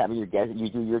nothing wrong with having your guests. You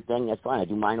do your thing. That's fine. I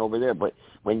do mine over there. But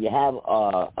when you have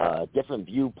a different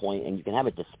viewpoint and you can have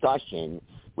a discussion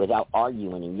without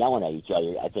arguing and yelling at each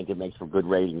other, I think it makes for good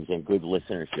ratings and good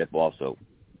listenership also.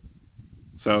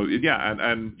 So yeah,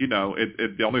 and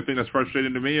the only thing that's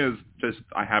frustrating to me is just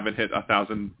I haven't hit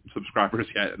 1,000 subscribers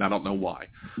yet, and I don't know why.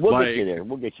 We'll get you there.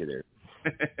 We'll get you there.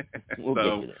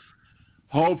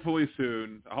 Hopefully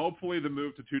soon. Hopefully the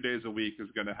move to 2 days a week is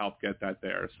going to help get that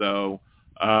there. So,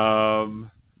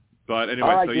 but anyway,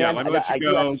 right, so yeah, Dan, let me let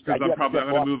you go because I'm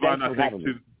going to move on. I think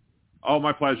to. Oh,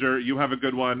 my pleasure. You have a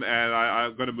good one, and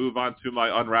I'm going to move on to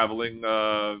my unraveling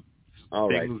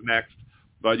things next.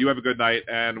 But you have a good night,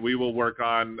 and we will work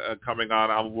on coming on.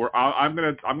 I'm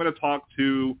gonna talk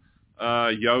to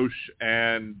Yosh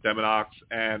and Deminox,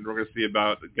 and we're gonna see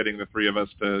about getting the three of us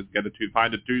to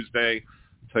find a Tuesday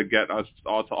to get us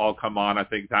all to all come on. I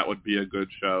think that would be a good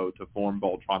show to form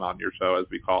Voltron on your show, as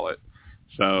we call it.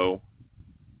 So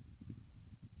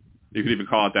you could even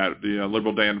call it that. The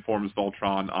Liberal Dan forms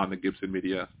Voltron on the Gibson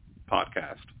Media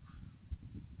podcast.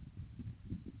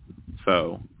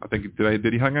 So I think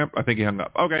did he hang up? I think he hung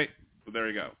up. Okay, so there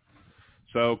you go.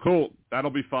 So cool, that'll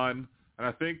be fun.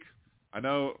 And I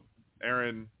know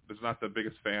Aaron is not the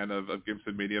biggest fan of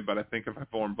Gibson Media, but I think if I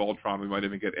form Voltron, we might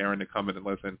even get Aaron to come in and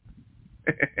listen.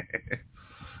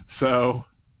 So,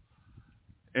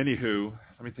 anywho,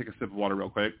 let me take a sip of water real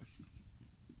quick.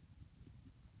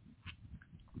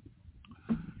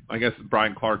 I guess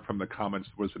Brian Clark from the comments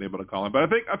wasn't able to call in, but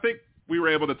I think we were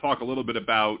able to talk a little bit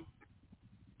about.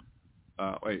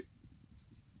 Wait.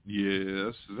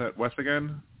 Yes. Is that Wes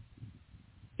again?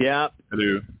 Yeah.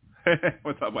 Hello.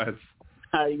 What's up, Wes?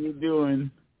 How you doing?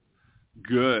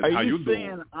 Good. Are How you saying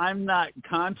doing? I'm not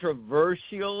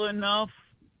controversial enough?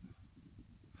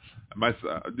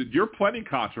 You're plenty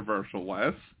controversial,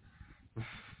 Wes.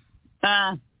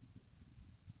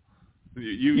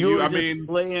 You were I just mean,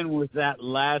 playing with that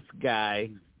last guy.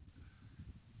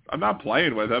 I'm not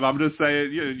playing with him. I'm just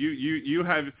saying,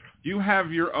 you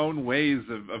have your own ways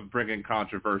of bringing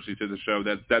controversy to the show.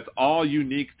 That's all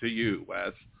unique to you,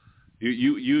 Wes.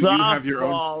 You have your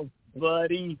own. Softball,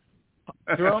 buddy.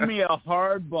 Throw me a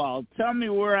hard ball. Tell me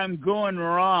where I'm going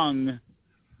wrong.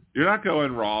 You're not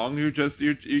going wrong.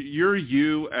 You're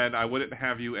you, and I wouldn't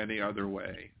have you any other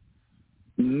way.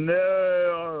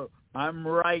 No, I'm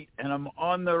right, and I'm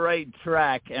on the right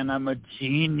track, and I'm a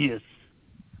genius.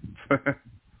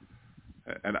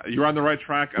 And you're on the right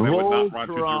track, and I would not want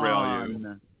to derail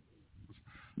you.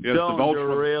 Yes, don't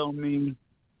derail me.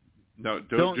 No,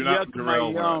 don't do not yuck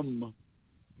derail my yum.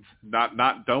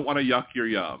 Don't want to yuck your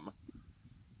yum.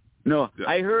 No,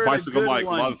 I heard Bicycle a good Mike,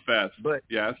 one. Love Fest. But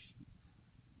yes.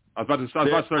 I was about to start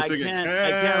singing. I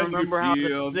can't remember how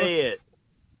to say it.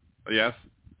 Yes.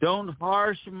 Don't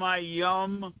harsh my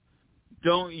yum.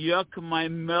 Don't yuck my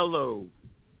mellow.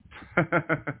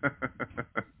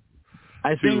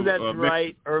 I think that's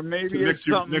right, or maybe it's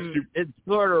something. It's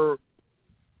sort of,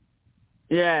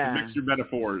 yeah. Mix your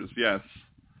metaphors, yes.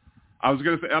 I was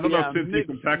going to say, I don't know if Cynthia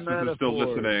from Texas is still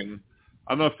listening.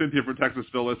 I don't know if Cynthia from Texas is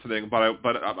still listening, but as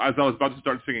I was about to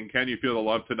start singing "Can You Feel the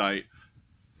Love Tonight,"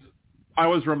 I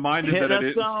was reminded that I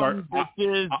didn't start.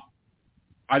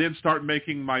 I didn't start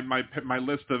making my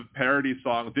list of parody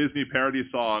songs, Disney parody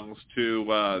songs, to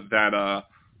that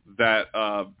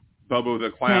Bobo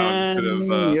the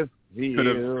Clown could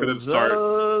have started.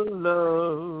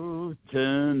 Love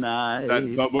tonight. That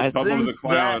Bobo the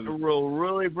Clown. That will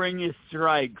really bring you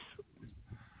strikes.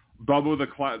 Bobo the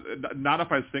Clown. Not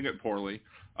if I sing it poorly.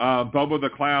 Bobo the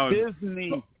Clown.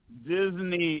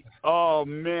 Disney. Oh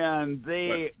man,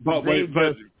 they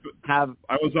have.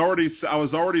 I was already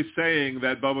saying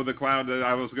that Bobo the Clown, that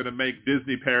I was going to make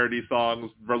Disney parody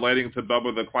songs relating to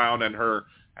Bobo the Clown and her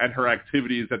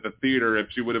activities at the theater. If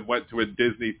she would have went to a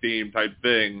Disney theme type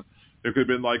thing, there could have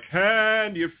been like,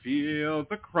 "Can you feel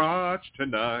the crotch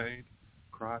tonight?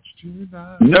 Crotch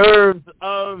tonight." Nerves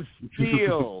of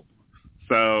steel.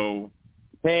 So.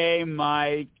 Hey,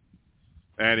 Mike.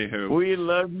 Anywho, we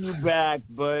love you back,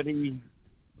 buddy.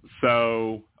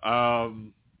 So, I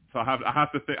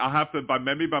have to think.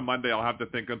 Maybe by Monday I'll have to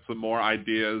think of some more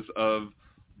ideas of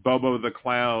Bobo the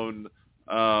Clown,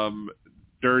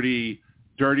 dirty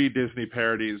Disney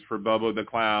parodies for Bobo the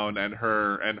Clown and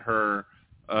her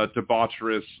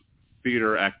debaucherous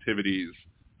theater activities.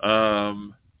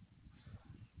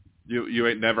 You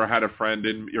ain't never had a friend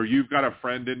in, or you've got a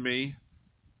friend in me.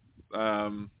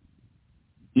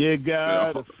 You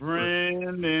got a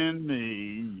friend in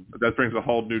me. That brings a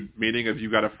whole new meaning of "you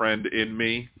got a friend in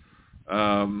me."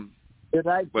 Did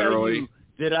I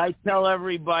tell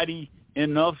everybody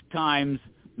enough times?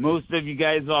 Most of you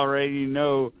guys already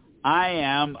know I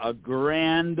am a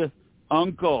grand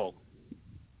uncle.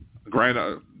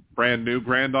 Brand new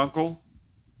grand uncle?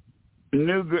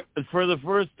 For the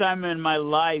first time in my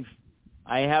life,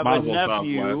 I have a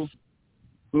nephew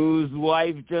whose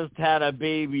wife just had a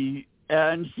baby.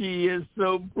 And she is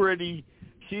so pretty.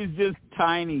 She's just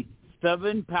tiny.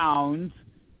 7 pounds,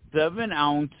 7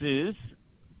 ounces.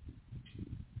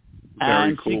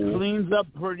 Very cool. She cleans up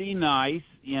pretty nice.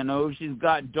 You know, she's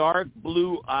got dark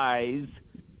blue eyes,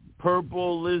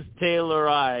 purple Liz Taylor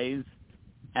eyes.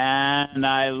 And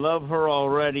I love her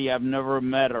already. I've never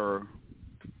met her.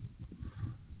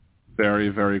 Very,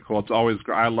 very cool. It's always,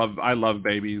 I love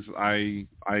babies. I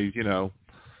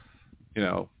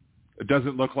it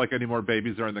doesn't look like any more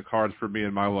babies are in the cards for me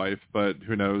and my wife, but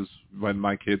who knows when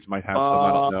my kids might have some.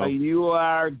 I don't know. You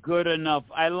are good enough.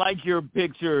 I like your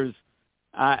pictures.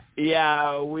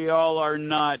 Yeah, we all are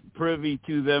not privy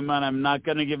to them, and I'm not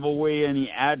going to give away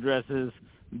any addresses,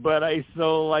 but I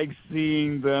so like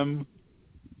seeing them,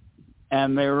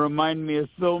 and they remind me of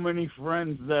so many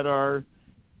friends that are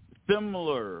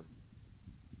similar.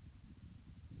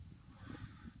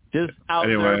 Just out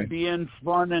there being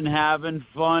fun and having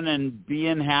fun and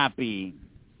being happy.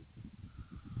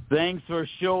 Thanks for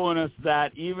showing us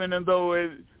that, even though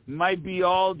it might be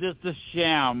all just a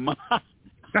sham.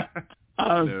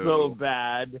 I'm so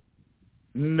bad.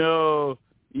 No,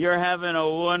 you're having a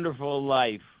wonderful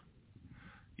life.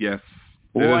 Yes,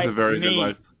 it is a very good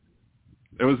life.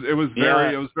 It was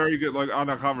very good. Like on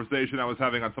a conversation I was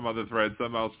having on some other thread,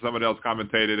 somebody else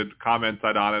commented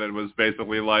on it. It was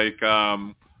basically like,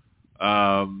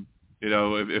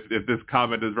 if this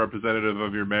comment is representative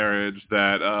of your marriage,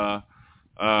 that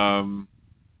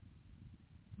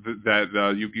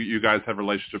you guys have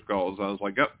relationship goals. I was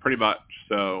like, yep, pretty much.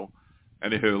 So,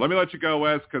 Anywho, let me let you go,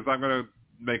 Wes, because I'm gonna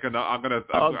I'm gonna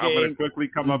quickly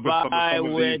come up with some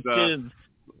of these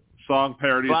song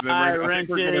parodies. Bye,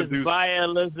 Wrenches. Bye,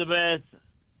 Elizabeth.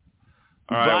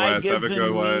 All right, bye, Wes. Gibson Have a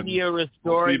good one. Media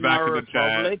restoring back our in the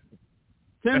republic.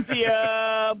 Chat.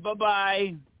 Cynthia,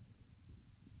 bye-bye.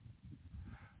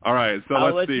 All right, so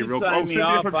let's see.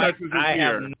 Cynthia from Texas is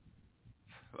here.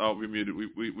 Oh, we muted.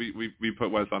 We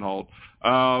put Wes on hold.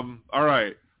 All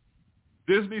right.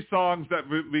 Disney songs that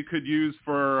we could use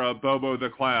for Bobo the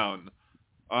Clown.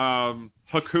 Hakuna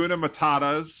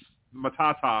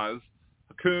Matatas.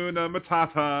 Hakuna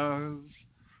Matatas.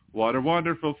 What a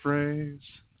wonderful phrase.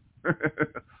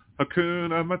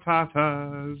 Hakuna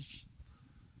Matatas.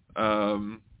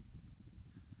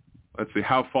 Let's see.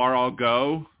 How Far I'll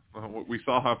Go. We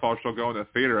saw How Far She'll Go in the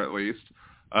theater, at least.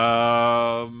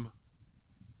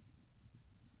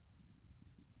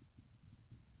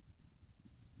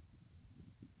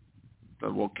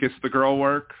 Will Kiss the Girl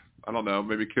work? I don't know.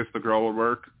 Maybe Kiss the Girl would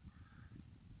work.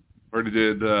 Or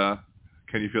did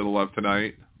Can You Feel the Love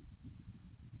Tonight?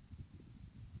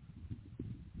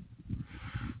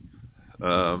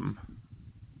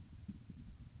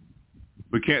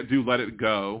 We can't do Let It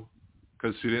Go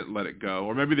because she didn't let it go.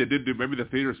 Or maybe they did do. Maybe the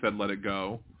theater said Let It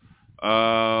Go.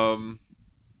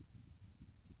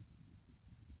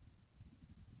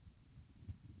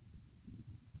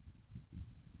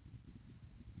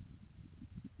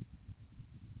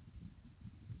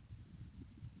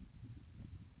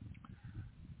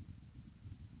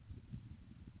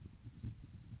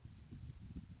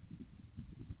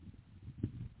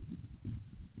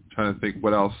 Trying to think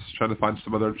what else. Trying to find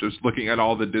some other. Just looking at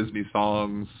all the Disney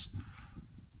songs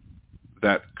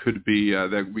that could be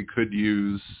that we could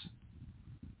use.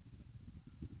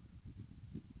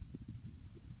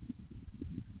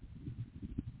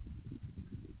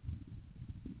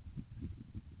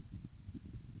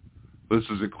 This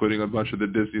is including a bunch of the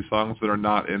Disney songs that are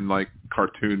not in like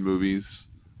cartoon movies.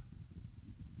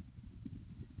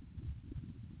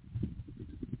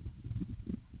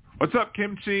 What's up,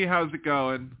 Kimchi? How's it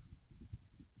going?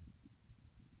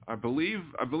 I believe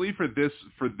for this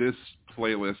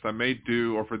playlist I may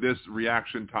do, or for this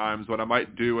reaction times, what I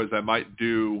might do is I might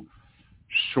do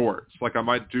shorts. Like I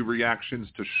might do reactions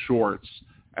to shorts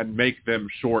and make them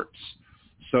shorts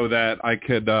so that I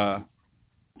could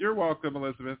you're welcome,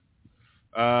 Elizabeth.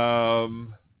 You're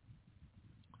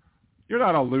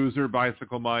not a loser,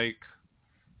 Bicycle Mike.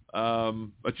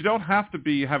 But you don't have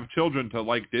to have children to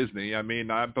like Disney. I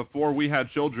mean, before we had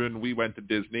children, we went to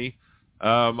Disney.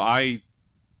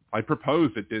 I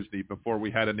proposed at Disney before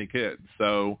we had any kids.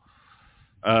 So,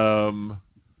 the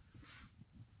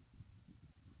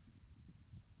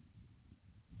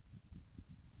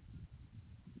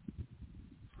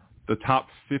top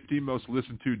 50 most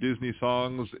listened to Disney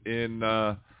songs in,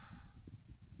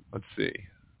 let's see.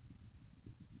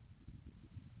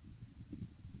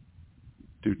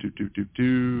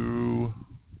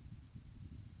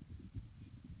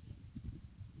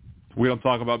 We don't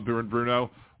talk about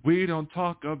Bruno. We don't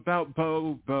talk about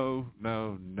Bobo.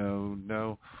 No, no,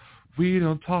 no. We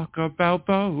don't talk about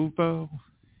Bobo.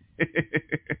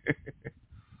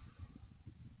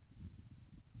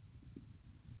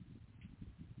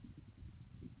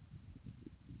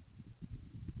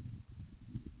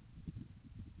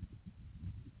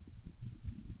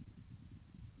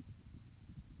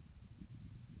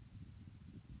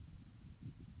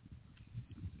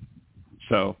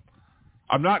 So,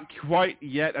 I'm not quite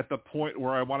yet at the point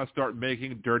where I want to start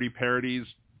making dirty parodies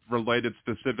related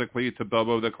specifically to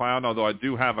Bobo the Clown, although I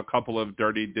do have a couple of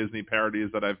dirty Disney parodies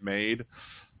that I've made,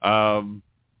 or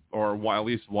at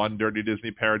least one dirty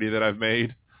Disney parody that I've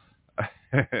made.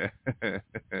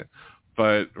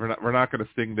 But we're not going to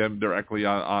sing them directly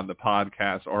on the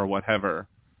podcast or whatever.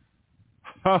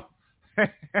 How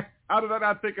did I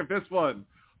not think of this one?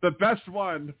 The best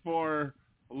one for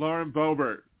Lauren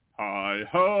Boebert.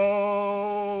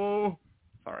 Hi-ho!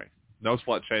 Sorry. No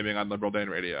slut shaming on Liberal Dane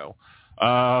Radio.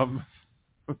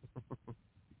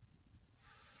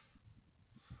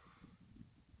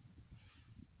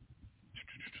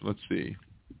 Let's see.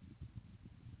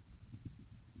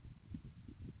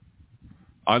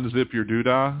 Unzip your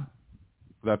doodah.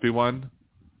 Would that be one?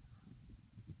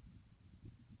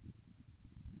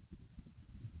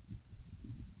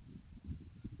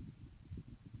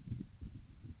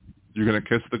 You're going to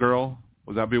kiss the girl?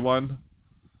 Would that be one?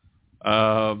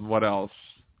 What else?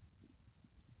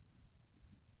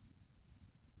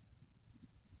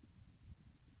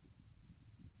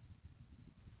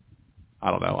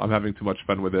 I don't know. I'm having too much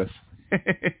fun with this.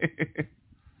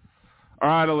 All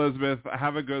right, Elizabeth.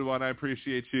 Have a good one. I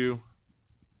appreciate you.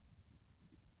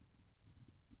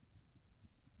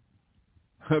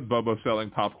 Bobo selling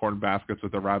popcorn baskets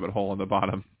with a rabbit hole in the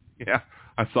bottom. Yeah,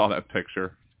 I saw that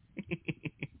picture.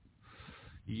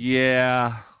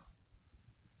 Yeah,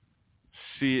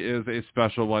 she is a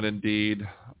special one indeed.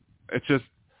 It's just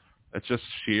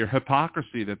sheer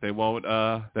hypocrisy that they won't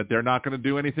that they're not going to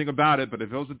do anything about it. But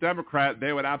if it was a Democrat,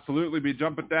 they would absolutely be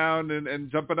jumping down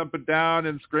and jumping up and down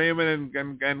and screaming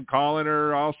and calling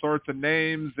her all sorts of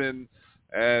names and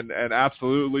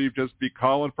absolutely just be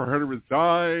calling for her to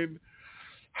resign.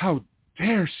 How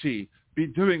dare she be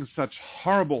doing such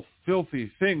horrible, filthy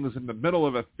things in the middle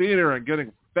of a theater and getting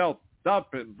felt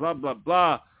up and blah blah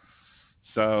blah.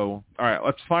 So, all right,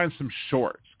 let's find some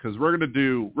shorts because we're gonna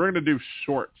do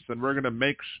shorts and we're gonna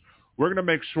make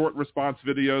short response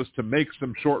videos to make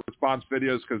some short response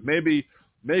videos because maybe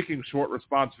making short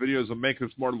response videos will make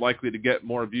us more likely to get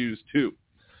more views too.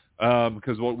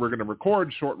 Because we're gonna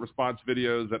record short response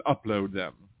videos and upload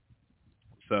them.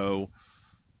 So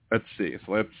let's see.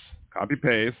 So let's copy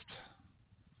paste.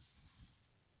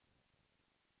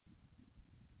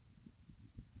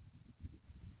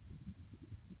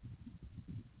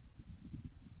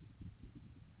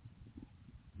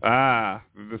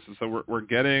 This is so we're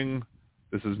getting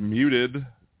this is muted.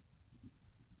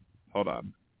 Hold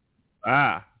on.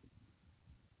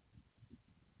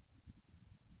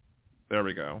 There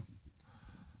we go.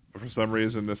 But for some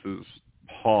reason this is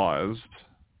paused.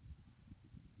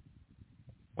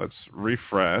 Let's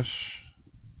refresh.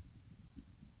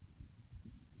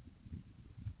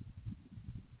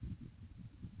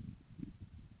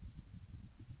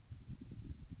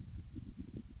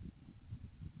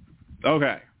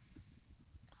 Okay.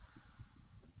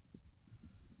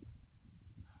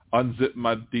 Unzip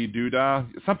my dee-doo-dah.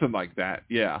 Something like that.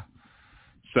 Yeah.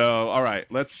 So, all right,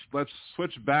 let's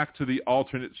switch back to the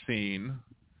alternate scene.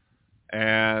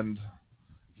 And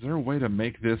is there a way to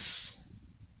make this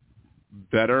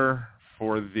better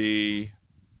for the...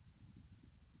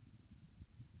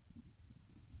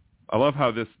 I love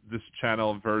how this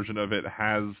channel version of it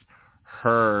has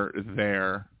her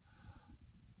there.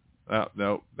 Oh,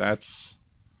 no, that's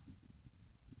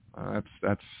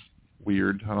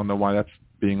weird. I don't know why that's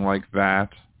being like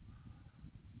that.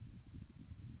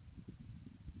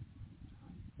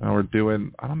 Now we're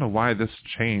doing... I don't know why this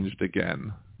changed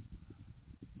again.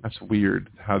 That's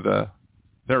weird how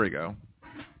there we go.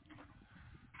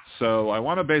 So I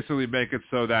want to basically make it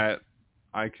so that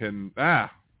I can,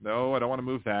 no, I don't want to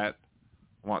move that.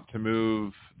 I want to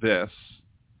move this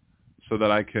so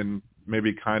that I can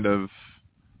maybe kind of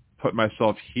put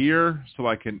myself here so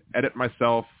I can edit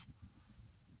myself.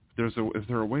 Is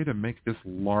there a way to make this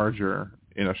larger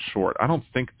in a short? I don't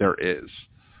think there is.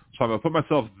 So I'm going to put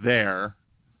myself there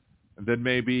and then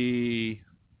maybe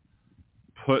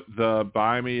put the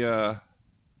buy me a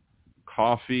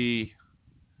coffee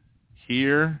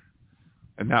here,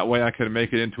 and that way I can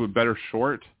make it into a better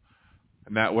short.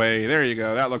 And that way, there you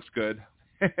go. That looks good.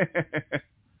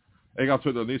 Hey,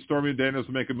 also, the Stormy Daniels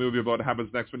will make a movie about what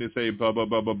happens next when you say Bobo,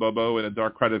 Bobo, Bobo in a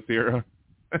dark credit theater.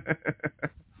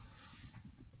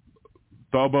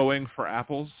 Boboing for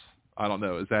apples? I don't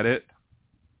know. Is that it?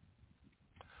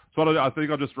 So I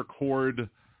think I'll just record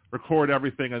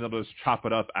everything and then I'll just chop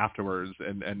it up afterwards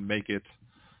and make it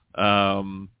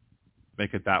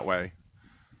that way.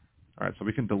 All right, so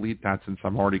we can delete that since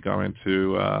I'm already going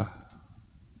to. All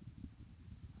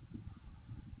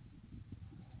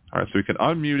right, so we can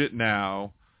unmute it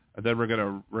now, and then we're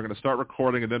gonna start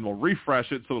recording, and then we'll refresh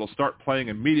it so it'll start playing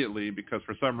immediately because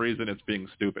for some reason it's being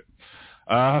stupid.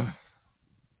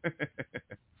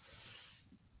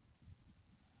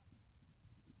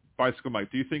 Bicycle Mike,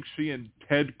 do you think she and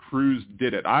Ted Cruz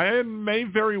did it? I may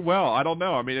very well. I don't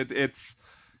know. I mean, it's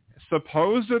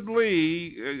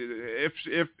supposedly, if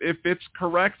it's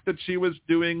correct that she was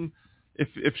doing,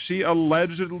 if she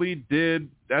allegedly did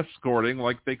escorting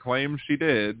like they claim she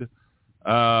did,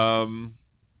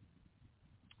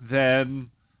 then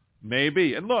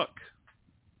maybe. And look,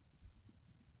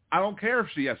 I don't care if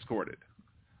she escorted.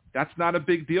 That's not a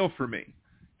big deal for me.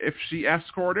 If she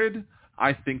escorted,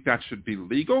 I think that should be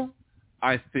legal.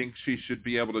 I think she should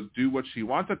be able to do what she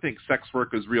wants. I think sex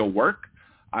work is real work.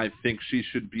 I think she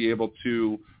should be able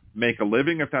to make a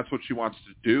living if that's what she wants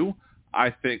to do. I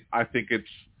think it's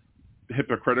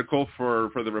hypocritical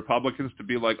for the Republicans to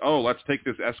be like, oh, let's take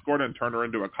this escort and turn her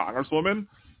into a congresswoman,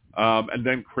 and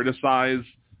then criticize,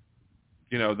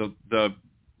 the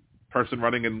person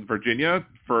running in Virginia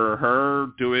for her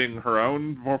doing her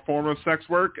own form of sex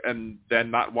work and then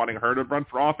not wanting her to run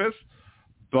for office.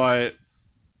 But,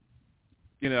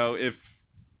 I'm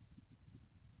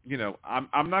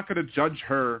not going to judge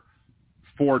her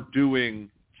for doing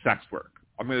sex work.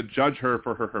 I'm going to judge her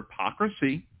for her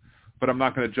hypocrisy, but I'm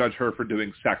not going to judge her for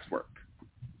doing sex work.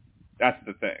 That's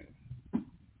the thing.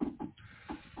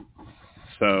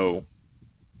 So,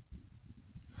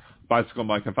 Bicycle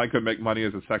Mike, if I could make money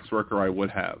as a sex worker, I would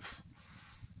have.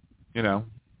 You know,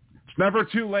 it's never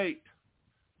too late.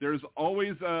 There's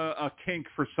always a kink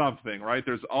for something, right?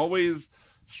 There's always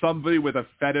somebody with a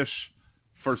fetish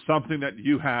for something that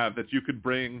you have that you could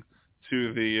bring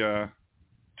to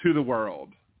the world.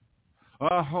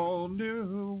 A whole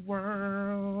new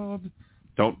world.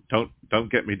 Don't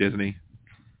get me, Disney.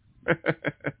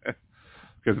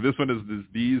 Because this one is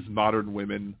these modern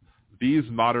women. These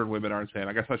modern women are insane.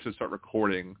 I guess I should start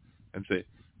recording and say.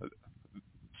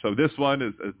 So this one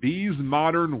is these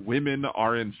modern women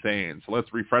are insane. So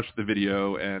let's refresh the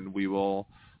video and we will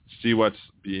see what's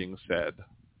being said.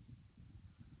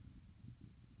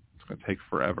 It's going to take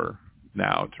forever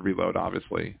now to reload,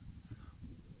 obviously.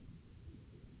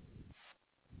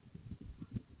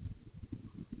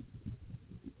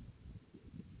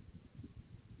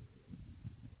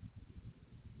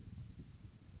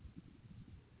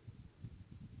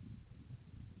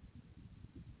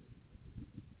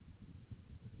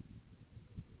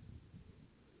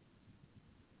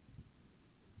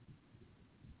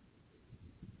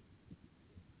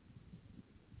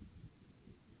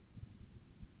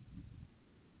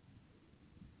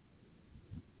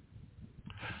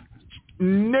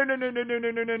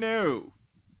 No.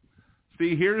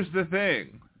 See, here's the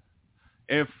thing.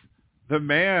 If the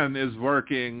man is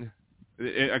working,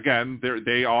 again,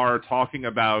 they are talking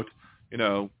about,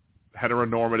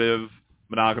 heteronormative,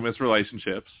 monogamous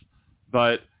relationships.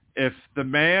 But if the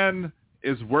man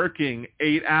is working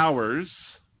 8 hours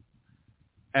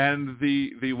and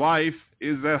the wife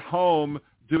is at home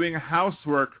doing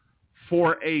housework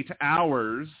for 8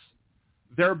 hours,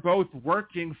 they're both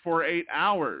working for 8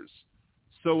 hours.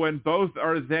 So when both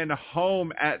are then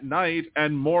home at night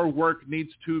and more work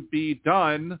needs to be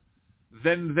done,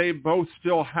 then they both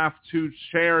still have to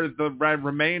share the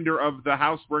remainder of the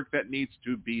housework that needs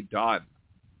to be done.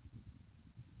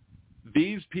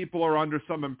 These people are under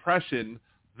some impression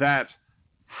that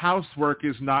housework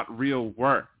is not real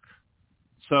work.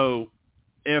 So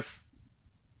if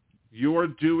you're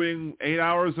doing 8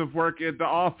 hours of work at the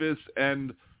office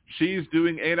and she's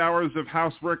doing 8 hours of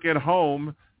housework at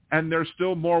home, and there's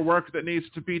still more work that needs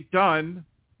to be done,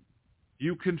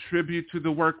 you contribute to the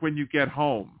work when you get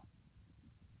home.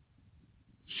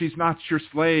 She's not your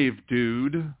slave,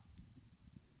 dude.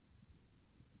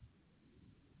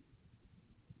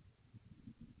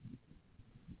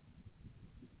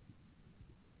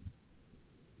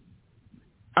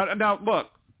 Now, look,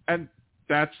 and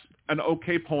that's an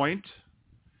okay point.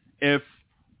 If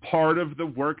part of the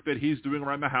work that he's doing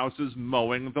around the house is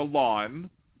mowing the lawn,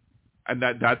 and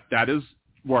that is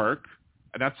work,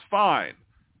 and that's fine.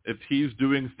 If he's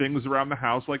doing things around the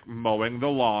house like mowing the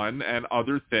lawn and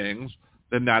other things,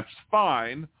 then that's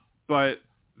fine. But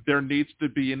there needs to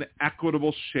be an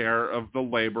equitable share of the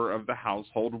labor of the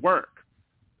household work.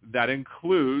 That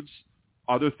includes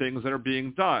other things that are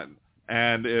being done.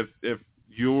 And if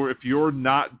you're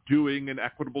not doing an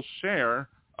equitable share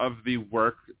of the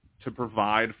work to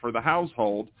provide for the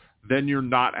household, then you're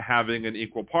not having an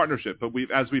equal partnership. But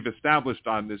as we've established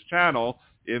on this channel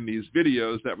in these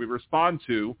videos that we respond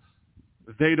to,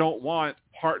 they don't want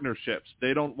partnerships.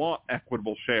 They don't want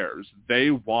equitable shares.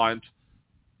 They want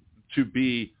to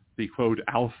be the quote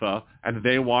alpha, and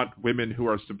they want women who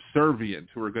are subservient,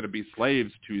 who are going to be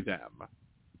slaves to them.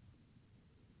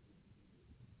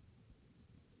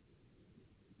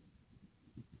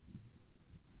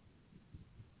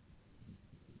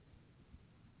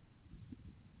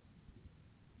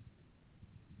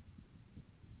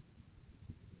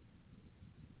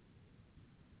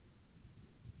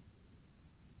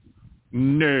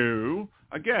 No.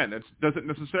 Again, it doesn't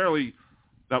necessarily.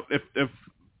 Now, if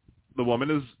the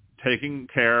woman is taking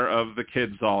care of the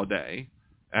kids all day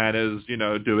and is,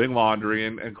 doing laundry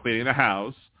and cleaning the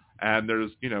house, and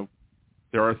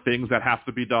there are things that have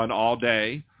to be done all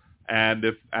day, and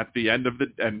if at the end of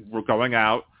and we're going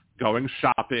out, going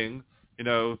shopping,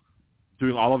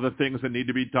 doing all of the things that need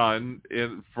to be done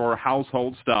for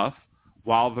household stuff,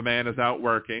 while the man is out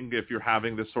working, if you're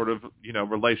having this sort of,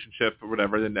 relationship or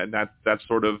whatever, then that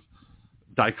sort of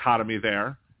dichotomy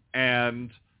there. And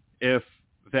if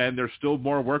then there's still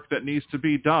more work that needs to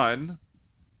be done,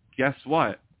 guess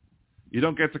what? You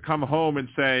don't get to come home and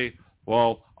say,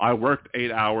 well, I worked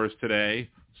 8 hours today,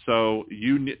 so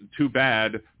too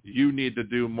bad, you need to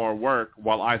do more work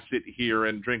while I sit here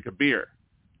and drink a beer.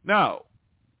 No.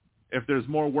 If there's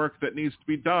more work that needs to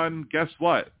be done, guess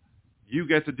what? You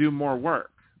get to do more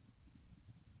work.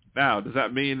 Now, does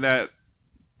that mean that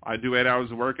I do 8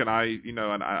 hours of work and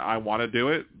I want to do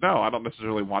it. No, I don't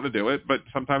necessarily want to do it, but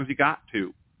sometimes you got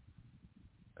to.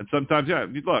 And sometimes,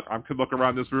 look, I could look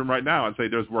around this room right now and say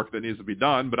there's work that needs to be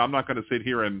done, but I'm not going to sit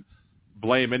here and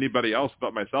blame anybody else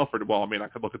but myself for, well, I mean, I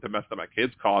could look at the mess that my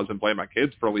kids caused and blame my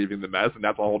kids for leaving the mess, and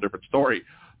that's a whole different story.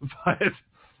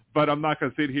 But I'm not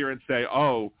going to sit here and say,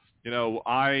 oh,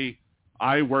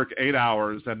 I work 8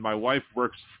 hours and my wife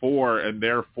works 4, and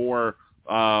therefore,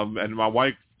 and my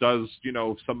wife does,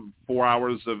 some 4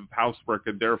 hours of housework,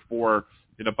 and therefore,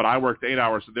 but I worked 8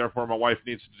 hours, so therefore my wife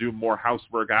needs to do more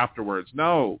housework afterwards.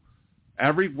 No,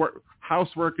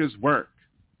 housework is work.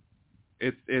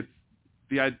 It's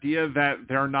the idea that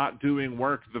they're not doing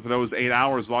work for those 8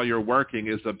 hours while you're working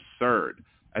is absurd.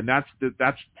 And that's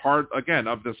part, again,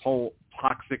 of this whole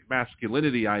toxic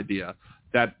masculinity idea,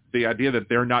 that the idea that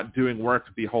they're not doing work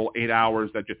the whole 8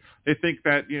 hours, that they think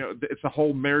that, it's a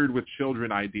whole married with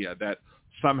children idea, that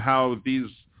somehow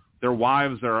their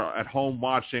wives are at home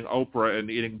watching Oprah and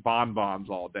eating bonbons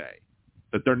all day,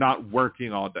 that they're not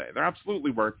working all day. They're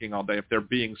absolutely working all day if they're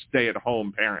being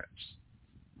stay-at-home parents.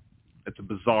 It's a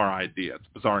bizarre idea. It's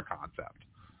a bizarre concept.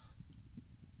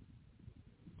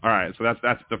 All right, so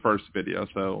that's the first video.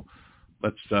 So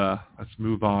let's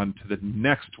move on to the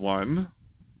next one.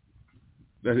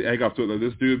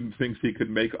 This dude thinks he could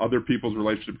make other people's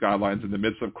relationship guidelines in the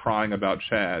midst of crying about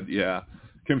Chad. Yeah.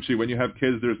 Kimchi, when you have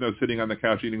kids, there's no sitting on the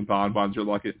couch eating bonbons. You're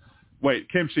lucky. Wait,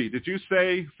 Kimchi, did you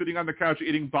say sitting on the couch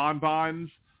eating bonbons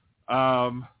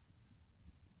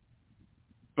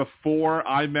before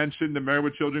I mentioned the Married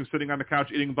with Children sitting on the couch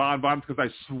eating bonbons? Because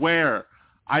I swear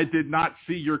I did not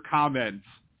see your comments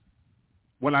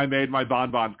when I made my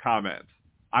bonbons comment.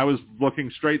 I was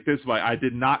looking straight this way. I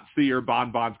did not see your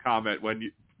bonbons comment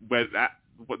when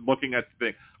looking at the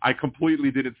thing. I completely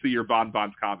didn't see your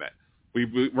bonbons comment.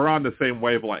 We're on the same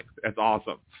wavelength. It's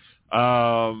awesome.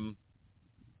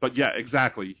 But yeah,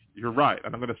 exactly. You're right.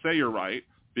 And I'm going to say you're right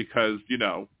because,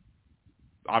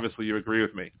 obviously you agree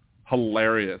with me.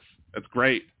 Hilarious. It's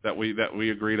great that we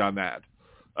agreed on that.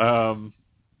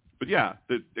 But yeah,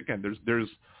 again, there's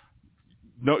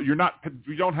no, you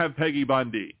don't have Peggy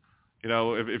Bundy.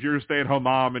 If you're a stay-at-home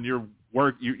mom and you're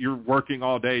working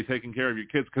all day taking care of your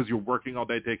kids because you're working all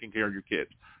day taking care of your kids.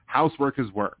 Housework is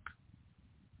work.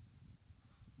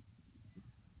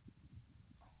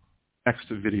 Next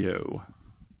video.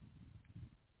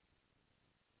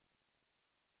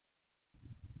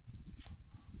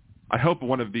 I hope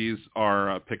one of these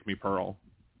are Pick Me Pearl.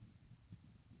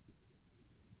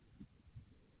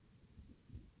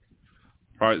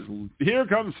 All right, here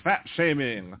comes fat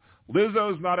shaming.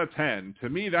 Lizzo's not a 10. To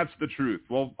me, that's the truth.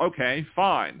 Well, okay,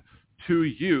 fine. To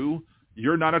you,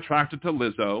 you're not attracted to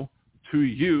Lizzo. To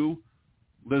you,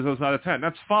 Lizzo's not a 10.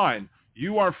 That's fine.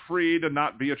 You are free to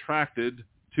not be attracted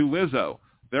to Lizzo.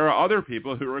 There are other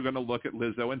people who are going to look at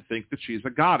Lizzo and think that she's a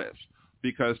goddess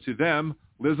because to them,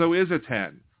 Lizzo is a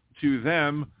 10. To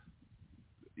them,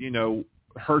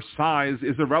 her size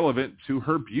is irrelevant to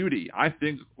her beauty. I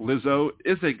think Lizzo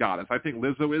is a goddess. I think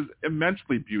Lizzo is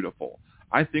immensely beautiful.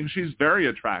 I think she's very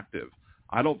attractive.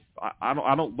 I don't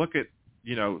look at,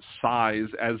 size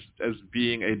as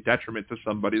being a detriment to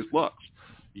somebody's looks.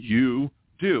 You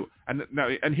do.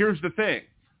 And here's the thing.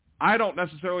 I don't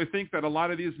necessarily think that a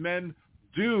lot of these men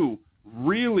do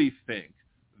really think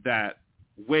that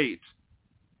weight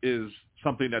is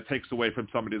something that takes away from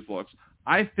somebody's looks.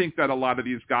 I think that a lot of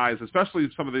these guys, especially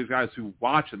some of these guys who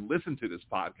watch and listen to this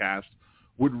podcast,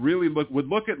 would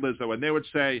look at Lizzo and they would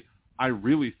say, I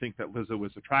really think that Lizzo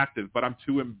is attractive, but I'm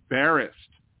too embarrassed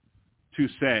to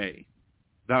say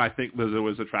that I think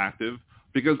Lizzo is attractive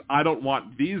because I don't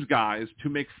want these guys to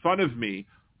make fun of me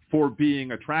for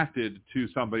being attracted to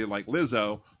somebody like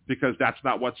Lizzo because that's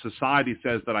not what society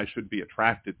says that I should be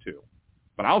attracted to.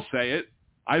 But I'll say it.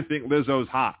 I think Lizzo's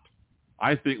hot.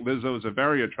 I think Lizzo is a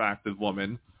very attractive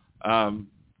woman,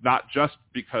 not just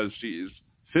because she's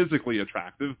physically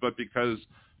attractive, but because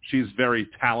she's very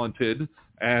talented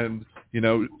and,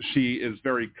 she is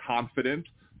very confident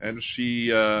and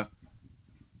she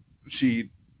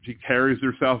carries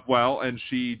herself well and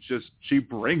she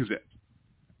brings it.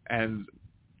 And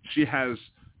she has,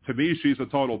 to me, she's a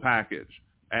total package.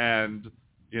 And,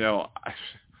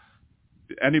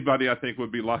 anybody I think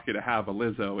would be lucky to have a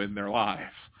Lizzo in their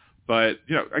life. But,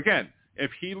 again,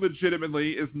 if he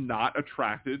legitimately is not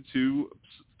attracted to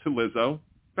Lizzo,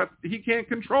 he can't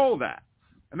control that.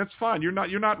 And that's fine. You're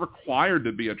not required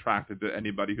to be attracted to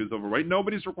anybody who's overweight.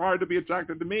 Nobody's required to be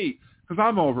attracted to me because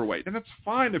I'm overweight. And that's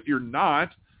fine if you're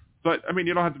not. But,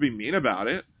 you don't have to be mean about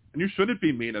it. And you shouldn't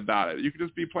be mean about it. You could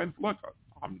just be plain, look,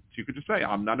 you could just say,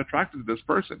 I'm not attracted to this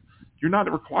person. You're not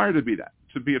required to be that.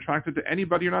 to be attracted to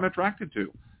anybody you're not attracted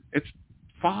to. It's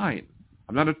fine.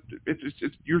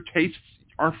 It's your tastes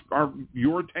are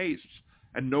your tastes,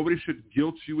 and nobody should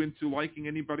guilt you into liking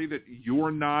anybody that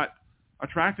you're not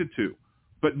attracted to.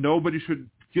 But nobody should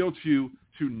guilt you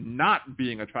to not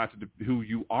being attracted to who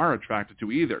you are attracted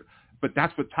to either. But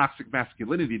that's what toxic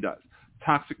masculinity does.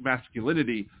 Toxic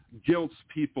masculinity guilts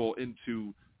people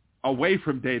away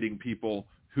from dating people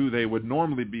who they would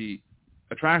normally be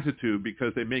attracted to,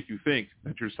 because they make you think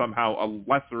that you're somehow a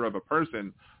lesser of a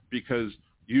person because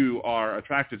you are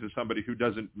attracted to somebody who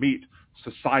doesn't meet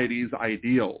society's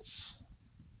ideals.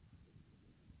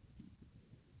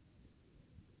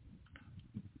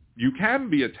 You can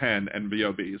be a 10 and be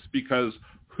obese, because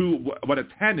what a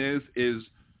 10 is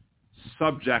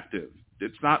subjective.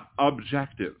 It's not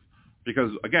objective.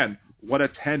 Because, again, what a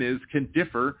 10 is can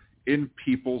differ in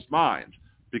people's minds,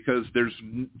 because there's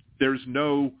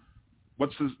no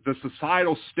what's the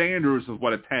societal standards of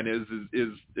what a 10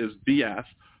 is BS,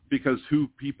 because who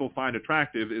people find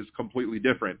attractive is completely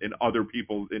different in other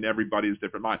people, in everybody's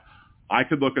different mind. I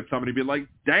could look at somebody and be like,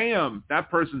 damn, that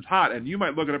person's hot. And you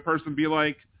might look at a person and be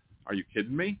like, are you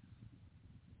kidding me?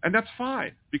 And that's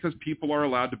fine, because people are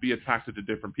allowed to be attracted to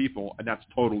different people, and that's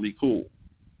totally cool.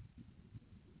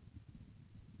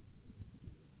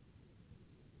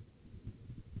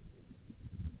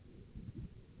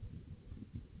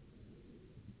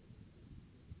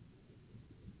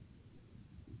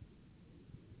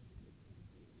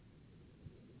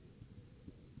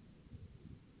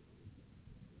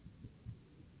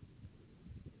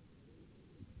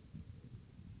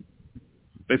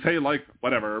 They say, like,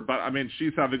 whatever, but, I mean,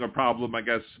 she's having a problem, I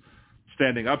guess,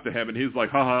 standing up to him, and he's like,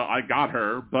 haha, I got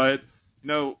her. But,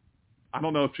 no, I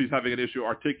don't know if she's having an issue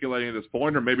articulating this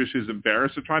point, or maybe she's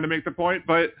embarrassed of trying to make the point.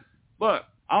 But, look,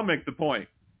 I'll make the point.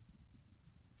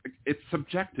 It's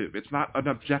subjective. It's not an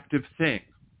objective thing.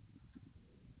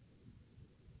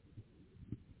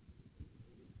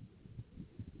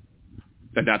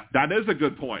 And that is a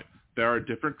good point. There are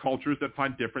different cultures that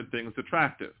find different things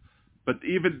attractive. But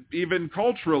even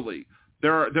culturally,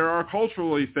 there are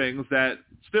culturally things that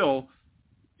still,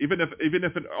 even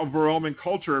if an overwhelming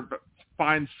culture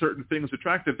finds certain things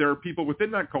attractive, there are people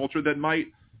within that culture that might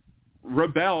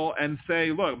rebel and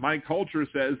say, look, my culture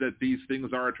says that these things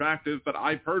are attractive, but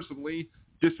I personally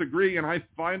disagree and I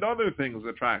find other things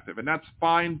attractive. And that's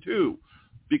fine too,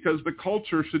 because the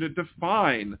culture shouldn't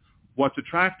define what's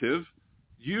attractive.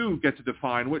 You get to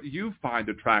define what you find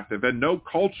attractive, and no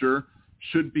culture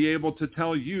should be able to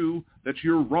tell you that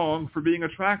you're wrong for being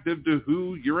attractive to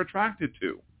who you're attracted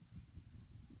to.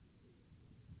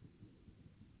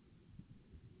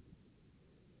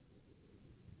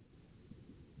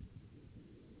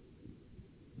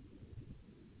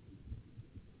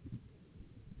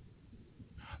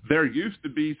 There used to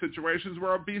be situations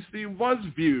where obesity was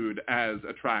viewed as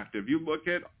attractive. You look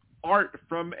at art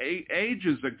from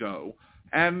ages ago,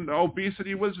 and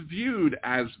obesity was viewed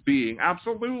as being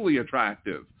absolutely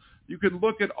attractive. You could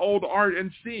look at old art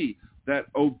and see that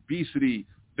obesity,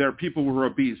 there are people who were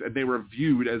obese, and they were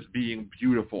viewed as being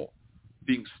beautiful,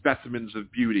 being specimens of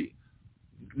beauty.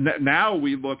 Now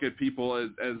we look at people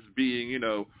as being,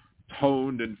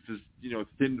 toned and,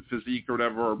 thin physique or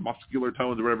whatever, or muscular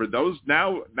tones or whatever. Those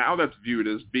now that's viewed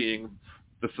as being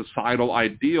the societal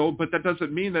ideal, but that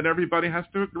doesn't mean that everybody has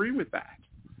to agree with that.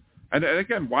 And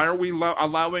again, why are we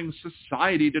allowing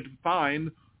society to define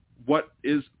what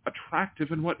is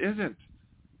attractive and what isn't?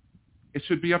 It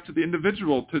should be up to the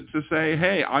individual to say,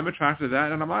 hey, I'm attracted to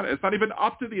that, and I'm not. It's not even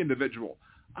up to the individual.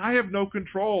 I have no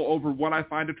control over what I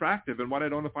find attractive and what I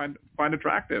don't find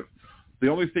attractive. The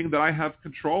only thing that I have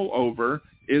control over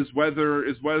is whether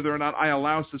or not I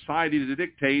allow society to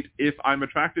dictate if I'm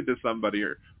attracted to somebody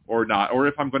or not, or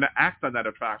if I'm going to act on that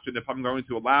attraction, if I'm going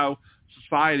to allow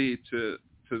society to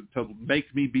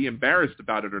make me be embarrassed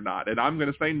about it or not. And I'm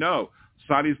going to say no.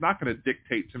 Society's not going to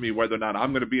dictate to me whether or not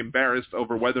I'm going to be embarrassed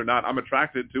over whether or not I'm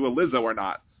attracted to a Lizzo or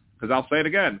not. Because I'll say it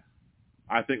again.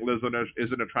 I think Lizzo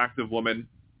is an attractive woman.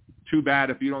 Too bad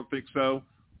if you don't think so.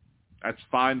 That's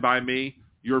fine by me.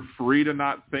 You're free to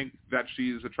not think that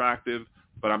she's attractive.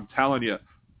 But I'm telling you,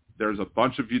 there's a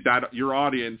bunch of your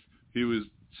audience who is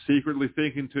secretly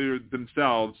thinking to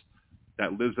themselves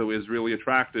that Lizzo is really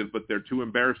attractive, but they're too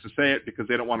embarrassed to say it because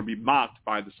they don't want to be mocked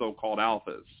by the so-called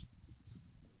alphas.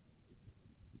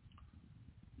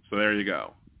 So there you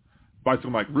go. Bicycle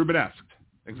Mike, Rubenesque.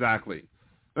 Exactly.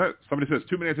 Somebody says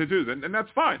too many tattoos, and that's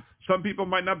fine. Some people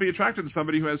might not be attracted to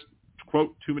somebody who has,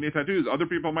 quote, too many tattoos. Other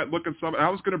people might look at I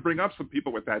was going to bring up some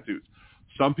people with tattoos.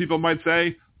 Some people might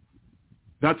say,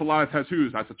 that's a lot of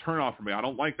tattoos. That's a turnoff for me. I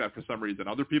don't like that for some reason.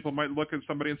 Other people might look at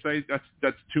somebody and say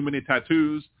that's too many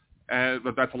tattoos,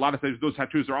 but that's a lot of tattoos. Those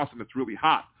tattoos are awesome. It's really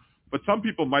hot. But some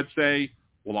people might say,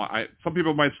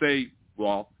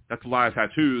 well, that's a lot of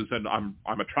tattoos, and I'm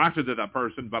attracted to that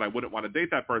person, but I wouldn't want to date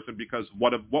that person because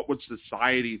what would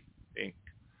society think?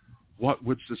 What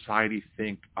would society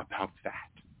think about that?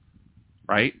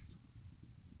 Right?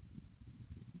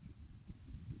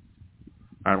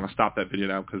 All right, I'm gonna stop that video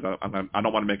now because I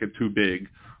don't want to make it too big.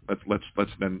 Let's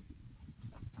then.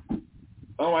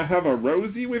 Oh, I have a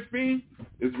Rosie with me.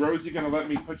 Is Rosie gonna let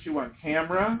me put you on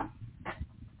camera?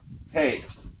 Hey,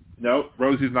 no,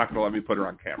 Rosie's not gonna let me put her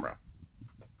on camera.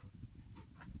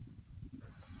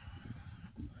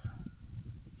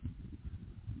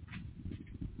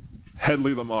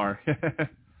 Hedley Lamar.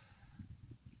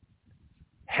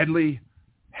 Hedley.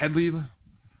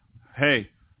 Hey,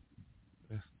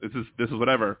 this is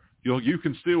whatever. You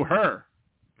can sue her.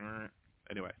 All right.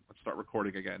 Anyway, let's start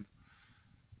recording again.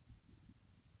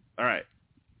 All right.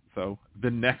 So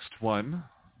the next one.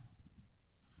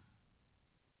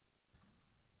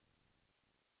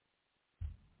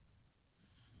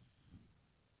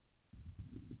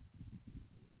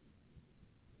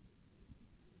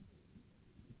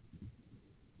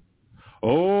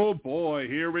 Oh boy,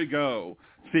 here we go.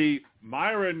 See,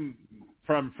 Myron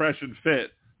from Fresh and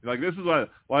Fit, like this is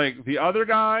like the other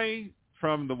guy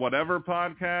from the whatever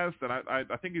podcast, and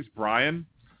I think he's Brian.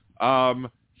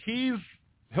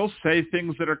 He'll say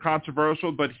things that are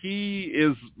controversial, but he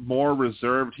is more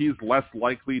reserved. He's less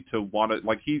likely to want to,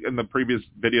 like he in the previous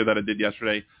video that I did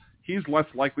yesterday, he's less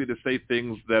likely to say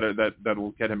things that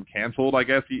will get him canceled. I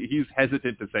guess he's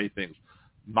hesitant to say things.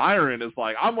 Myron is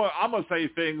like, I'm gonna say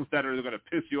things that are gonna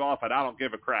piss you off, and I don't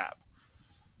give a crap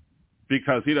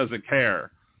because he doesn't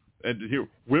care. And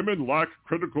women lack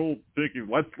critical thinking.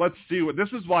 Let's see what this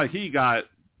is why he got,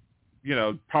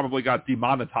 probably got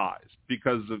demonetized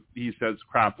because he says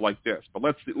crap like this. But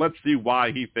let's see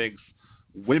why he thinks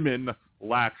women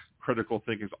lack critical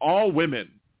thinking. All women,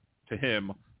 to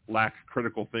him, lack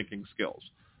critical thinking skills,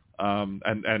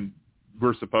 and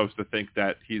we're supposed to think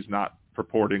that he's not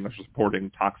purporting or supporting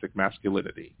toxic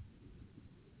masculinity.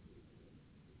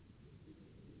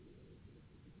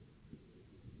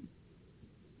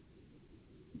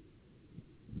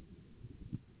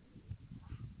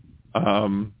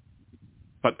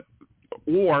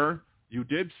 Or you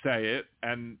did say it,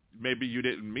 and maybe you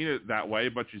didn't mean it that way,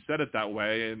 but you said it that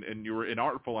way, and you were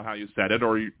inartful in how you said it,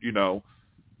 or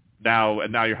now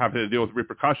you're having to deal with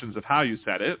repercussions of how you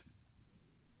said it.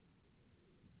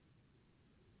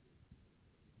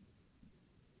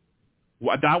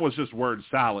 Well, that was just word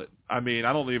salad. I mean,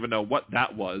 I don't even know what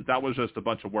that was. That was just a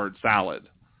bunch of word salad.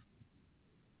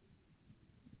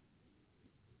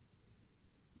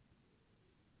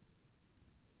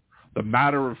 The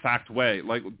matter-of-fact way.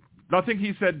 Like, nothing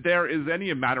he said there is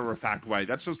any matter-of-fact way.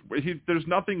 That's just, there's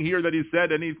nothing here that he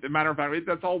said any matter-of-fact way.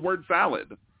 That's all word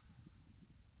salad.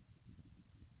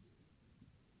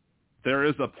 There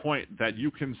is a point that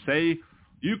you can say,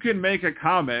 you can make a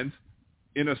comment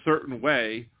in a certain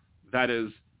way that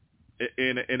is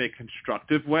in a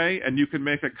constructive way, and you can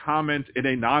make a comment in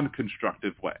a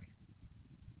non-constructive way.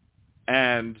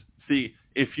 And see,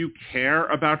 if you care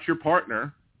about your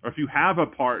partner, or if you have a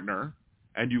partner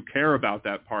and you care about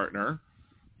that partner,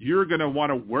 you're going to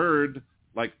want to word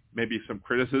like maybe some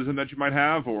criticism that you might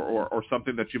have or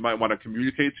something that you might want to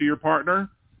communicate to your partner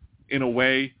in a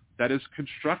way that is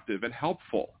constructive and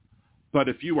helpful. But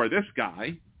if you are this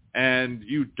guy and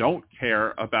you don't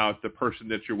care about the person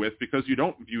that you're with because you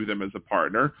don't view them as a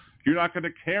partner, you're not going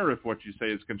to care if what you say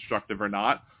is constructive or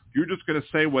not. You're just going to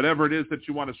say whatever it is that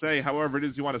you want to say, however it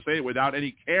is you want to say it, without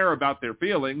any care about their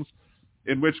feelings,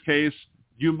 in which case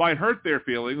you might hurt their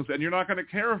feelings, and you're not going to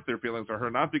care if their feelings are hurt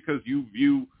or not because you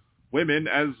view women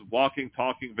as walking,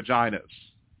 talking vaginas.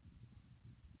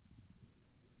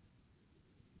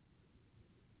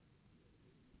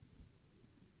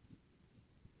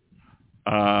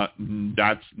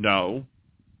 That's no.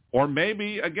 Or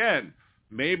maybe, again,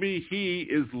 maybe he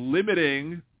is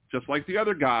limiting, just like the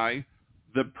other guy,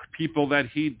 the people that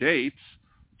he dates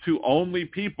to only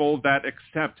people that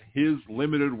accept his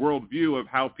limited worldview of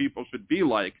how people should be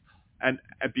like. And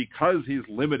because he's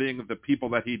limiting the people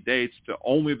that he dates to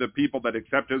only the people that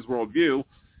accept his worldview,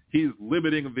 he's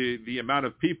limiting the amount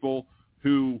of people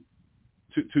who,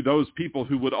 to those people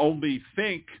who would only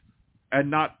think and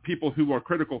not people who are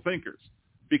critical thinkers.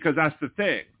 Because that's the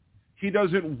thing. He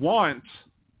doesn't want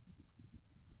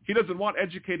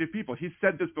educated people. He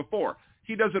said this before.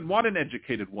 He doesn't want an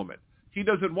educated woman. He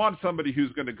doesn't want somebody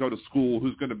who's going to go to school,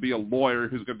 who's going to be a lawyer,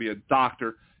 who's going to be a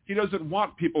doctor. He doesn't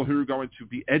want people who are going to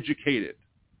be educated.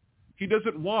 He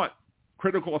doesn't want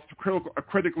a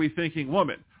critically thinking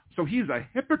woman. So he's a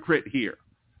hypocrite here.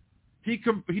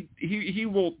 He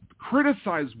will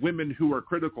criticize women who are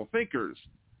critical thinkers,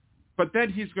 but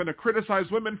then he's going to criticize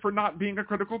women for not being a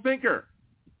critical thinker.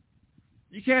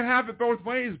 You can't have it both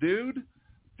ways, dude.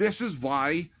 This is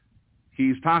why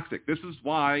he's toxic. This is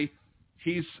why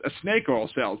he's a snake oil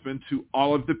salesman to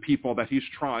all of the people that he's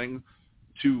trying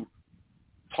to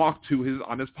talk to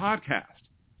on his podcast.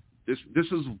 This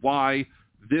is why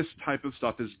this type of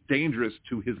stuff is dangerous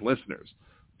to his listeners.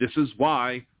 This is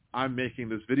why I'm making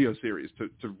this video series,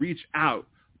 to reach out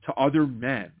to other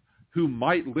men who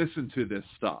might listen to this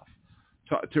stuff,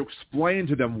 to explain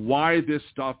to them why this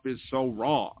stuff is so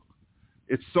wrong.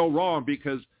 It's so wrong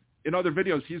because in other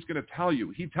videos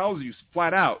he tells you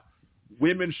flat out,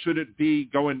 women shouldn't be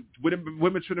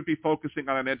focusing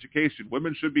on an education.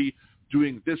 Women should be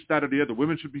doing this, that, or the other.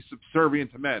 Women should be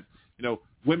subservient to men.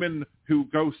 Women who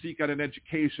go seek out an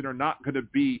education are not going to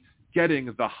be getting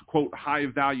the, quote,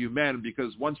 high-value men,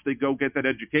 because once they go get that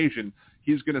education,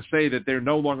 he's going to say that they're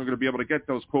no longer going to be able to get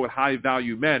those, quote,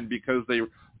 high-value men because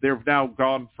they've now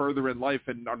gone further in life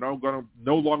and are no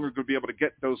longer going to be able to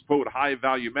get those, quote,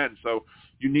 high-value men. So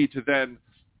you need to then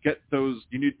get those,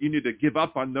 you need to give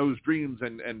up on those dreams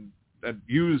and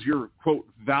use your, quote,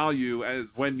 value as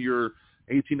when you're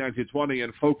 18, 19, 20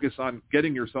 and focus on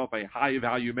getting yourself a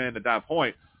high-value man at that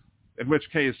point, in which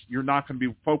case you're not going to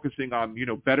be focusing on,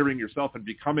 bettering yourself and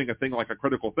becoming a thing like a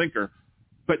critical thinker.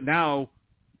 But now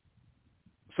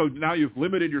you've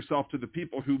limited yourself to the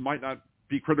people who might not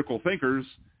be critical thinkers,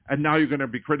 and now you're going to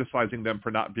be criticizing them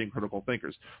for not being critical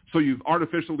thinkers. So you've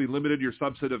artificially limited your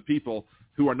subset of people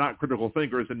who are not critical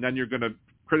thinkers, and then you're going to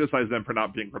criticize them for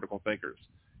not being critical thinkers.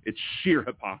 It's sheer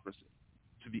hypocrisy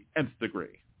to the nth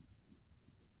degree.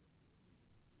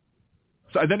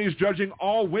 So, and then he's judging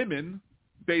all women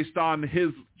based on his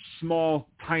small,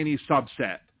 tiny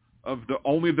subset of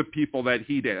only the people that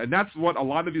he did. And that's what a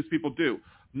lot of these people do,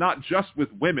 not just with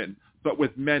women, but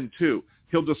with men too.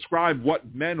 He'll describe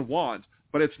what men want,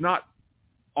 but it's not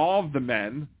all of the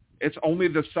men. It's only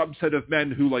the subset of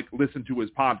men who listen to his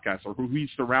podcast or who he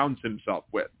surrounds himself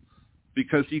with,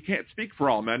 because he can't speak for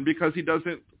all men because he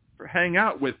doesn't hang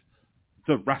out with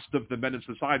the rest of the men in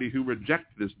society who reject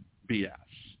this BS.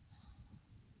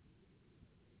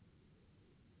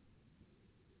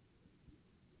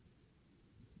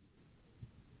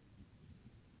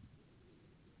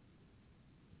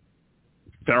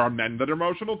 There are men that are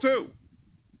emotional too.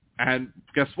 And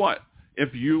guess what?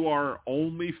 If you are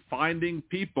only finding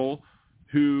people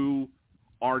who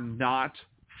are not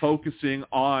focusing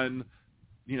on,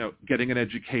 getting an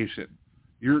education,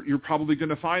 you're probably going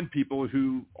to find people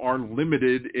who are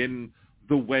limited in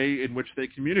the way in which they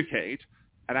communicate,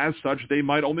 and as such, they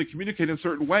might only communicate in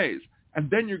certain ways.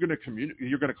 And then you're going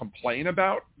to complain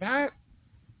about that?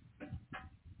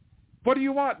 What do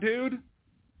you want, dude?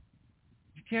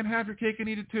 You can't have your cake and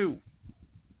eat it too.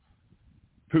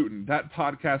 Putin, that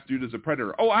podcast dude is a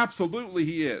predator. Oh, absolutely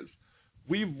he is.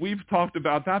 We've talked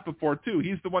about that before too.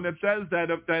 He's the one that says that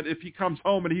if he comes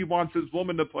home and he wants his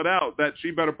woman to put out, that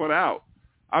she better put out.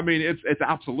 I mean, it's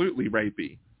absolutely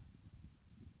rapey.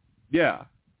 Yeah.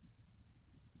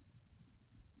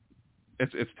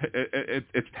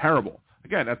 It's terrible.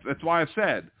 Again, that's why I've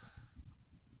said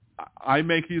I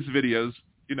make these videos.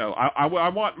 I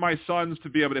want my sons to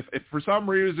be able to, if for some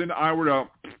reason I were to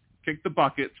kick the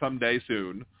bucket someday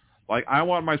soon, I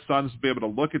want my sons to be able to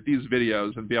look at these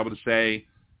videos and be able to say,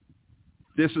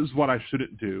 this is what I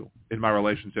shouldn't do in my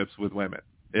relationships with women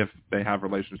if they have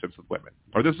relationships with women,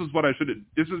 or this is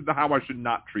how I should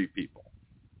not treat people.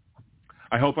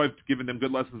 I hope I've given them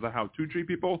good lessons on how to treat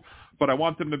people, but I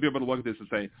want them to be able to look at this and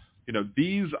say,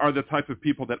 these are the type of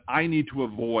people that I need to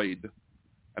avoid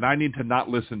and I need to not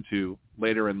listen to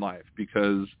later in life,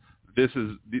 because this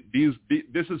is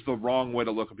the wrong way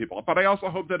to look at people. But I also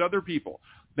hope that other people,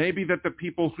 maybe that the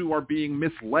people who are being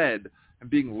misled and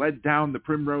being led down the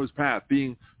primrose path,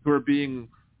 who are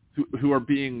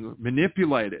being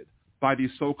manipulated by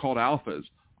these so-called alphas,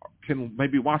 can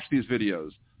maybe watch these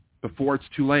videos before it's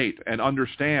too late and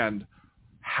understand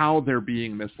how they're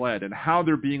being misled and how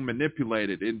they're being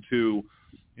manipulated into,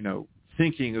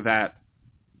 thinking that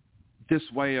this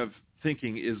way of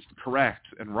thinking is correct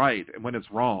and right, and when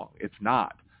it's wrong, it's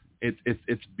not. It's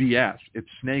BS. It's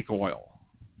snake oil.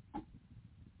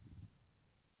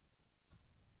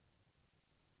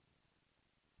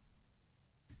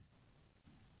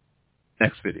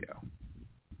 Next video.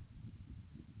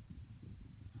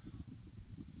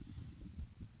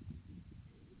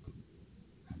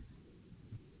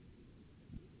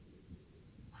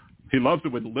 He loves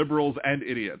it with liberals and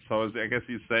idiots. So I guess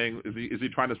he's saying, is he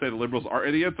trying to say the liberals are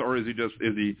idiots, or is he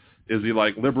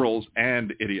like liberals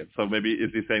and idiots? So maybe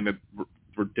is he saying that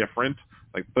we're different,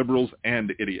 like liberals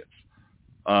and idiots?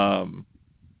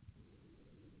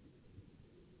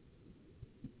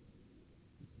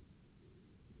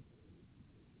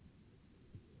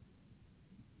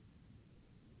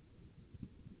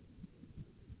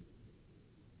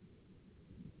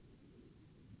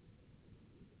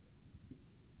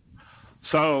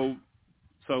 So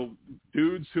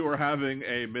dudes who are having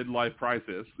a midlife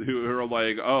crisis, who are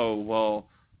like, oh, well,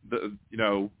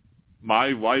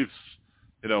 my wife's,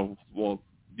 well,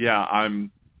 yeah,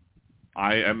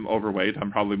 I am overweight. I'm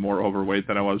probably more overweight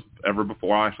than I was ever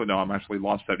before. Actually, no, I'm actually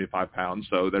lost 75 pounds,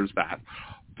 so there's that.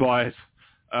 But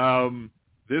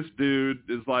this dude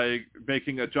is like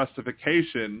making a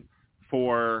justification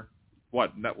for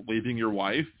not leaving your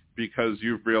wife because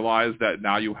you've realized that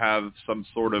now you have some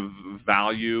sort of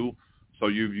value. So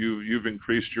you've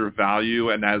increased your value,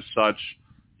 and as such,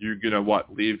 you're gonna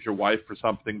leave your wife for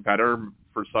something better,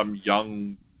 for some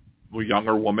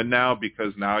younger woman now,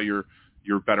 because now you're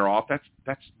better off.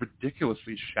 That's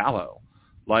ridiculously shallow.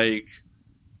 Like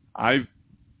I've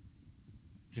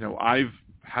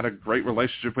had a great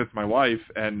relationship with my wife,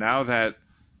 and now that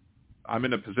I'm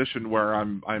in a position where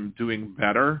I'm doing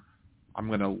better, I'm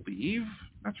gonna leave.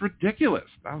 That's ridiculous.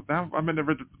 Now I'm in a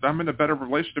better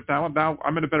relationship now. Now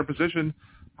I'm in a better position.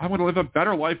 I'm going to live a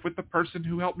better life with the person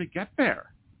who helped me get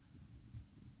there.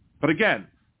 But again,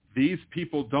 these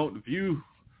people don't view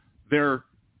the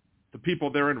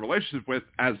people they're in a relationship with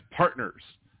as partners.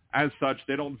 As such,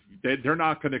 they're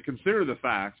not going to consider the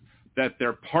fact that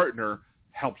their partner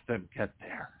helped them get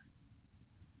there.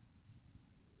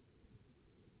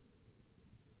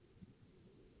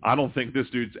 I don't think this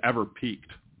dude's ever peaked.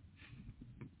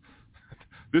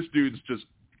 This dude's just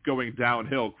going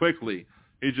downhill quickly.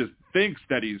 He just thinks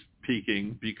that he's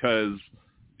peaking because,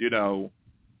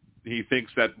 he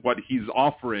thinks that what he's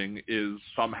offering is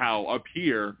somehow up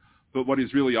here, but what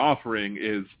he's really offering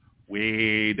is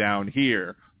way down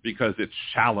here because it's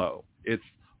shallow. It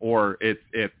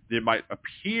might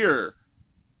appear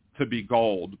to be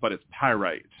gold, but it's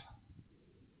pyrite.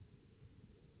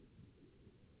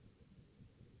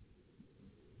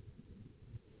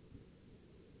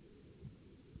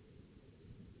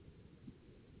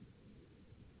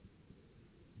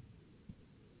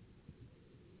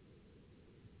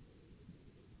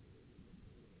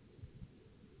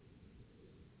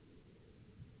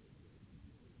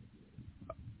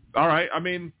 All right. I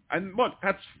mean, and look,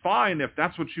 that's fine if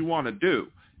that's what you want to do.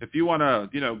 If you want to,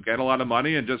 get a lot of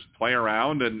money and just play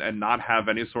around and not have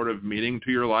any sort of meaning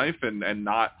to your life but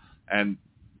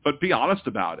be honest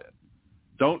about it.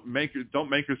 Don't make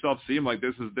yourself seem like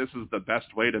this is the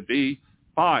best way to be.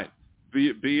 Fine.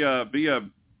 Be a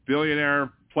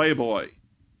billionaire playboy.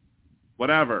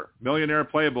 Whatever. Millionaire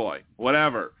playboy.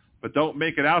 Whatever. But don't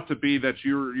make it out to be that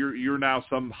you're now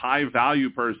some high value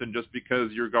person just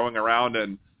because you're going around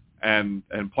and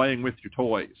playing with your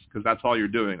toys, because that's all you're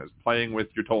doing is playing with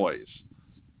your toys.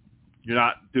 You're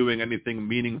not doing anything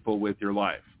meaningful with your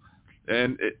life.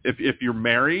 And if you're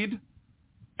married,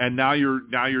 and now you're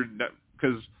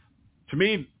because to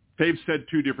me they've said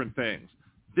two different things.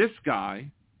 This guy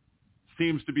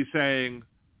seems to be saying,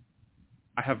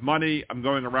 I have money, I'm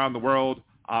going around the world,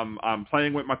 I'm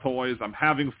playing with my toys, I'm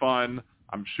having fun,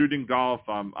 I'm shooting golf,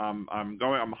 I'm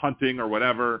hunting or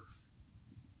whatever.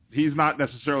 He's not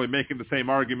necessarily making the same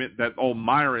argument that old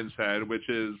Myron said, which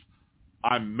is,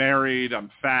 I'm married,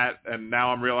 I'm fat, and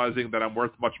now I'm realizing that I'm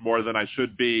worth much more than I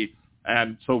should be.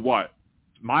 And so what?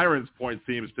 Myron's point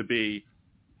seems to be,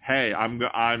 hey, I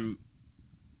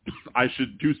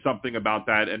should do something about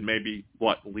that and maybe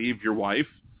leave your wife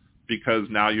because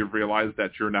now you've realized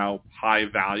that you're now high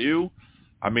value.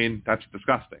 I mean, that's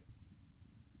disgusting.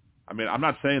 I mean, I'm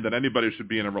not saying that anybody should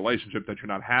be in a relationship that you're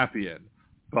not happy in,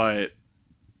 but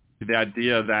the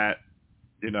idea that,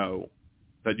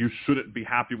 that you shouldn't be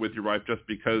happy with your wife just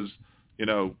because,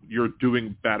 you're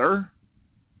doing better,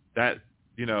 that's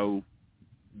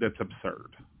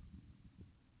absurd.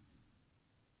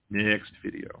 Next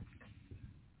video.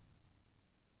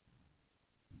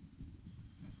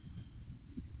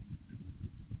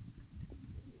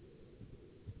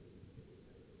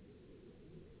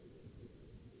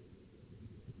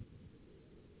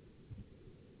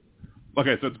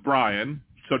 Okay, so it's Brian.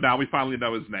 So now we finally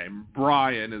know his name.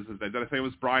 Brian is his name. Did I say it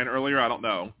was Brian earlier? I don't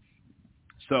know.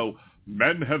 So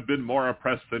men have been more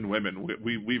oppressed than women.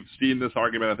 We've seen this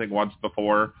argument, I think, once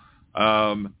before.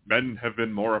 Men have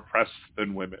been more oppressed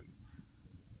than women.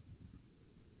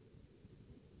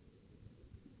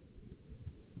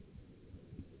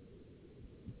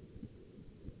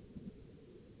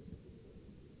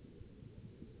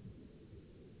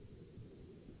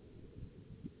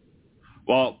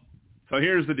 Well, so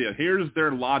here's the deal. Here's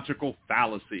their logical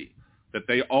fallacy that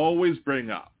they always bring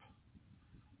up.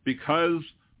 Because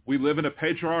we live in a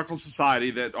patriarchal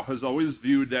society that has always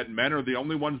viewed that men are the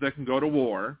only ones that can go to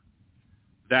war,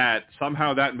 that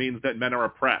somehow that means that men are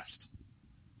oppressed.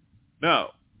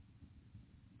 No.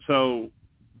 So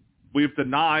we've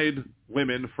denied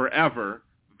women forever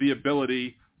the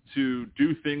ability to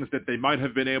do things that they might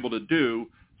have been able to do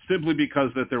simply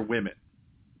because that they're women.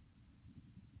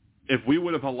 If we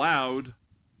would have allowed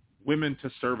women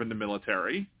to serve in the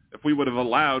military, if we would have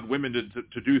allowed women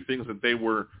to do things that they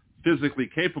were physically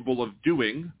capable of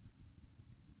doing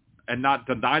and not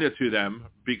denied it to them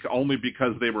only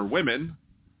because they were women,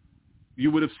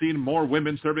 you would have seen more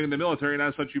women serving in the military, and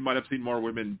as such, you might have seen more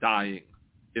women dying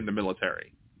in the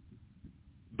military.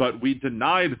 But we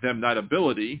denied them that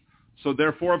ability, so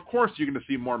therefore, of course, you're going to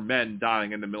see more men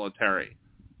dying in the military.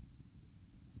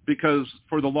 Because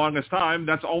for the longest time,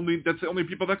 that's the only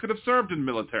people that could have served in the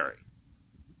military.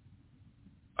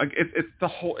 Like it's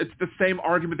the same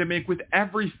argument they make with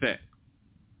everything.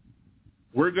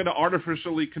 We're going to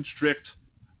artificially constrict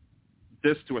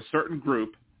this to a certain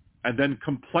group and then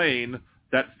complain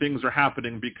that things are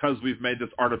happening because we've made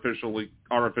this artificial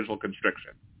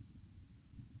constriction.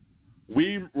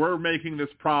 We're making this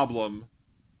problem.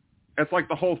 It's like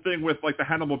the whole thing with like the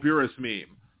Hannibal Buress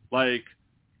meme. Like,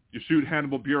 you shoot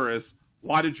Hannibal Buress.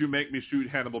 Why did you make me shoot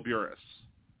Hannibal Buress?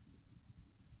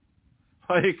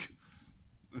 Like,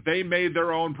 they made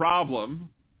their own problem,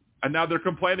 and now they're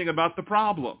complaining about the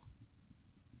problem.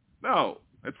 No,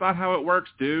 it's not how it works,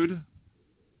 dude.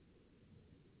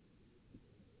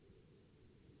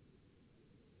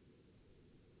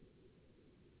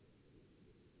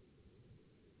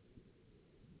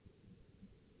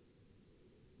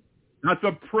 That's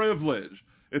a privilege.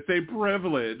 It's a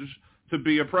privilege to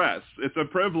be oppressed. It's a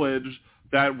privilege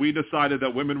that we decided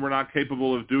that women were not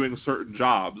capable of doing certain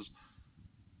jobs.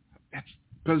 It's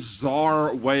a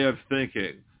bizarre way of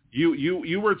thinking.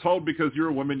 You were told because you're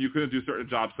a woman you couldn't do certain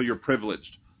jobs, so you're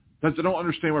privileged. They don't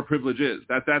understand what privilege is.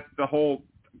 That's the whole.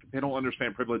 They don't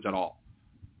understand privilege at all.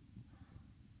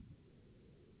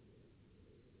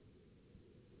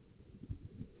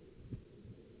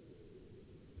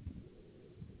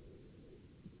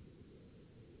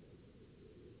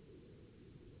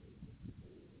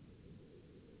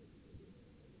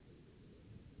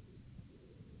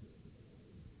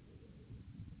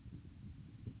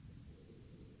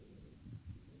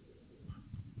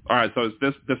 All right, so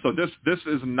this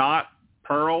is not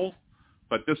Pearl,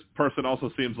 but this person also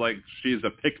seems like she's a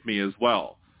pick-me as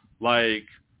well. Like,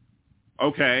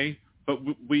 okay, but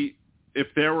if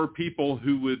there were people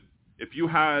if you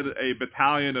had a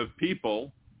battalion of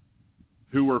people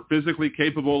who were physically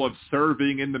capable of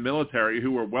serving in the military,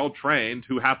 who were well-trained,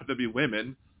 who happened to be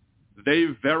women, they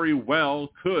very well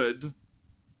could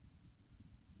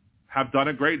have done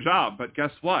a great job. But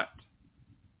guess what?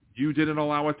 You didn't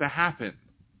allow it to happen.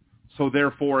 So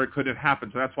therefore, it couldn't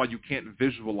happen. So that's why you can't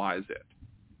visualize it.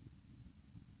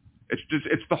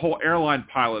 It's the whole airline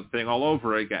pilot thing all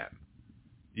over again.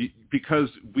 Because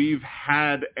we've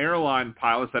had airline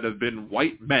pilots that have been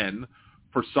white men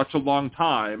for such a long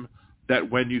time that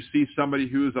when you see somebody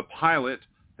who is a pilot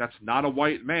that's not a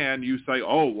white man, you say,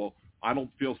 oh, well, I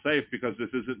don't feel safe because this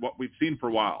isn't what we've seen for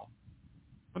a while.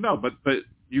 Well, no, but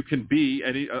you can be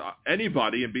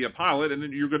anybody and be a pilot, and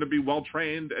then you're going to be well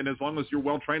trained. And as long as you're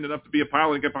well trained enough to be a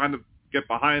pilot and get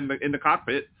behind in the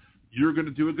cockpit, you're going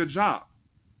to do a good job.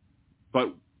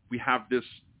 But we have this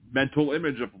mental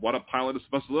image of what a pilot is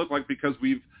supposed to look like because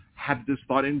we've had this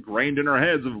thought ingrained in our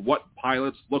heads of what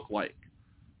pilots look like.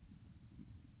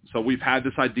 So we've had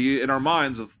this idea in our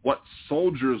minds of what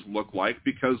soldiers look like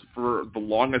because for the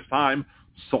longest time,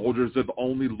 soldiers have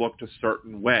only looked a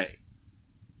certain way.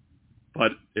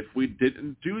 But if we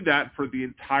didn't do that for the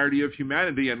entirety of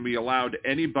humanity and we allowed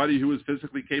anybody who is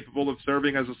physically capable of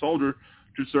serving as a soldier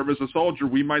to serve as a soldier,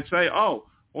 we might say, oh,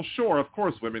 well, sure, of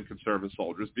course women can serve as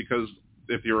soldiers because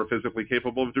if you're physically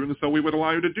capable of doing so, we would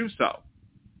allow you to do so.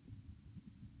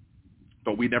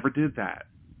 But we never did that.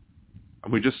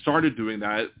 And we just started doing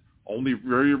that only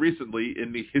very recently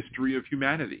in the history of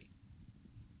humanity.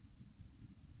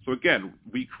 So again,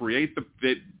 we create the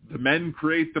men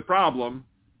create the problem,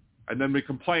 and then we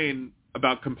complain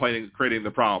about creating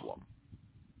the problem.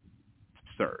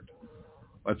 Absurd.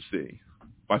 Let's see.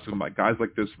 Bicycle Mike, guys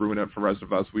like this ruin it for the rest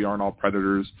of us. We aren't all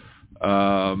predators.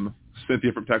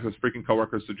 Cynthia from Texas, freaking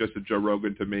coworkers suggested Joe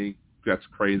Rogan to me. That's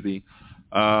crazy.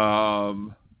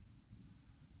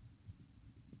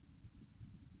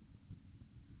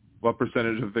 What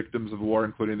percentage of victims of war,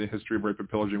 including the history of rape and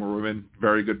pillaging, were women?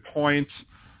 Very good point.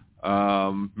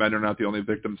 Men are not the only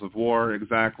victims of war,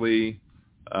 exactly.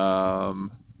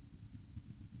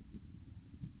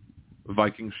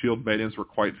 Viking shield maidens were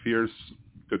quite fierce.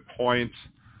 Good point.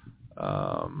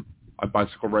 I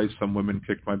bicycle race. Some women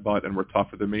kicked my butt and were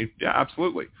tougher than me. Yeah,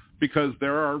 absolutely. Because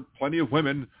there are plenty of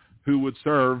women who would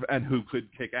serve and who could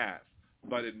kick ass.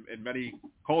 But in many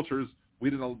cultures, they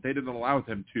didn't allow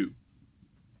them to.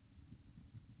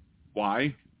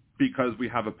 Why? Because we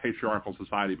have a patriarchal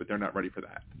society, but they're not ready for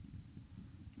that.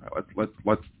 All right,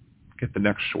 let's get the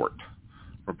next short.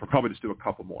 We'll probably just do a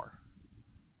couple more.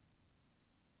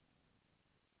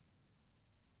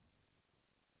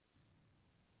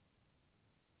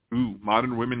 Ooh,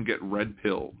 modern women get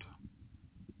red-pilled.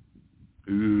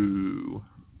 Ooh.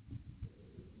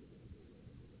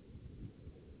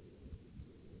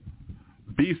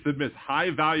 Be submissive.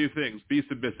 High-value things. Be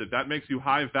submissive. That makes you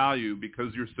high-value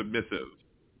because you're submissive.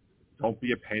 Don't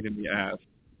be a pain in the ass.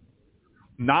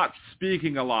 Not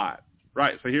speaking a lot.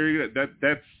 Right. So here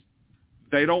that's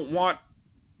they don't want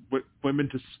women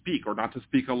to speak or not to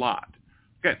speak a lot.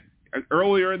 Okay.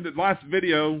 Earlier in the last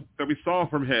video that we saw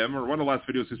from him, or one of the last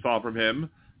videos we saw from him,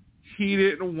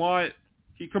 he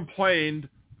complained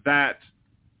that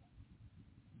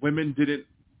women didn't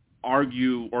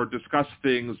argue or discuss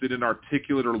things in an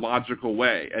articulate or logical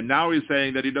way. And now he's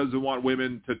saying that he doesn't want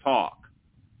women to talk.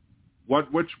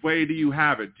 Which way do you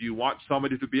have it? Do you want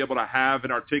somebody to be able to have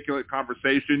an articulate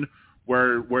conversation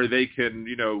where they can,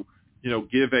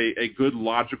 give a good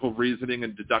logical reasoning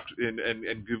and deduction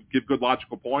and give good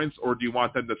logical points, or do you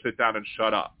want them to sit down and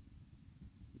shut up?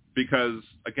 Because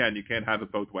again, you can't have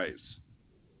it both ways.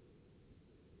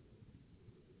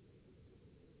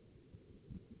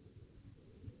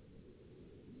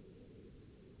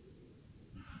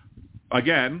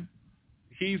 Again,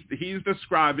 he's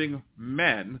describing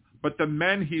men, but the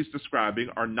men he's describing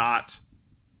are not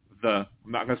I'm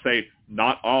not going to say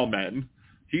not all men.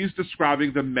 He's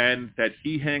describing the men that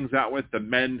he hangs out with, the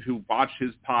men who watch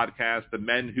his podcast, the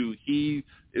men who he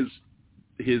is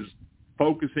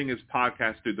focusing his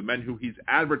podcast to, the men who he's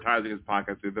advertising his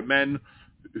podcast to, the men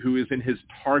who is in his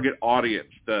target audience,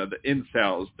 the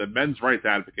incels, the men's rights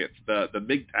advocates, the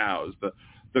MGTOWs,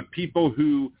 the people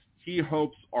who he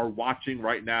hopes are watching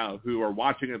right now, who are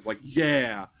watching it like,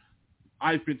 yeah,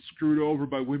 I've been screwed over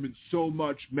by women so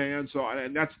much, man.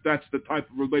 And that's the type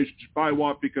of relationship I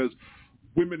want, because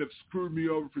women have screwed me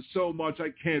over for so much. I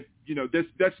can't,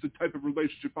 that's the type of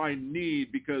relationship I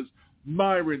need because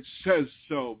Myron says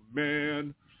so,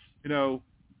 man. And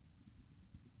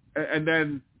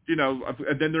then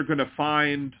they're going to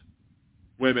find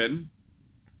women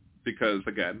because,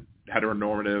 again,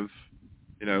 heteronormative,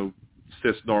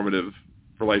 cis-normative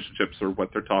relationships are what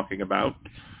they're talking about.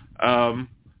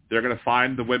 They're going to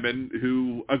find the women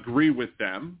who agree with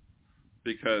them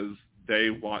because they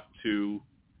want to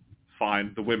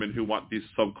find the women who want these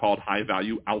so-called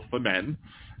high-value alpha men,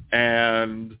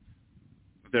 and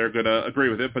they're going to agree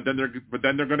with it. But then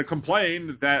they're going to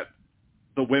complain that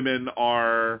the women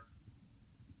are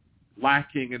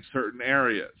lacking in certain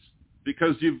areas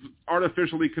because you've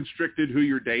artificially constricted who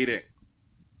you're dating.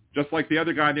 Just like the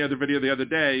other guy in the other video the other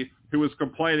day who was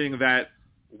complaining that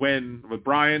with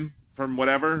Brian from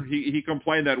whatever, he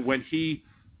complained that when he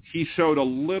showed a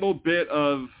little bit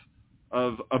of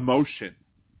emotion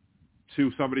to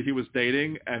somebody he was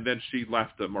dating, and then she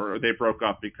left him or they broke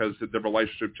up because the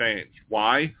relationship changed.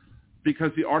 Why?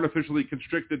 Because he artificially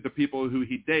constricted the people who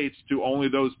he dates to only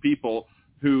those people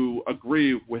who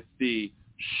agree with the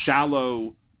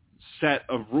shallow set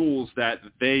of rules that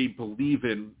they believe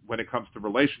in when it comes to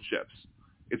relationships,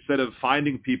 instead of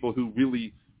finding people who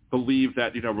really believe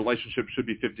that relationships should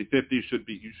be 50-50, you should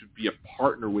be a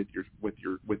partner with your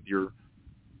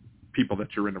people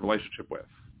that you're in a relationship with.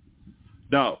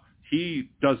 No, he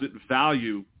doesn't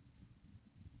value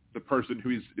the person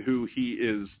who he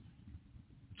is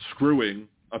screwing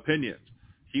opinions.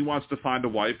 He wants to find a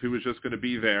wife who is just going to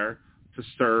be there to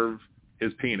serve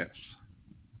his penis.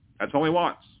 That's all he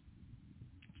wants.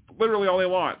 Literally all he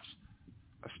wants.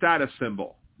 A status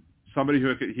symbol. Somebody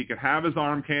who he can have his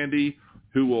arm candy,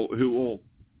 who will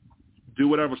do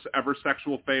whatever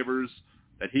sexual favors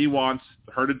that he wants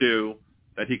her to do,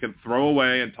 that he can throw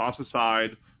away and toss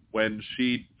aside when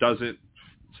she doesn't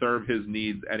serve his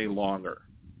needs any longer.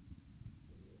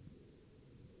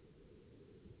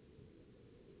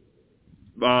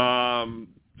 Why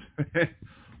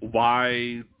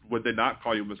would they not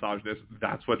call you misogynist?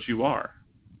 That's what you are.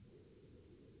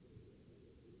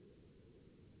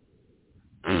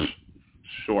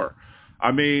 Sure.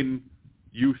 I mean,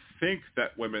 you think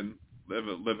that women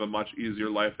live a much easier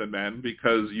life than men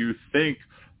because you think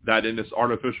that in this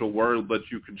artificial world that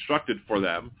you constructed for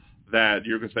them, that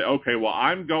you're going to say, okay, well,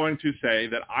 I'm going to say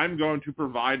that I'm going to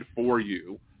provide for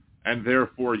you, and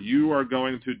therefore you are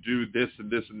going to do this and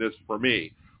this and this for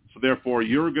me. So therefore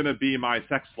you're going to be my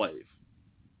sex slave,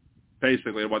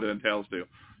 basically what it entails to.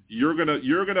 You're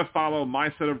gonna follow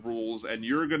my set of rules, and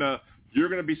you're gonna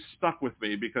be stuck with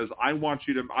me because I want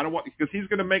you to. I don't want, because he's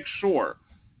gonna make sure.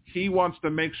 He wants to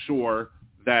make sure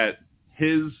that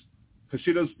because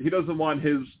he doesn't want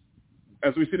his,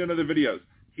 as we've seen in other videos,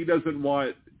 he doesn't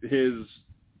want his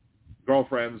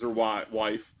girlfriends or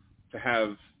wife to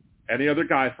have any other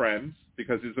guy friends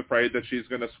because he's afraid that she's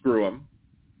gonna screw him.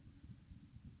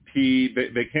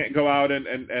 They can't go out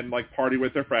and like party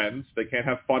with their friends. They can't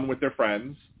have fun with their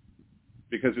friends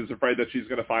because he's afraid that she's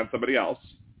going to find somebody else,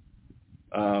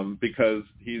 because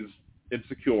he's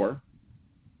insecure,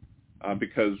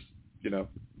 because,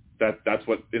 that's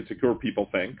what insecure people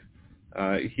think.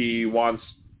 He wants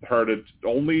her to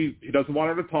he doesn't want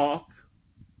her to talk.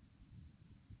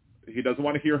 He doesn't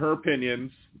want to hear her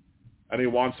opinions, and he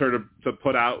wants her to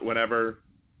put out whenever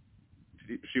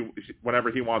he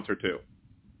wants her to.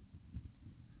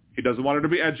 He doesn't want her to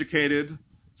be educated,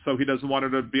 so he doesn't want her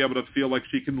to be able to feel like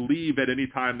she can leave at any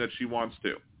time that she wants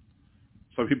to.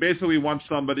 So he basically wants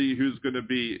somebody who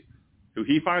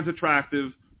he finds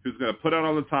attractive, who's going to put out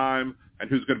all the time, and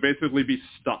who's going to basically be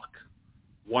stuck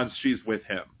once she's with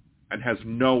him and has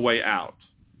no way out,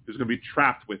 who's going to be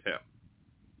trapped with him.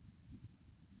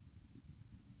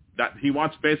 That he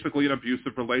wants basically an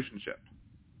abusive relationship,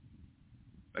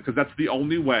 because that's the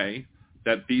only way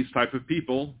that these type of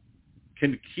people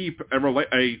can keep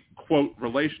a quote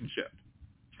relationship.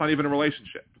 It's not even a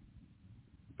relationship.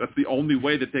 That's the only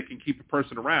way that they can keep a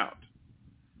person around,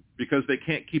 because they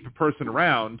can't keep a person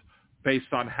around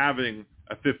based on having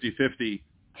a 50-50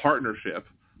 partnership,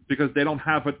 because they don't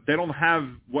have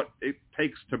what it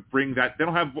takes to bring that. They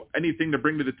don't have anything to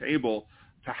bring to the table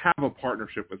to have a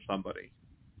partnership with somebody.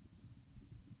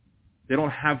 They don't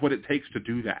have what it takes to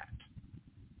do that.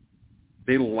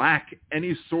 They lack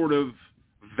any sort of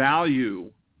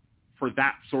value for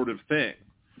that sort of thing.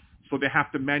 So they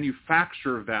have to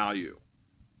manufacture value.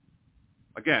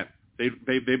 Again,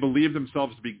 they believe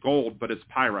themselves to be gold, but it's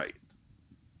pyrite.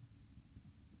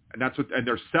 And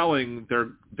they're selling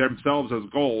themselves as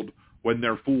gold when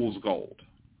they're fool's gold.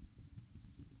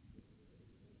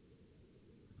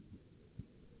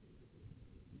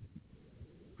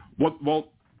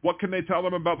 What can they tell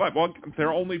them about life? Well,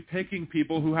 they're only picking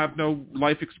people who have no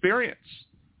life experience.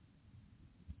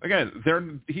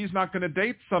 Again, he's not going to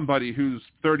date somebody who's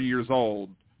 30 years old,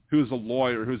 who's a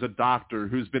lawyer, who's a doctor,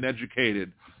 who's been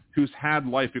educated, who's had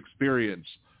life experience,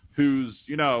 who's,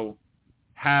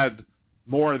 had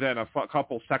more than a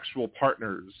couple sexual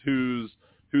partners, who's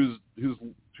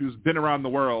been around the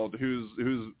world,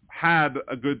 who's had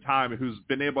a good time, who's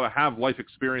been able to have life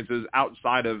experiences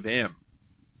outside of him.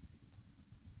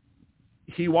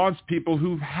 He wants people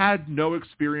who've had no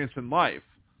experience in life.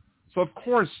 So of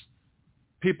course,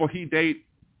 people he date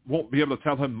won't be able to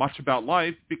tell him much about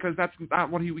life, because that's not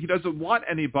what he doesn't want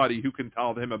anybody who can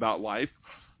tell him about life,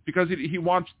 because he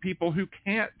wants people who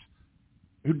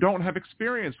don't have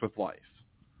experience with life,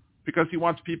 because he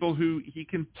wants people who he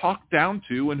can talk down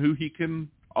to and who he can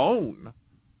own.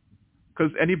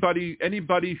 Because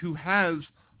anybody who has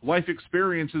life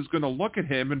experience is going to look at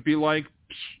him and be like,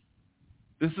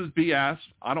 this is BS.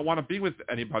 I don't want to be with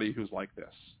anybody who's like this.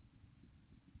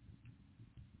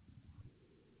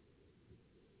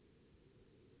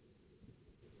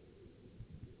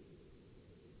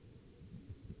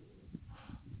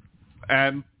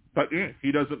 But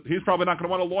he's probably not going to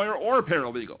want a lawyer or a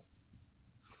paralegal.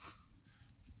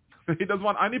 He doesn't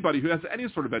want anybody who has any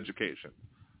sort of education.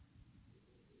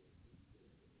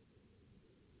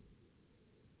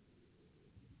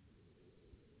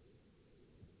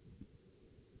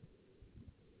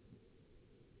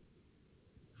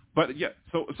 But yeah,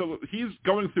 so he's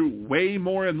going through way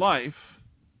more in life,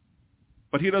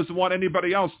 but he doesn't want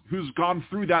anybody else who's gone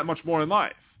through that much more in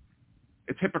life.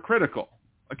 It's hypocritical,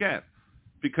 again,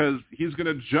 because he's going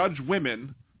to judge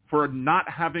women for not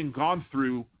having gone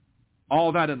through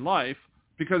all that in life,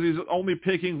 because he's only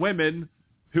picking women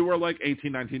who are like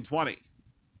 18, 19, 20,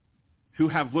 who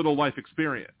have little life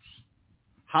experience.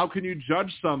 How can you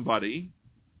judge somebody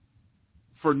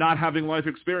for not having life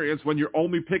experience when you're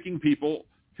only picking people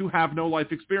who have no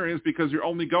life experience, because you're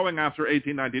only going after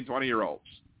 18, 19, 20-year-olds?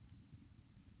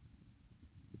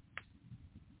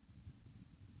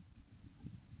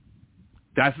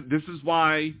 This is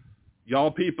why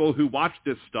y'all people who watch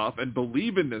this stuff and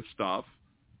believe in this stuff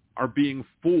are being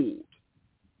fooled.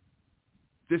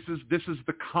 This is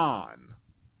the con.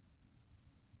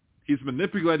 He's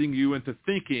manipulating you into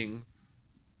thinking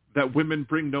that women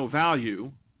bring no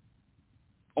value,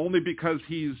 only because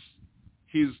he's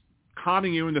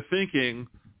conning you into thinking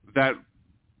that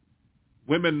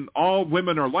all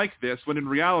women are like this, when in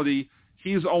reality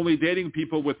he's only dating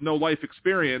people with no life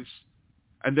experience,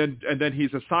 and then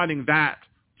he's assigning that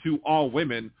to all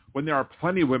women when there are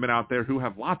plenty of women out there who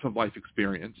have lots of life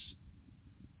experience.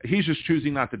 He's just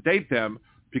choosing not to date them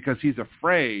because he's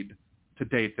afraid to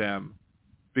date them,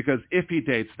 because if he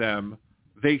dates them,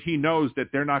 he knows that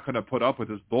they're not going to put up with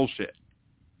his bullshit.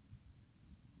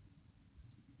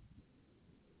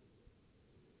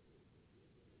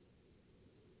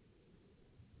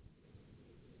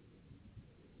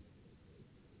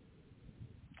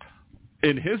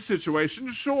 In his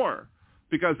situation, sure,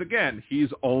 because again, he's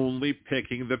only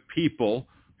picking the people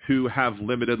who have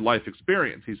limited life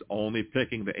experience. He's only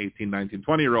picking the 18, 19,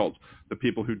 20-year-olds, the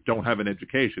people who don't have an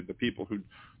education, the people who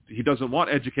he doesn't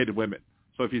want educated women.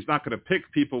 So if he's not going to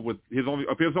pick people if he's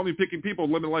only picking people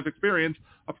with limited life experience,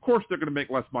 of course they're going to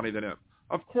make less money than him.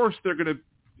 Of course they're going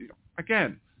to,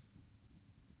 again,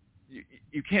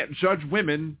 you can't judge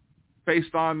women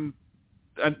based on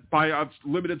by a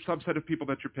limited subset of people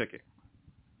that you're picking.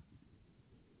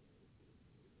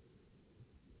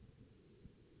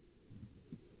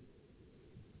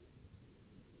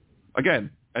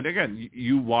 Again,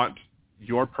 you want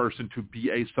your person to be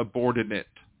a subordinate.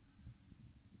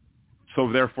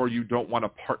 So therefore you don't want a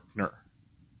partner.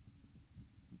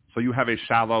 So you have a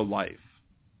shallow life.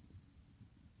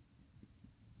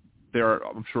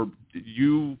 I'm sure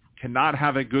you cannot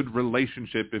have a good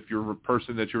relationship if your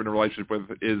person that you're in a relationship with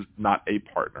is not a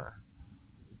partner.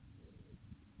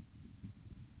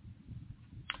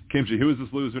 Kimchi, who is this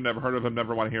loser? Never heard of him.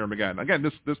 Never want to hear him again. Again,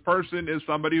 this person is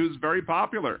somebody who's very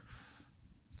popular.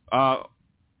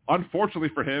 Unfortunately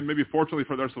for him, maybe fortunately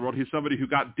for the rest of the world, he's somebody who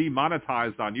got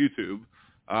demonetized on YouTube.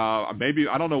 Maybe,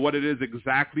 I don't know what it is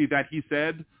exactly that he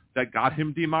said that got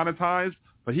him demonetized,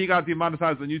 but he got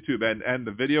demonetized on YouTube. And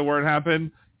the video where it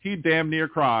happened, he damn near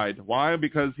cried. Why?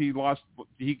 Because he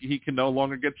can no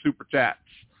longer get super chats.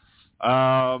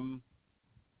 And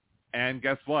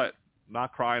guess what?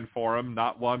 Not crying for him,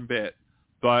 not one bit.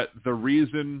 But the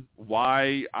reason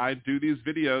why I do these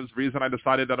videos, reason I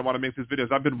decided that I want to make these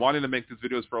videos, I've been wanting to make these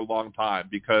videos for a long time,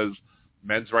 because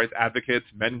men's rights advocates,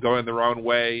 men going their own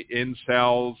way,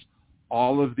 incels,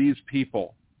 all of these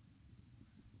people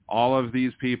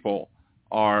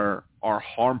are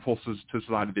harmful to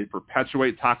society. They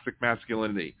perpetuate toxic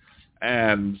masculinity.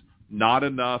 And not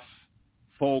enough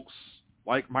folks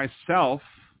like myself,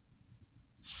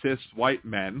 cis white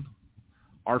men,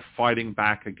 are fighting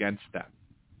back against them.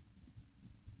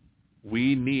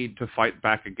 We need to fight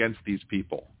back against these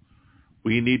people.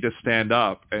 We need to stand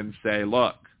up and say,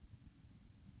 look,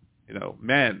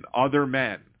 men, other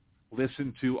men,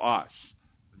 listen to us.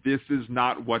 This is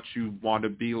not what you want to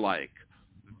be like.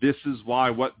 This is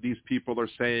why what these people are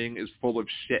saying is full of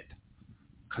shit,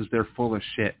 because they're full of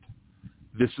shit.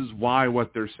 This is why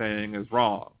what they're saying is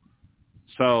wrong.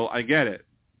 So I get it.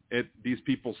 These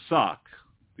people suck.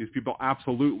 These people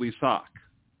absolutely suck.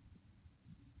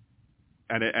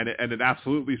 And it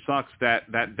absolutely sucks that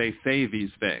they say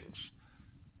these things.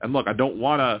 And look, I don't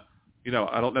want to,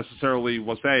 I don't necessarily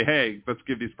will say, hey, let's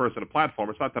give this person a platform.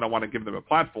 It's not that I want to give them a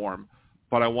platform,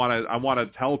 but I want to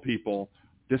tell people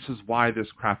this is why this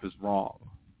crap is wrong.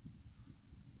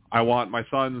 I want my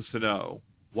sons to know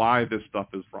why this stuff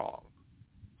is wrong.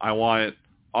 I want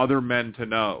other men to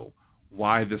know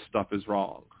why this stuff is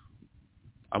wrong.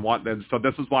 So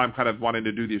this is why I'm kind of wanting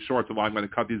to do these shorts, and why I'm going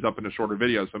to cut these up into shorter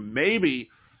videos. So maybe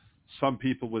some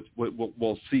people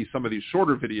will see some of these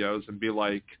shorter videos and be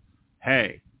like,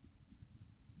 hey,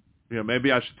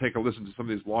 maybe I should take a listen to some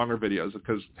of these longer videos,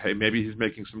 because, hey, maybe he's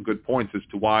making some good points as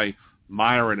to why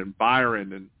Myron and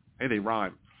Byron and, hey, they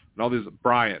rhyme, and all these,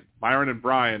 Myron and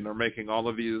Brian are making all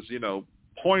of these,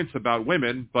 points about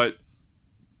women, but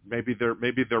maybe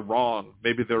they're wrong.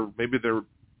 Maybe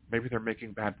they're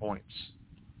making bad points.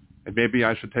 And maybe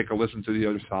I should take a listen to the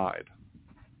other side.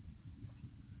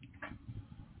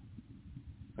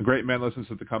 A great man listens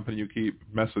to the company you keep.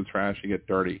 Mess with trash, you get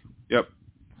dirty. Yep.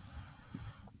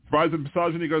 Rise of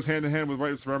misogyny goes hand in hand with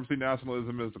white supremacy.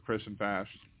 Nationalism is the Christian fash.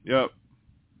 Yep.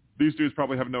 These dudes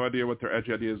probably have no idea what their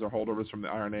edgy ideas are, holdovers from the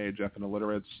Iron Age, effing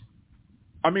illiterates.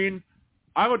 I mean,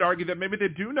 I would argue that maybe they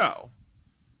do know.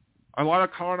 A lot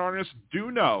of con artists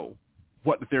do know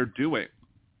what they're doing.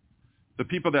 The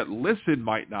people that listen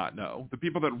might not know. The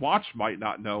people that watch might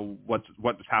not know what's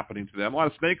happening to them. A lot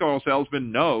of snake oil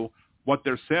salesmen know what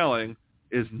they're selling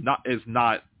is not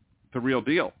the real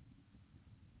deal.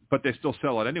 But they still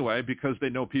sell it anyway because they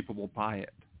know people will buy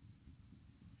it.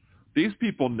 These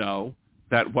people know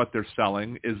that what they're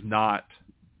selling is not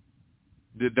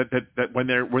that when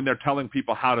they're telling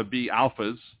people how to be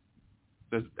alphas,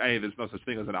 there's no such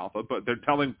thing as an alpha, but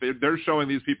they're showing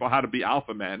these people how to be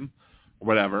alpha men or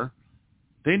whatever.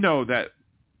 They know that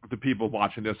the people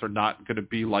watching this are not going to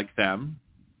be like them,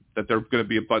 that they're going to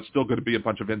be still going to be a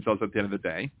bunch of incels at the end of the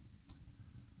day.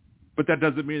 But that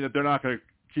doesn't mean that they're not going to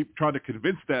keep trying to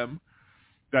convince them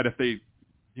that if they,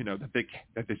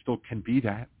 that they still can be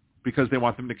that, because they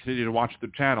want them to continue to watch the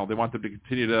channel. They want them to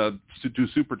continue to do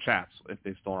super chats if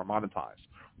they still are monetized.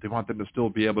 They want them to still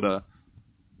be able to,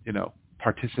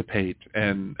 participate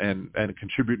and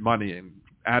contribute money and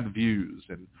add views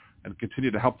and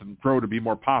continue to help them grow to be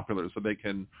more popular so they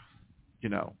can,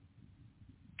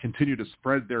 continue to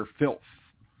spread their filth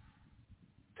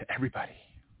to everybody.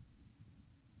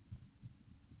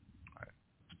 All right,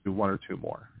 let's do one or two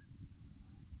more.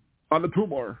 On the two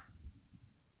more.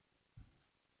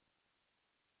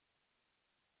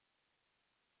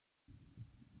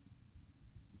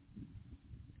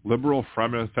 Liberal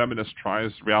feminist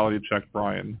tries reality check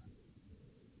Brian.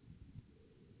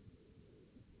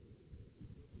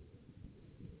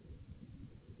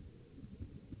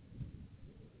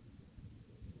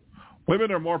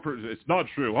 Women are more... It's not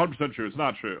true. 100% true. It's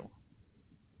not true.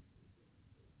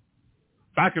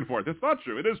 Back and forth. It's not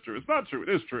true. It is true. It's not true. It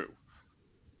is true.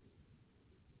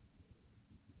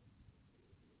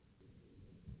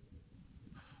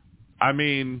 I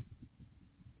mean,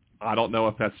 I don't know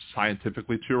if that's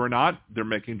scientifically true or not. They're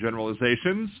making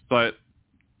generalizations, but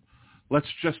let's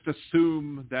just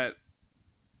assume that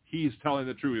he's telling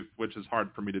the truth, which is hard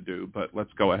for me to do, but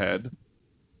let's go ahead.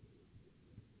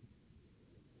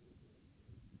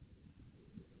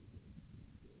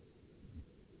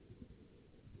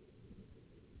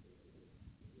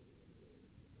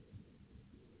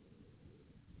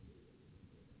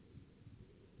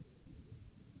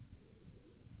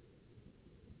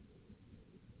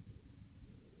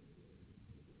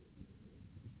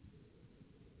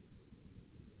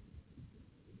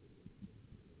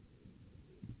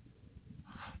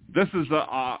 This is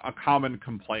a common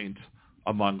complaint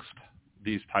amongst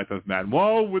these type of men.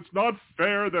 Whoa, it's not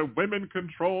fair that women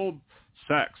control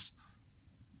sex.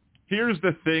 Here's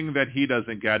the thing that he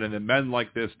doesn't get and the men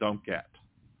like this don't get.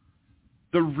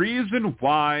 The reason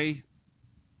why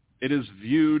it is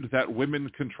viewed that women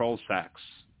control sex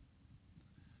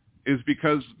is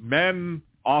because men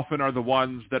often are the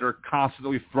ones that are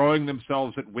constantly throwing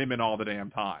themselves at women all the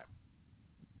damn time.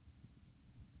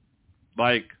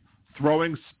 Like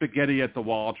throwing spaghetti at the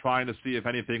wall, trying to see if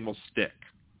anything will stick.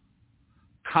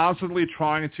 Constantly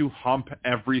trying to hump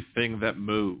everything that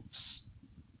moves.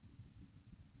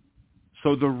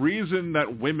 So the reason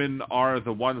that women are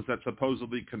the ones that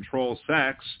supposedly control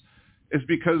sex is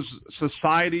because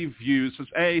society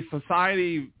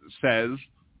says,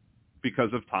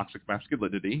 because of toxic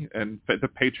masculinity and the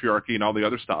patriarchy and all the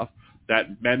other stuff,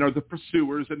 that men are the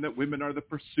pursuers and that women are the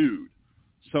pursued.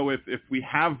 So if we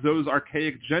have those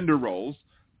archaic gender roles,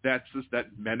 that's just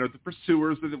that men are the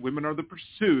pursuers and that women are the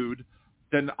pursued,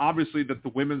 then obviously that the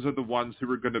women are the ones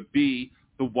who are going to be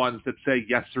the ones that say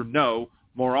yes or no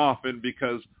more often,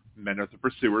 because men are the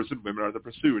pursuers and women are the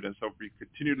pursued. And so if we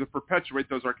continue to perpetuate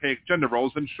those archaic gender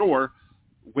roles, then sure,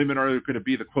 women are going to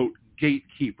be the, quote,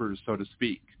 gatekeepers, so to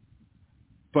speak.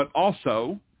 But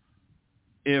also,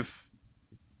 if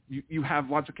you have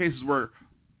lots of cases where,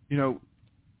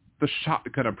 the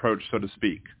shotgun approach, so to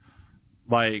speak.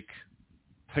 Like,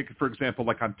 take, for example,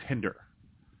 like on Tinder.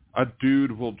 A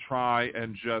dude will try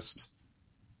and just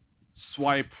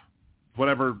swipe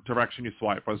whatever direction you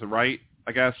swipe. Was it right,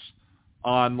 I guess?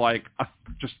 On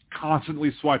just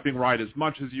constantly swiping right as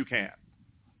much as you can.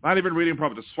 Not even reading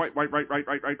profile, just swipe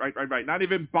right. Not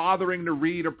even bothering to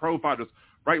read a profile, just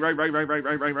right.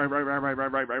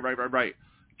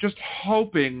 Just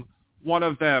hoping one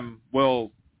of them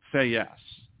will say yes.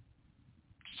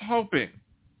 Just hoping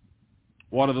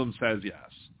one of them says yes.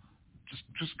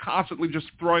 Just constantly just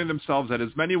throwing themselves at as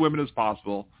many women as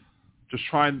possible, just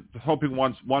hoping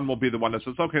one will be the one that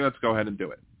says, okay, let's go ahead and do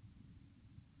it.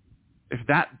 If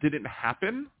that didn't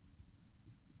happen,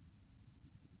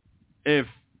 if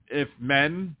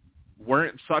men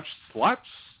weren't such sluts,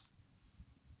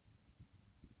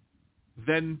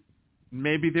 then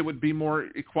maybe there would be more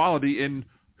equality in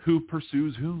who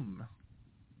pursues whom.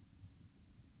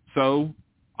 So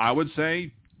I would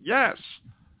say yes.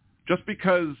 Just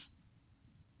because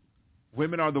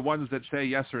women are the ones that say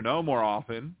yes or no more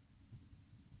often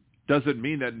doesn't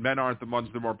mean that men aren't the ones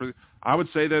that are more... I would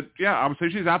say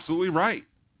she's absolutely right.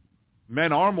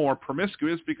 Men are more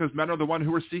promiscuous because men are the ones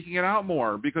who are seeking it out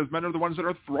more, because men are the ones that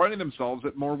are throwing themselves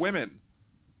at more women.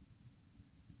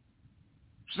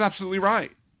 She's absolutely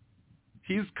right.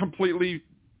 He's completely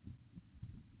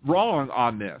wrong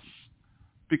on this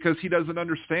because he doesn't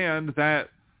understand that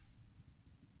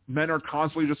men are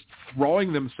constantly just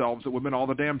throwing themselves at women all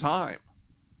the damn time.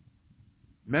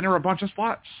 Men are a bunch of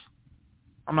sluts.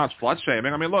 I'm not slut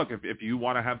shaming. I mean, look, if you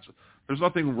want to have, there's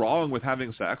nothing wrong with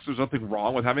having sex. There's nothing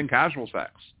wrong with having casual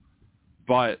sex.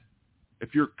 But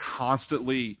if you're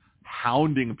constantly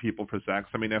hounding people for sex,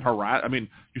 I mean,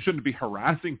 you shouldn't be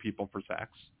harassing people for sex.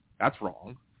 That's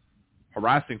wrong.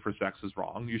 Harassing for sex is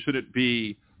wrong. You shouldn't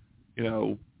be,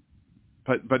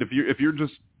 but if you're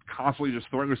just constantly just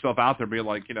throwing yourself out there, being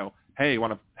like, hey,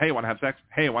 want to have sex?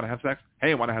 Hey, want to have sex?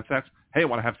 Hey, want to have sex? Hey,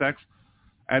 want to have sex?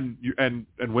 And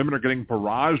women are getting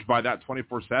barraged by that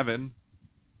 24/7.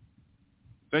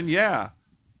 Then yeah,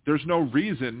 there's no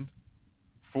reason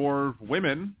for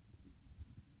women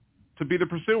to be the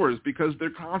pursuers because they're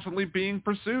constantly being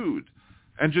pursued,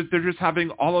 and they're just having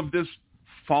all of this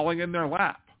falling in their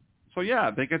lap. So yeah,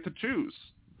 they get to choose.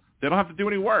 They don't have to do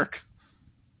any work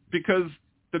because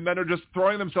the men are just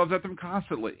throwing themselves at them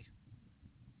constantly.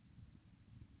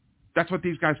 That's what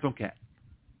these guys don't get.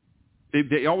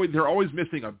 They're always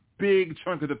missing a big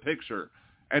chunk of the picture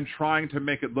and trying to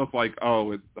make it look like,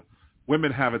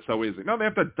 women have it so easy. No, they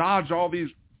have to dodge all these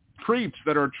creeps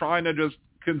that are trying to just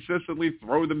consistently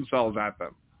throw themselves at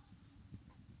them.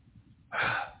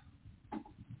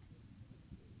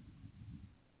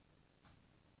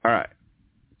 All right.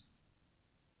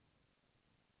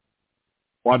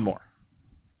 One more.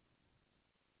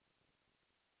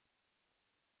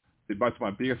 Advice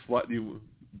on be a slut. You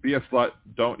be a slut.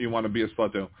 Don't you want to be a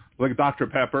slut too? Like Dr.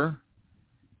 Pepper.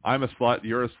 I'm a slut.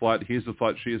 You're a slut. He's a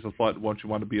slut. She's a slut. Won't you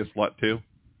want to be a slut too?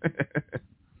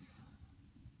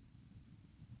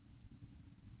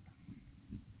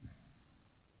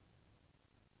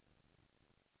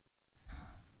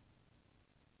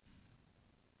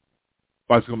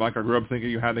 Bicycle Mike, I grew up thinking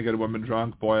you had to get a woman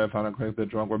drunk. Boy, I found out quick that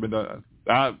drunk women don't.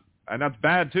 And that's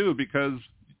bad too because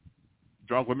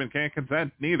drunk women can't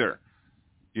consent neither.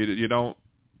 You don't.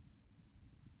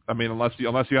 I mean, unless you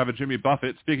have a Jimmy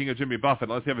Buffett. Speaking of Jimmy Buffett,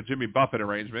 unless you have a Jimmy Buffett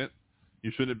arrangement,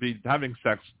 you shouldn't be having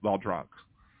sex while drunk.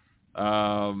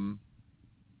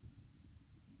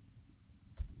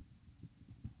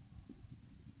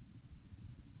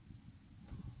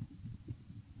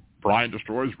 Brian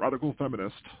destroys radical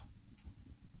feminist.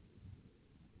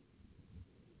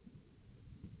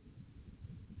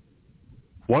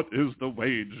 What is the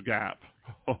wage gap?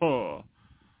 It's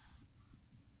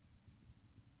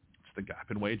the gap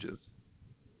in wages.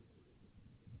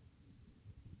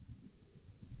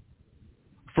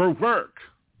 For work.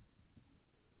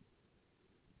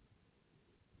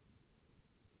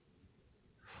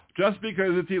 Just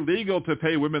because it's illegal to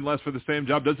pay women less for the same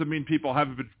job doesn't mean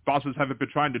bosses haven't been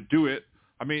trying to do it.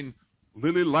 I mean,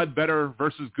 Lily Ledbetter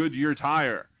versus Goodyear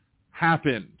Tire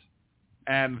happened.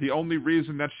 And the only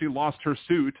reason that she lost her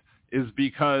suit is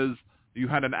because you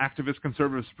had an activist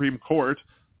conservative Supreme Court,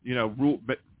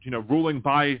 ruling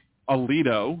by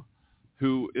Alito,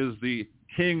 who is the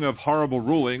king of horrible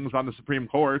rulings on the Supreme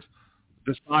Court,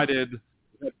 decided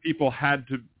that people had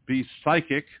to be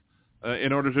psychic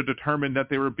in order to determine that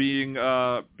they were being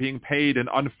paid an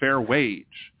unfair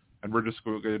wage. And we're just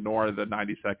going to ignore the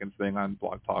 90 seconds thing on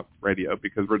Blog Talk Radio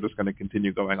because we're just going to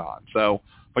continue going on. So,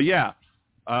 but yeah.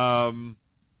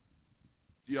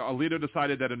 Alito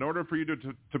decided that in order for you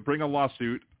to bring a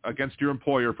lawsuit against your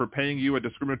employer for paying you a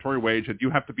discriminatory wage, that you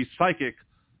have to be psychic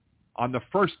on the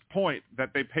first point that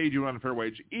they paid you an unfair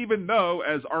wage, even though,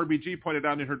 as RBG pointed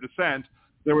out in her dissent,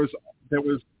 there was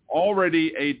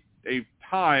already a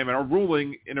time and a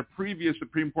ruling in a previous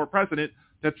Supreme Court precedent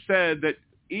that said that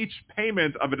each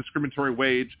payment of a discriminatory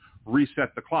wage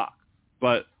reset the clock.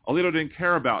 But Alito didn't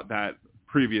care about that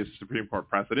previous Supreme Court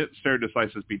precedent. Stare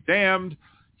decisis be damned.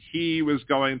 He was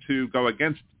going to go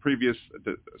against previous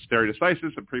stare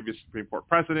decisis, a previous Supreme Court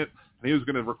precedent, and he was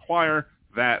going to require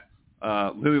that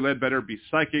Lily Ledbetter be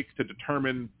psychic to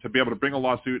be able to bring a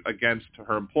lawsuit against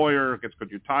her employer, against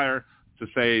Goodyear Tire, to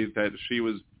say that she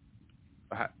was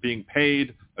being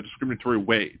paid a discriminatory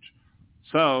wage.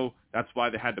 So that's why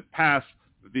they had to pass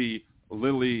the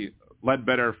Lily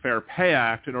Ledbetter Fair Pay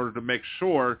Act in order to make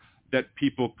sure that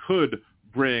people could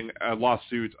bring a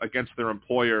lawsuit against their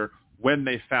employer when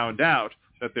they found out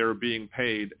that they were being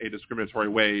paid a discriminatory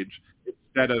wage,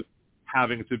 instead of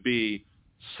having to be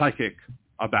psychic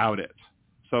about it.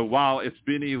 So while it's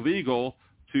been illegal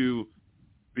to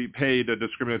be paid a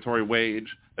discriminatory wage,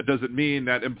 that doesn't mean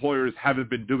that employers haven't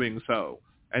been doing so.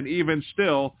 And even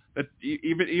still, that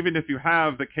even if you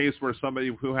have the case where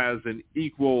somebody who has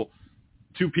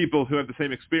two people who have the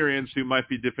same experience, who might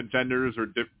be different genders or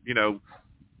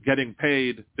getting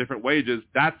paid different wages,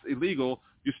 that's illegal.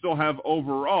 You still have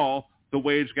overall the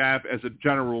wage gap as a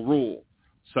general rule.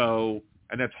 So,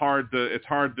 and it's hard to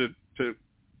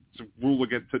rule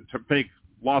against, to make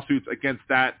lawsuits against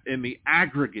that in the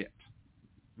aggregate.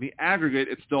 In the aggregate,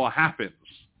 it still happens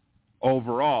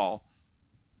overall.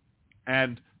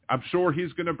 And I'm sure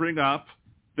he's going to bring up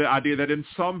the idea that in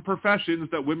some professions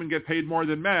that women get paid more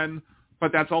than men,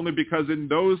 but that's only because in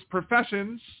those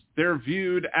professions they're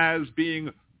viewed as being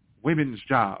women's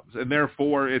jobs, and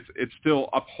therefore it's still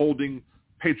upholding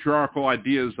patriarchal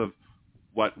ideas of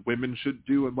what women should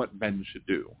do and what men should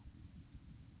do.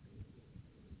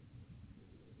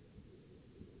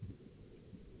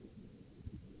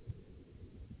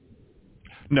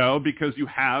 No, because you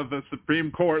have a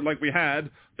Supreme Court like we had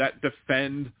that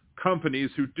defend companies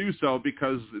who do so,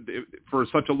 because for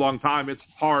such a long time it's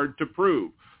hard to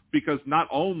prove. Because not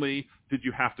only did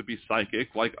you have to be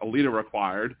psychic, like Alita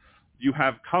required, you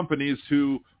have companies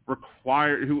who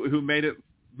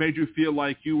made you feel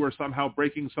like you were somehow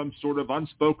breaking some sort of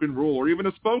unspoken rule, or even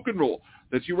a spoken rule,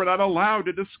 that you were not allowed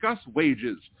to discuss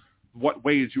wages, what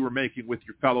wage you were making with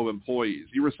your fellow employees.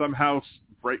 You were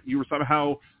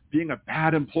somehow being a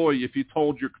bad employee if you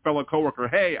told your fellow coworker,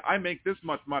 "Hey, I make this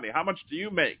much money. How much do you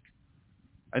make?"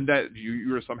 And that you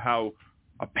were somehow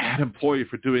a bad employee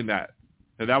for doing that.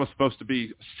 And that was supposed to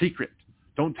be secret.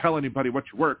 Don't tell anybody what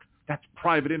you work. That's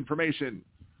private information.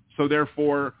 So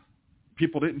therefore,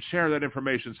 people didn't share that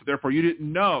information. So therefore, you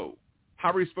didn't know.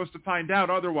 How were you supposed to find out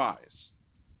otherwise?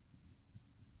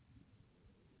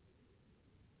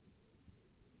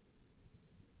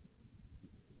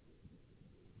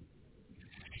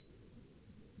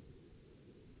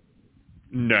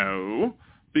 No,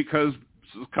 because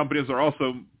companies are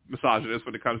also misogynist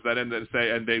when it comes to that,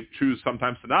 and they choose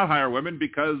sometimes to not hire women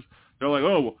because they're like,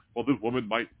 oh, well, this woman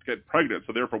might get pregnant,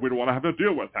 so therefore we don't want to have to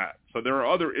deal with that. So there are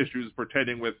other issues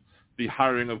pertaining with the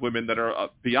hiring of women that are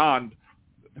beyond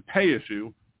the pay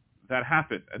issue that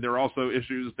happen, and there are also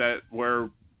issues where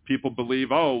people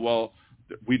believe, oh, well,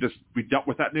 we dealt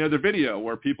with that in the other video,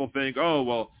 where people think, oh,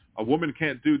 well, a woman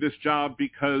can't do this job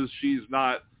because she's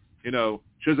not,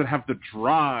 she doesn't have the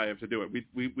drive to do it.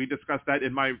 We discussed that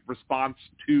in my response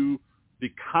to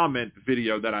the comment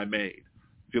video that I made.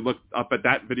 If you look up at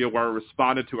that video where I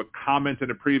responded to a comment in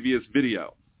a previous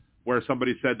video where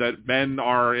somebody said that men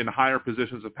are in higher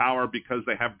positions of power because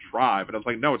they have drive. And I was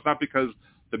like, no, it's not because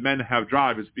the men have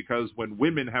drive. It's because when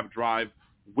women have drive,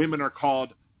 women are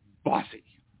called bossy.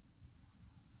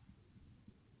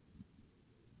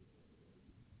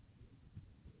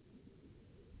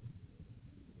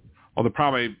 Well, the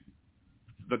problem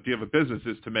that you have a business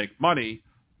is to make money,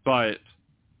 but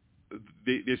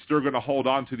they're still going to hold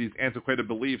on to these antiquated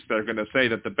beliefs that are going to say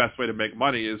that the best way to make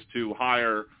money is to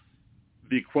hire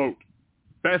the, quote,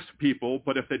 best people.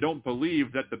 But if they don't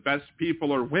believe that the best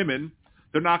people are women,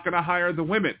 they're not going to hire the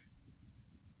women.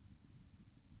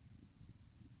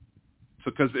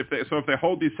 So because if they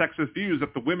hold these sexist views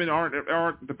that the women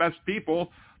aren't the best people,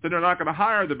 then they're not going to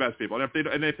hire the best people.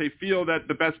 And if they feel that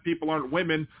the best people aren't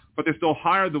women, but they still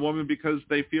hire the woman because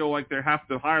they feel like they have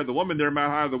to hire the woman, they're going to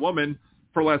hire the woman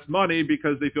for less money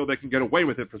because they feel they can get away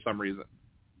with it for some reason.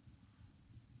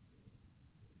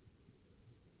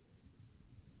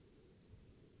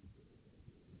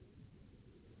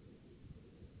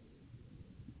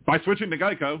 By switching to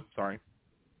Geico, sorry.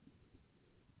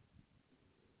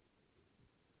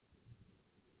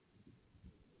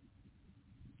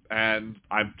 And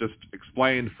I've just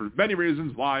explained for many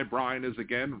reasons why Brian is,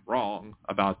 again, wrong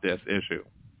about this issue.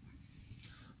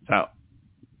 So,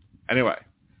 anyway,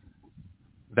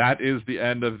 that is the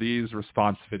end of these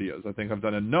response videos. I think I've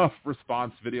done enough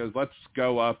response videos. Let's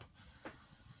go up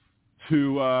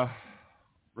to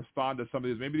respond to some of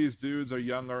these. Maybe these dudes are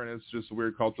younger and it's just a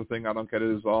weird cultural thing. I don't get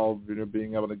it as all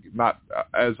being able to not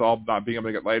being able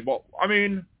to get laid. Well, I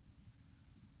mean,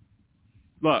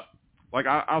 look, like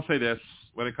I'll say this.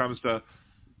 When it comes to,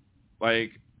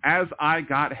 like, as I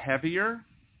got heavier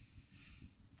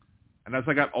and as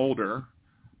I got older,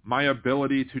 my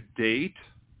ability to date,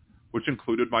 which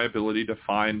included my ability to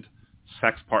find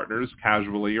sex partners,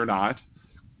 casually or not,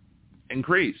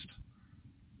 increased.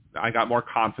 I got more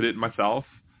confident in myself,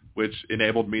 which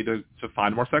enabled me to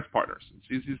find more sex partners.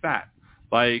 It's easy as that.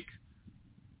 Like,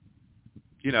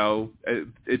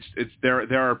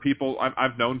 there are people,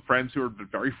 I've known friends who are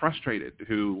very frustrated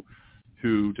who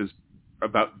just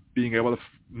about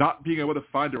not being able to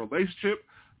find a relationship,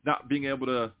 not being able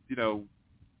to,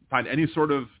 find any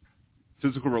sort of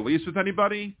physical release with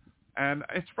anybody. And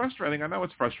it's frustrating. I know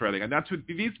it's frustrating. And that's what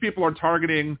these people are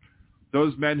targeting,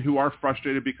 those men who are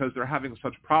frustrated because they're having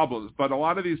such problems. But a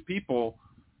lot of these people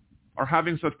are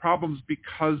having such problems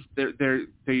because they're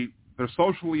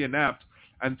socially inept,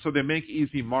 and so they make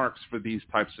easy marks for these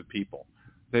types of people.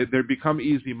 They become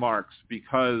easy marks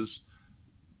because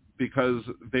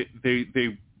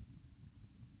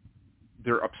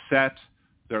they're upset,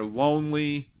 they're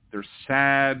lonely, they're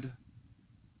sad,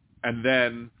 and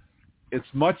then it's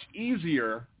much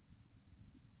easier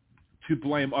to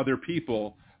blame other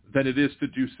people than it is to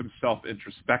do some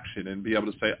self-introspection and be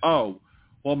able to say, oh,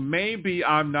 well, maybe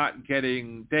I'm not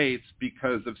getting dates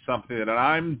because of something that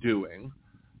I'm doing.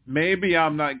 Maybe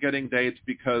I'm not getting dates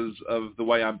because of the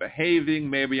way I'm behaving.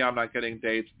 Maybe I'm not getting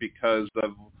dates because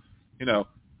of,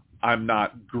 I'm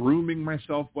not grooming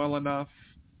myself well enough.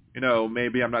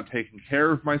 Maybe I'm not taking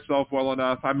care of myself well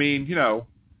enough. I mean,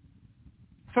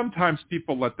 sometimes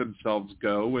people let themselves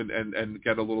go and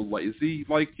get a little lazy.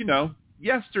 Like,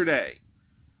 yesterday.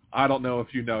 I don't know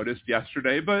if you noticed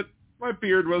yesterday, but my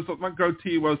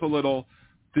goatee was a little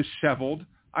disheveled.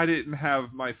 I didn't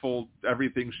have my full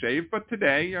everything shaved, but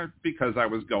today, because I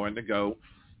was going to go,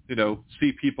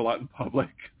 see people out in public,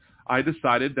 I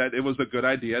decided that it was a good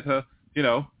idea to,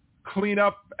 clean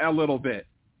up a little bit.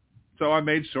 So I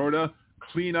made sure to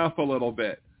clean up a little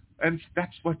bit. And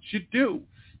that's what you do.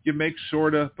 You make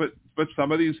sure to, but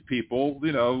some of these people,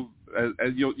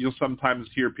 as you'll sometimes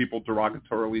hear people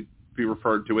derogatorily be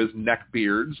referred to as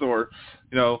neckbeards, or,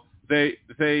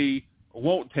 they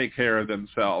won't take care of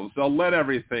themselves. They'll let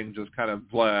everything just kind of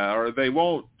blah, or they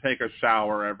won't take a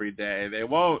shower every day. They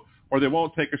won't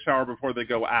take a shower before they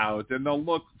go out, and they'll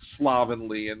look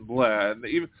slovenly and blah. And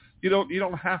even, you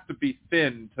don't have to be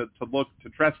thin to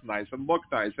dress nice and look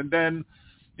nice. And then,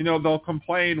 they'll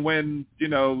complain when,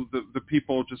 the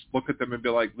people just look at them and be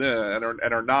like, bleh, and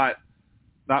are not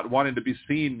wanting to be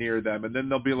seen near them. And then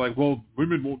they'll be like, well,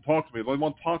 women won't talk to me. Well, they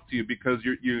won't talk to you because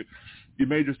you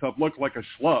made yourself look like a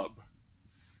schlub.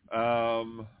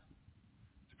 And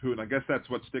I guess that's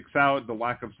what sticks out, the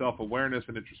lack of self-awareness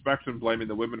and introspection, blaming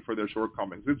the women for their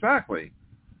shortcomings. Exactly.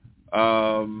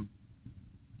 So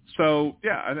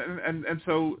yeah, and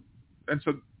so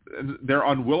their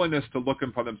unwillingness to look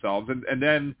upon themselves, and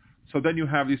then you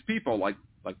have these people like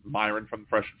Myron from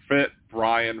Fresh and Fit,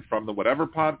 Brian from the Whatever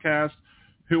podcast,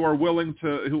 who are willing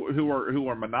to who are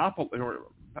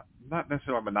not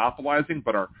necessarily monopolizing,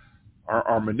 but are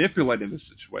manipulating the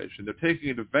situation. They're taking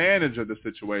advantage of the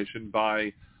situation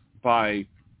by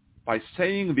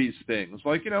saying these things.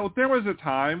 Like, there was a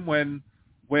time when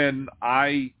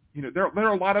I, there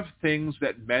are a lot of things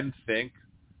that men think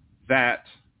that,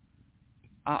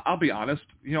 I'll be honest,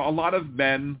 a lot of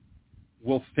men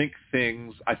will think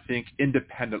things, I think,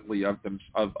 independently of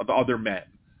other men.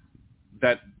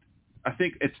 That I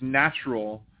think it's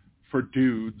natural for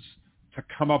dudes to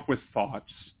come up with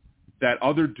thoughts that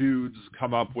other dudes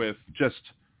come up with just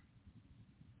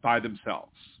by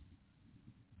themselves.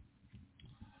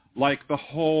 Like the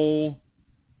whole,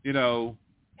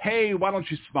 hey, why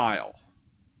don't you smile?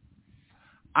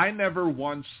 I never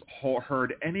once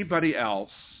heard anybody else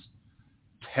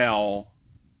tell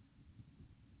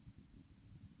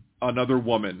another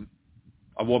woman,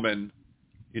 a woman,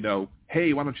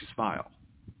 hey, why don't you smile?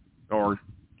 Or,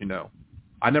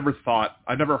 I never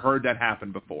heard that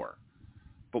happen before.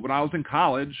 But when I was in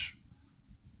college,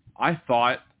 I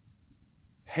thought,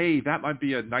 hey, that might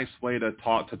be a nice way to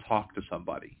talk to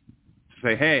somebody. To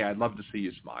say, hey, I'd love to see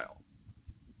you smile.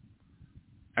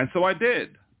 And so I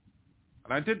did.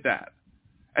 And I did that.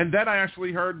 And then I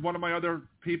actually heard one of my other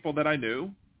people that I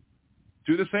knew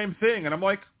do the same thing. And I'm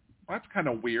like, well, that's kind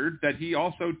of weird that he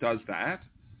also does that.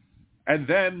 And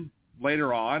then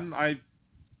later on, I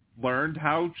learned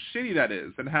how shitty that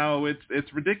is and how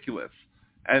it's ridiculous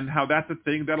and how that's a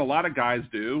thing that a lot of guys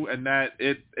do and that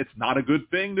it's not a good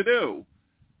thing to do.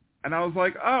 And I was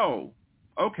like, oh,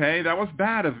 okay, that was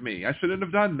bad of me. I shouldn't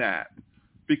have done that.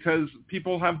 Because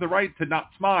people have the right to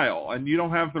not smile, and you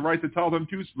don't have the right to tell them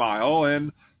to smile,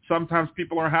 and sometimes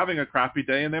people are having a crappy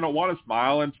day and they don't want to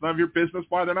smile, and it's none of your business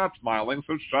why they're not smiling,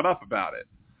 so shut up about it.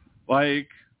 Like,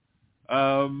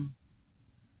 and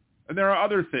there are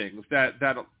other things that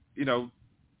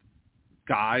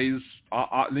guys,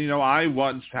 I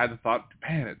once had the thought,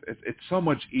 man, it's so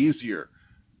much easier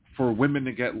for women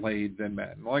to get laid than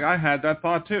men. Like, I had that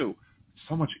thought too. It's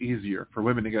so much easier for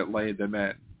women to get laid than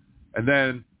men. And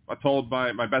then I told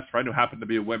my best friend, who happened to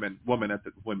be a woman at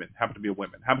the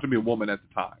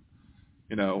time,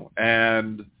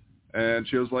 and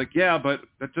she was like, yeah, but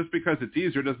that just because it's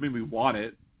easier doesn't mean we want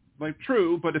it. I'm like,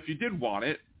 true, but if you did want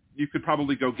it, you could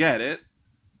probably go get it.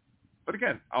 But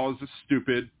again, I was a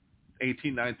stupid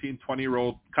 18, 19,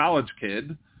 20-year-old college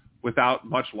kid without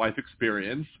much life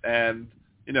experience and,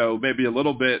 maybe a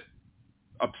little bit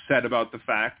upset about the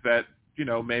fact that,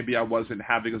 maybe I wasn't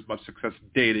having as much success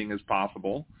dating as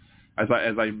possible as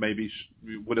I maybe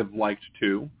would have liked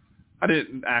to. I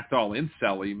didn't act all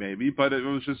incel-y maybe, but it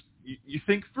was just, you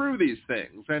think through these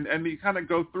things and you kind of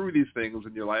go through these things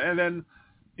in your life. And then,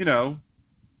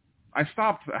 I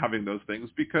stopped having those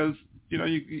things because, you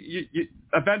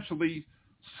eventually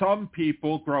some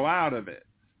people grow out of it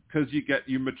because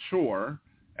you mature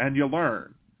and you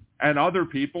learn. And other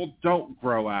people don't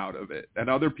grow out of it. And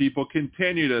other people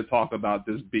continue to talk about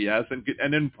this BS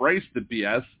and embrace the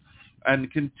BS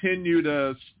and continue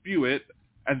to spew it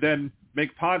and then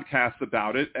make podcasts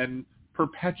about it and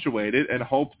perpetuate it and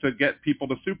hope to get people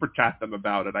to super chat them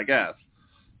about it, I guess.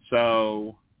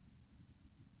 So,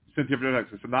 Cynthia from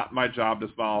Texas, it's not my job to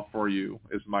smile for you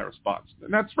is my response.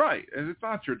 And that's right. And it's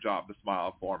not your job to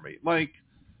smile for me.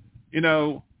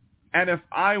 And if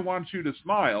I want you to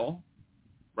smile,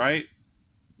 right,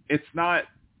 it's not,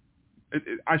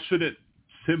 I shouldn't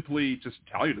simply just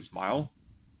tell you to smile.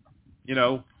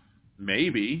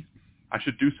 Maybe I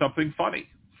should do something funny.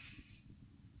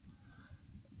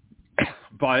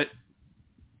 But,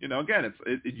 again,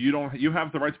 you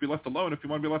have the right to be left alone if you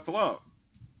want to be left alone.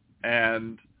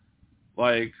 And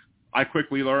I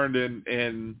quickly learned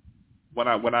when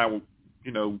I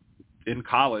in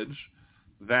college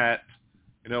that,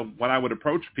 when I would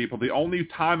approach people, the only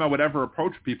time I would ever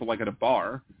approach people, at a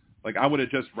bar, I would have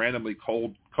just randomly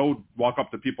cold walk up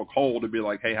to people cold and be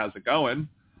like, hey, how's it going?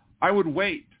 I would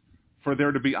wait for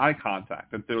there to be eye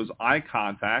contact. If there was eye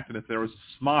contact and if there was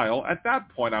a smile, at that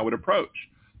point I would approach,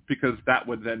 because that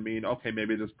would then mean, okay,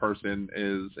 maybe this person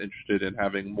is interested in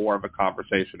having more of a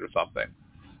conversation or something.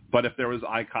 But if there was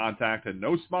eye contact and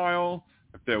no smile,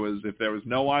 if there was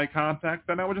no eye contact,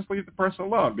 then I would just leave the person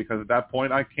alone, because at that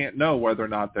point I can't know whether or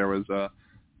not there was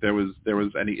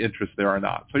any interest there or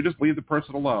not. So you just leave the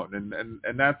person alone,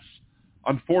 and that's,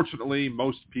 unfortunately,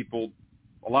 most people,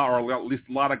 or at least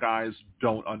a lot of guys,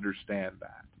 don't understand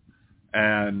that.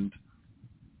 And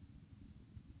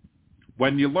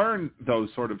when you learn those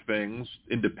sort of things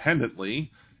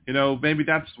independently, maybe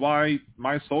that's why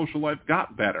my social life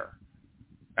got better,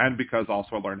 and because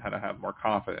also I learned how to have more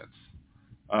confidence.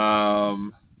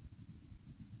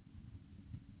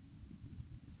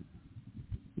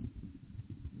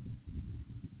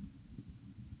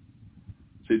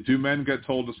 See, do men get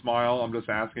told to smile? I'm just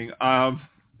asking.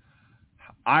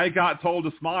 I got told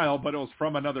to smile, but it was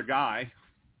from another guy.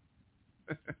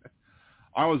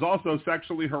 I was also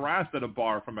sexually harassed at a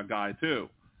bar from a guy too.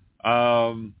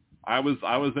 I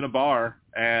was in a bar,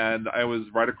 and I was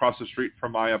right across the street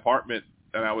from my apartment,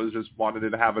 and I was just wanted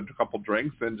to have a couple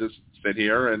drinks and just sit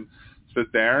there and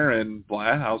blah.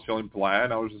 I was feeling blah,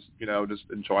 and I was just just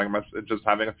enjoying just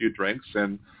having a few drinks,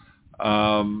 and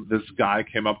this guy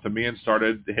came up to me and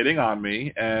started hitting on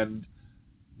me and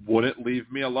wouldn't leave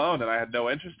me alone, and I had no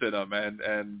interest in him,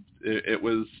 and it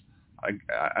was.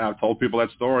 I've told people that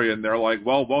story, and they're like,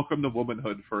 well, welcome to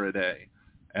womanhood for a day.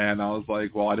 And I was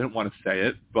like, well, I didn't want to say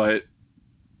it, but,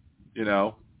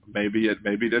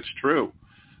 maybe that's true.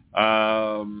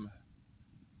 I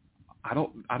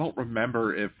don't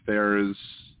remember if there's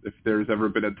ever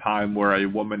been a time where a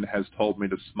woman has told me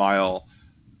to smile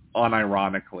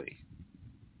unironically.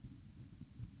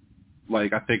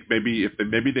 I think maybe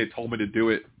they told me to do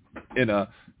it in a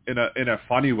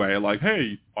funny way, like,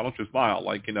 hey, why don't you smile?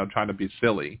 Trying to be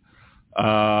silly.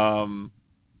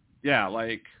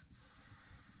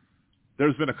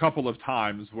 There's been a couple of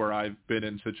times where I've been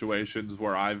in situations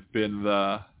where I've been in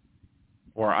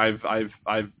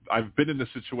a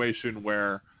situation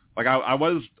where, I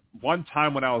was one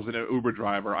time when I was an Uber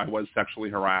driver, I was sexually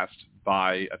harassed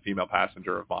by a female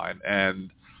passenger of mine, and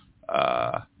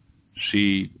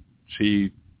she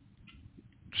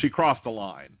crossed the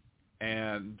line.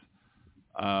 And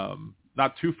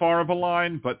not too far of a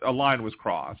line, but a line was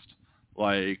crossed.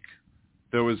 It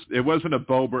wasn't a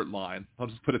Bobert line. I'll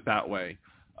just put it that way.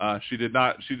 She did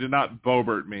not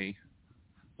Bobert me.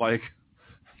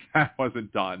 That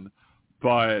wasn't done.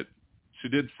 But she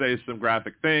did say some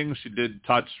graphic things. She did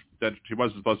touch that she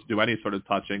wasn't supposed to do any sort of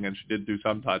touching, and she did do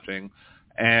some touching.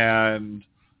 And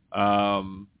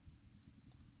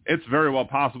it's very well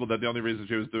possible that the only reason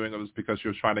she was doing it was because she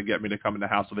was trying to get me to come in the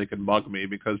house so they could mug me,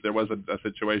 because there was a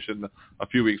situation a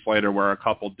few weeks later where a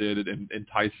couple did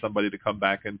entice somebody to come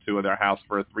back into their house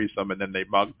for a threesome, and then they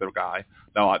mugged the guy.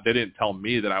 Now, they didn't tell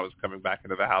me that I was coming back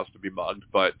into the house to be mugged,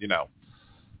 but,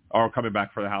 or coming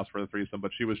back for the house for the threesome,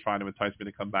 but she was trying to entice me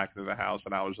to come back into the house,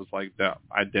 and I was just like, no,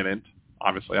 I didn't.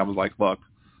 Obviously, I was like, look,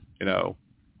 I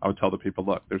would tell the people,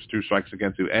 look, there's 2 strikes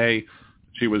against you. A,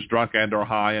 she was drunk and or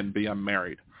high, and B, I'm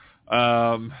married.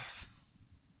 And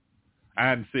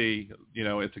and C,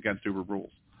 it's against Uber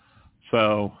rules.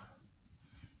 So,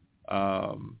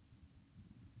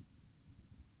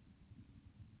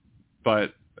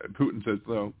 but Putin says,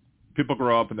 though, people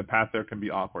grow up and the path there can be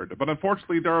awkward. But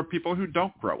unfortunately, there are people who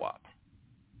don't grow up.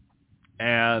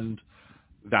 And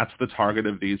that's the target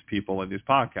of these people in these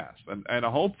podcasts. And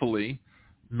hopefully,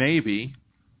 maybe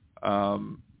I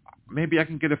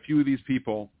can get a few of these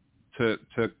people to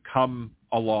come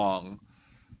along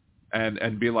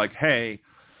and be like, hey,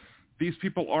 these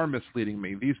people are misleading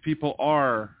me. These people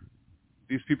are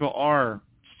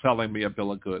selling me a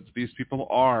bill of goods. These people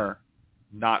are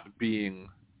not being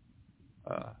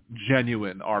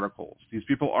genuine articles. These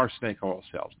people are snake oil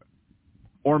salesmen.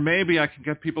 Or maybe I can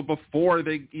get people before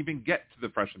they even get to the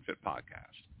Fresh and Fit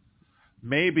podcast.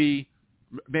 Maybe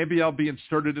I'll be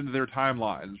inserted into their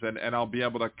timelines and I'll be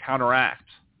able to counteract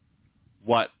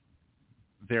what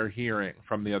they're hearing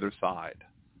from the other side.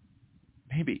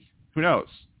 Maybe. Who knows?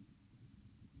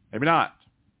 Maybe not.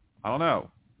 I don't know.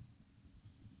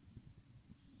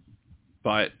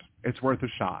 But it's worth a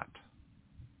shot.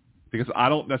 Because I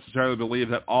don't necessarily believe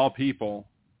that all people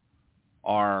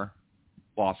are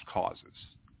lost causes.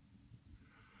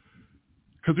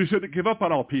 Because we shouldn't give up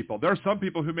on all people. There are some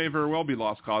people who may very well be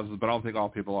lost causes, but I don't think all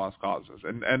people are lost causes.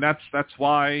 And that's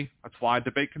why I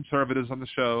debate conservatives on the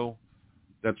show.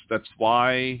 That's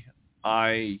why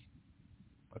one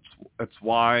of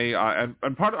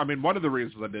the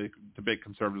reasons I debate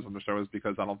conservatives on the show is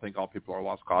because I don't think all people are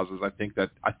lost causes. I think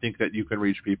that you can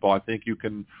reach people. I think you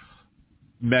can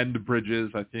mend bridges.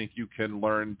 I think you can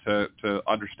learn to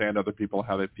understand other people,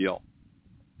 how they feel.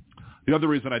 The other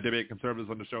reason I debate conservatives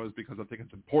on the show is because I think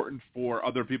it's important for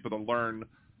other people to learn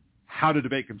how to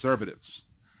debate conservatives.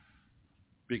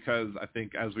 Because I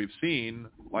think, as we've seen,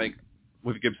 like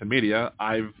with Gibson Media,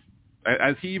 as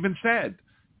he even said,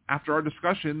 after our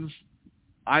discussions,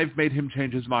 I've made him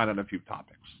change his mind on a few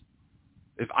topics.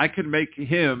 If I can make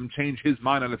him change his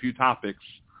mind on a few topics,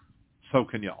 so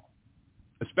can y'all.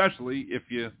 Especially if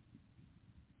you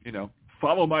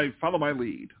follow my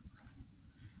lead.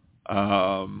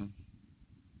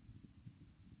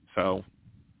 So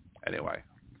anyway,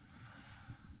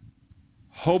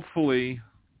 hopefully,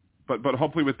 but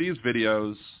hopefully with these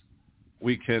videos,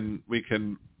 we can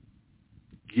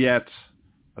get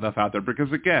enough out there,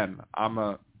 because again, I'm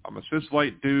a cis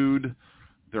white dude.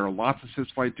 There are lots of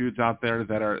cis white dudes out there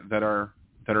that are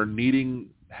needing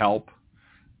help,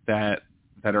 that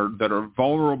are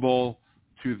vulnerable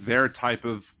to their type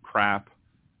of crap,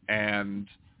 and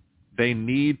they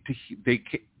need to.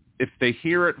 If they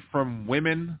hear it from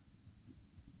women,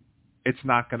 it's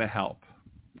not going to help.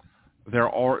 There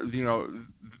are,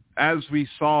 as we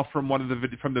saw from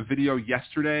from the video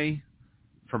yesterday,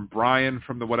 from Brian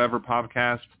from the Whatever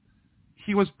podcast,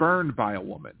 he was burned by a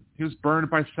woman. He was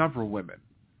burned by several women.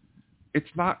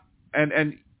 It's not,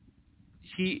 and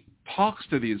he talks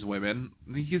to these women.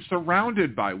 He's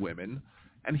surrounded by women,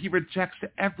 and he rejects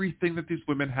everything that these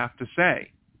women have to say.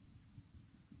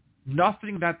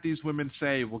 Nothing that these women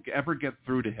say will ever get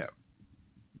through to him,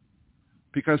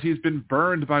 because he's been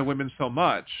burned by women so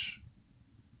much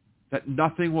that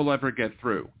nothing will ever get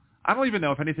through. I don't even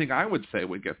know if anything I would say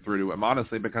would get through to him,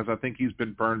 honestly, because I think he's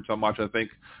been burned so much. I think,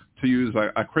 to use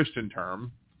a Christian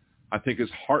term, I think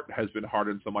his heart has been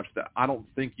hardened so much that I don't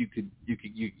think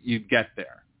you'd get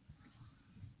there.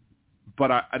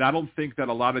 But I don't think that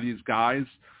a lot of these guys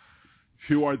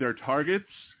who are their targets,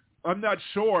 I'm not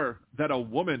sure that a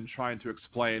woman trying to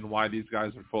explain why these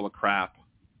guys are full of crap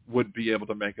would be able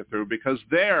to make it through, because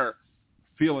they're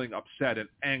feeling upset and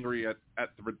angry at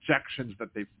the rejections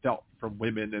that they've felt from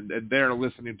women, and they're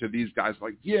listening to these guys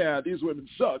like, yeah, these women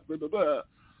suck, blah, blah, blah.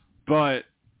 But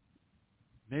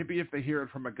maybe if they hear it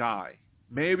from a guy,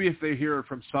 maybe if they hear it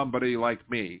from somebody like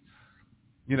me,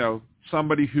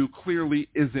 somebody who clearly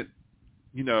isn't,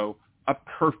 a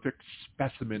perfect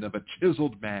specimen of a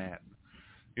chiseled man,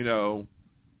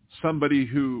 somebody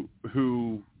who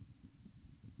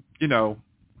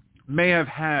may have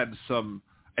had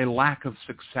a lack of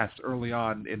success early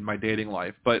on in my dating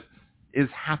life, but is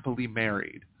happily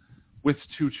married with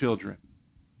 2 children,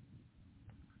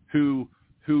 who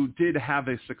did have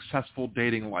a successful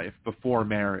dating life before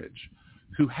marriage,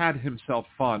 who had himself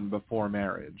fun before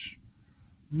marriage.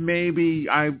 Maybe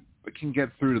I can get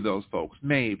through to those folks,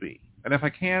 maybe. And if I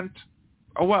can't,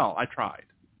 oh well, I tried.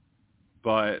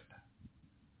 But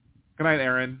good night,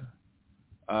 Aaron.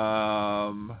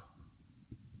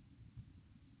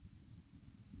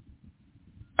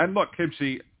 And look,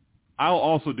 Kimchi, I'll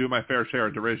also do my fair share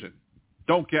of derision.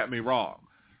 Don't get me wrong.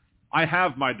 I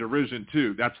have my derision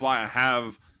too. That's why I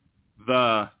have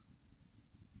the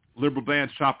liberal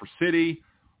band Shopper City,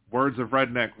 Words of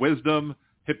Redneck Wisdom,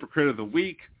 Hypocrite of the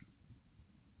Week.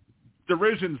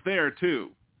 Derision's there, too.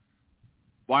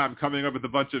 Why I'm coming up with a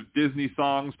bunch of Disney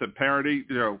songs to parody.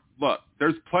 Look,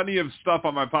 there's plenty of stuff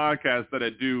on my podcast that I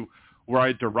do where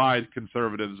I deride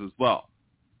conservatives as well.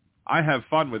 I have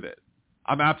fun with it.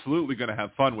 I'm absolutely going to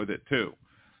have fun with it, too.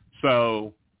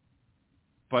 So,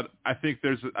 but I think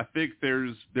there's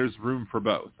room for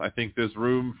both. I think there's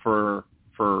room for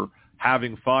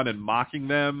having fun and mocking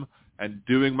them and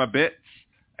doing my bits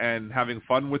and having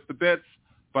fun with the bits.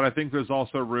 But I think there's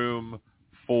also room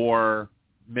for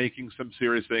making some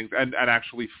serious things and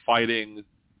actually fighting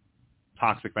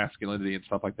toxic masculinity and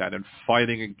stuff like that and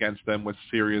fighting against them with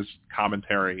serious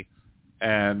commentary.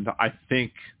 And I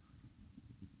think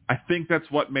that's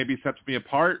what maybe sets me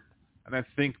apart. And I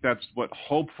think that's what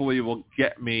hopefully will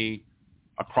get me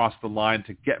across the line,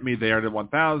 to get me there to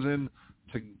 1,000,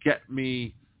 to get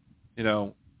me,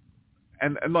 and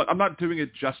look, I'm not doing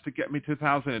it just to get me to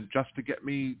 1,000 and just to get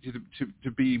me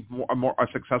to be a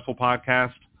successful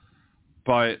podcast.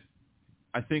 But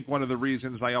I think one of the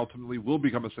reasons I ultimately will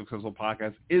become a successful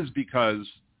podcast is because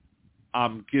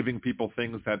I'm giving people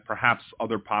things that perhaps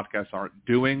other podcasts aren't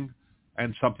doing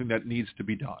and something that needs to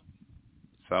be done.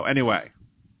 So anyway,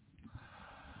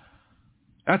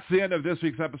 that's the end of this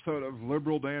week's episode of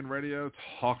Liberal Dan Radio,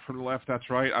 Talk from the Left. That's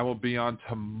right. I will be on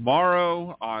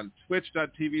tomorrow on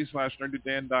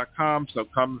twitch.tv/nerdydan.com. So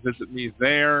come visit me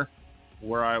there,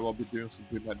 where I will be doing some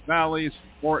Good Night Valley, some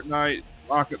Fortnite,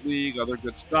 Rocket League, other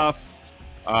good stuff.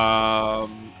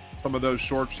 Some of those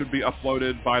shorts should be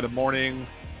uploaded by the morning.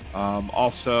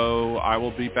 Also, I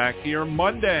will be back here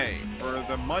Monday for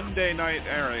the Monday night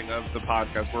airing of the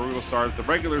podcast, where we will start the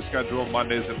regular schedule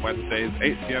Mondays and Wednesdays,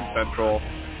 8 p.m. Central.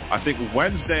 I think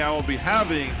Wednesday I will be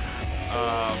having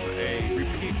a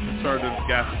repeat conservative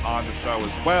guest on the show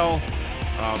as well,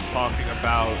 talking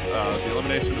about the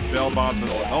elimination of bail bonds in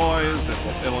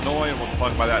Illinois, and we'll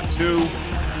talk about that too.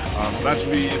 So that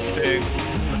should be interesting.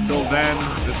 Until then,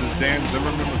 this is Dan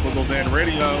Zimmerman with Liberal Dan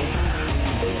Radio.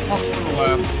 Talk to the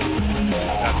left.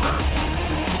 That's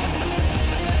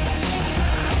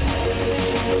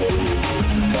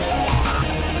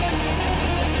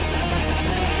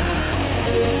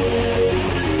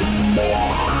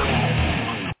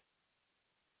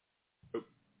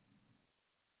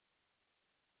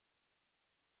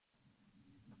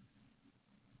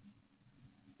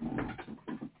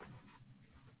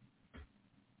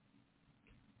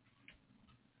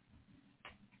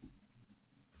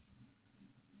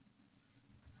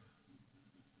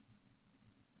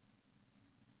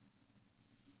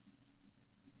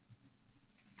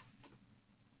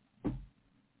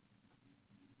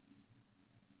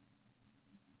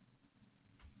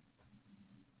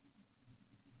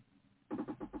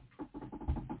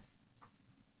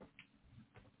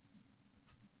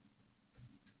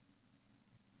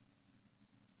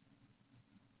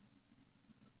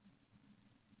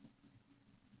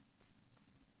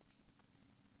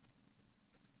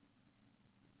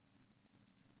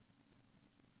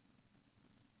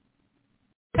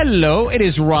Hello, it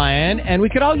is Ryan, and we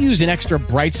could all use an extra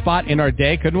bright spot in our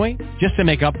day, couldn't we? Just to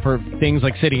make up for things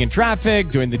like sitting in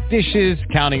traffic, doing the dishes,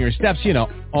 counting your steps,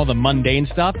 all the mundane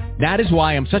stuff. That is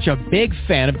why I'm such a big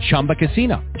fan of Chumba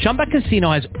Casino. Chumba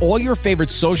Casino has all your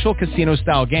favorite social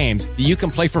casino-style games that you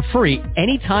can play for free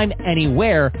anytime,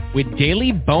 anywhere with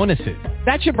daily bonuses.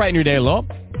 That should brighten your day a little.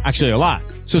 Actually, a lot.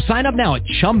 So sign up now at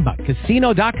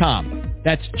ChumbaCasino.com.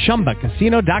 That's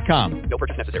ChumbaCasino.com. No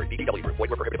purchase necessary. VGW Group.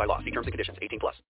 Void where prohibited by law. See terms and conditions. 18+.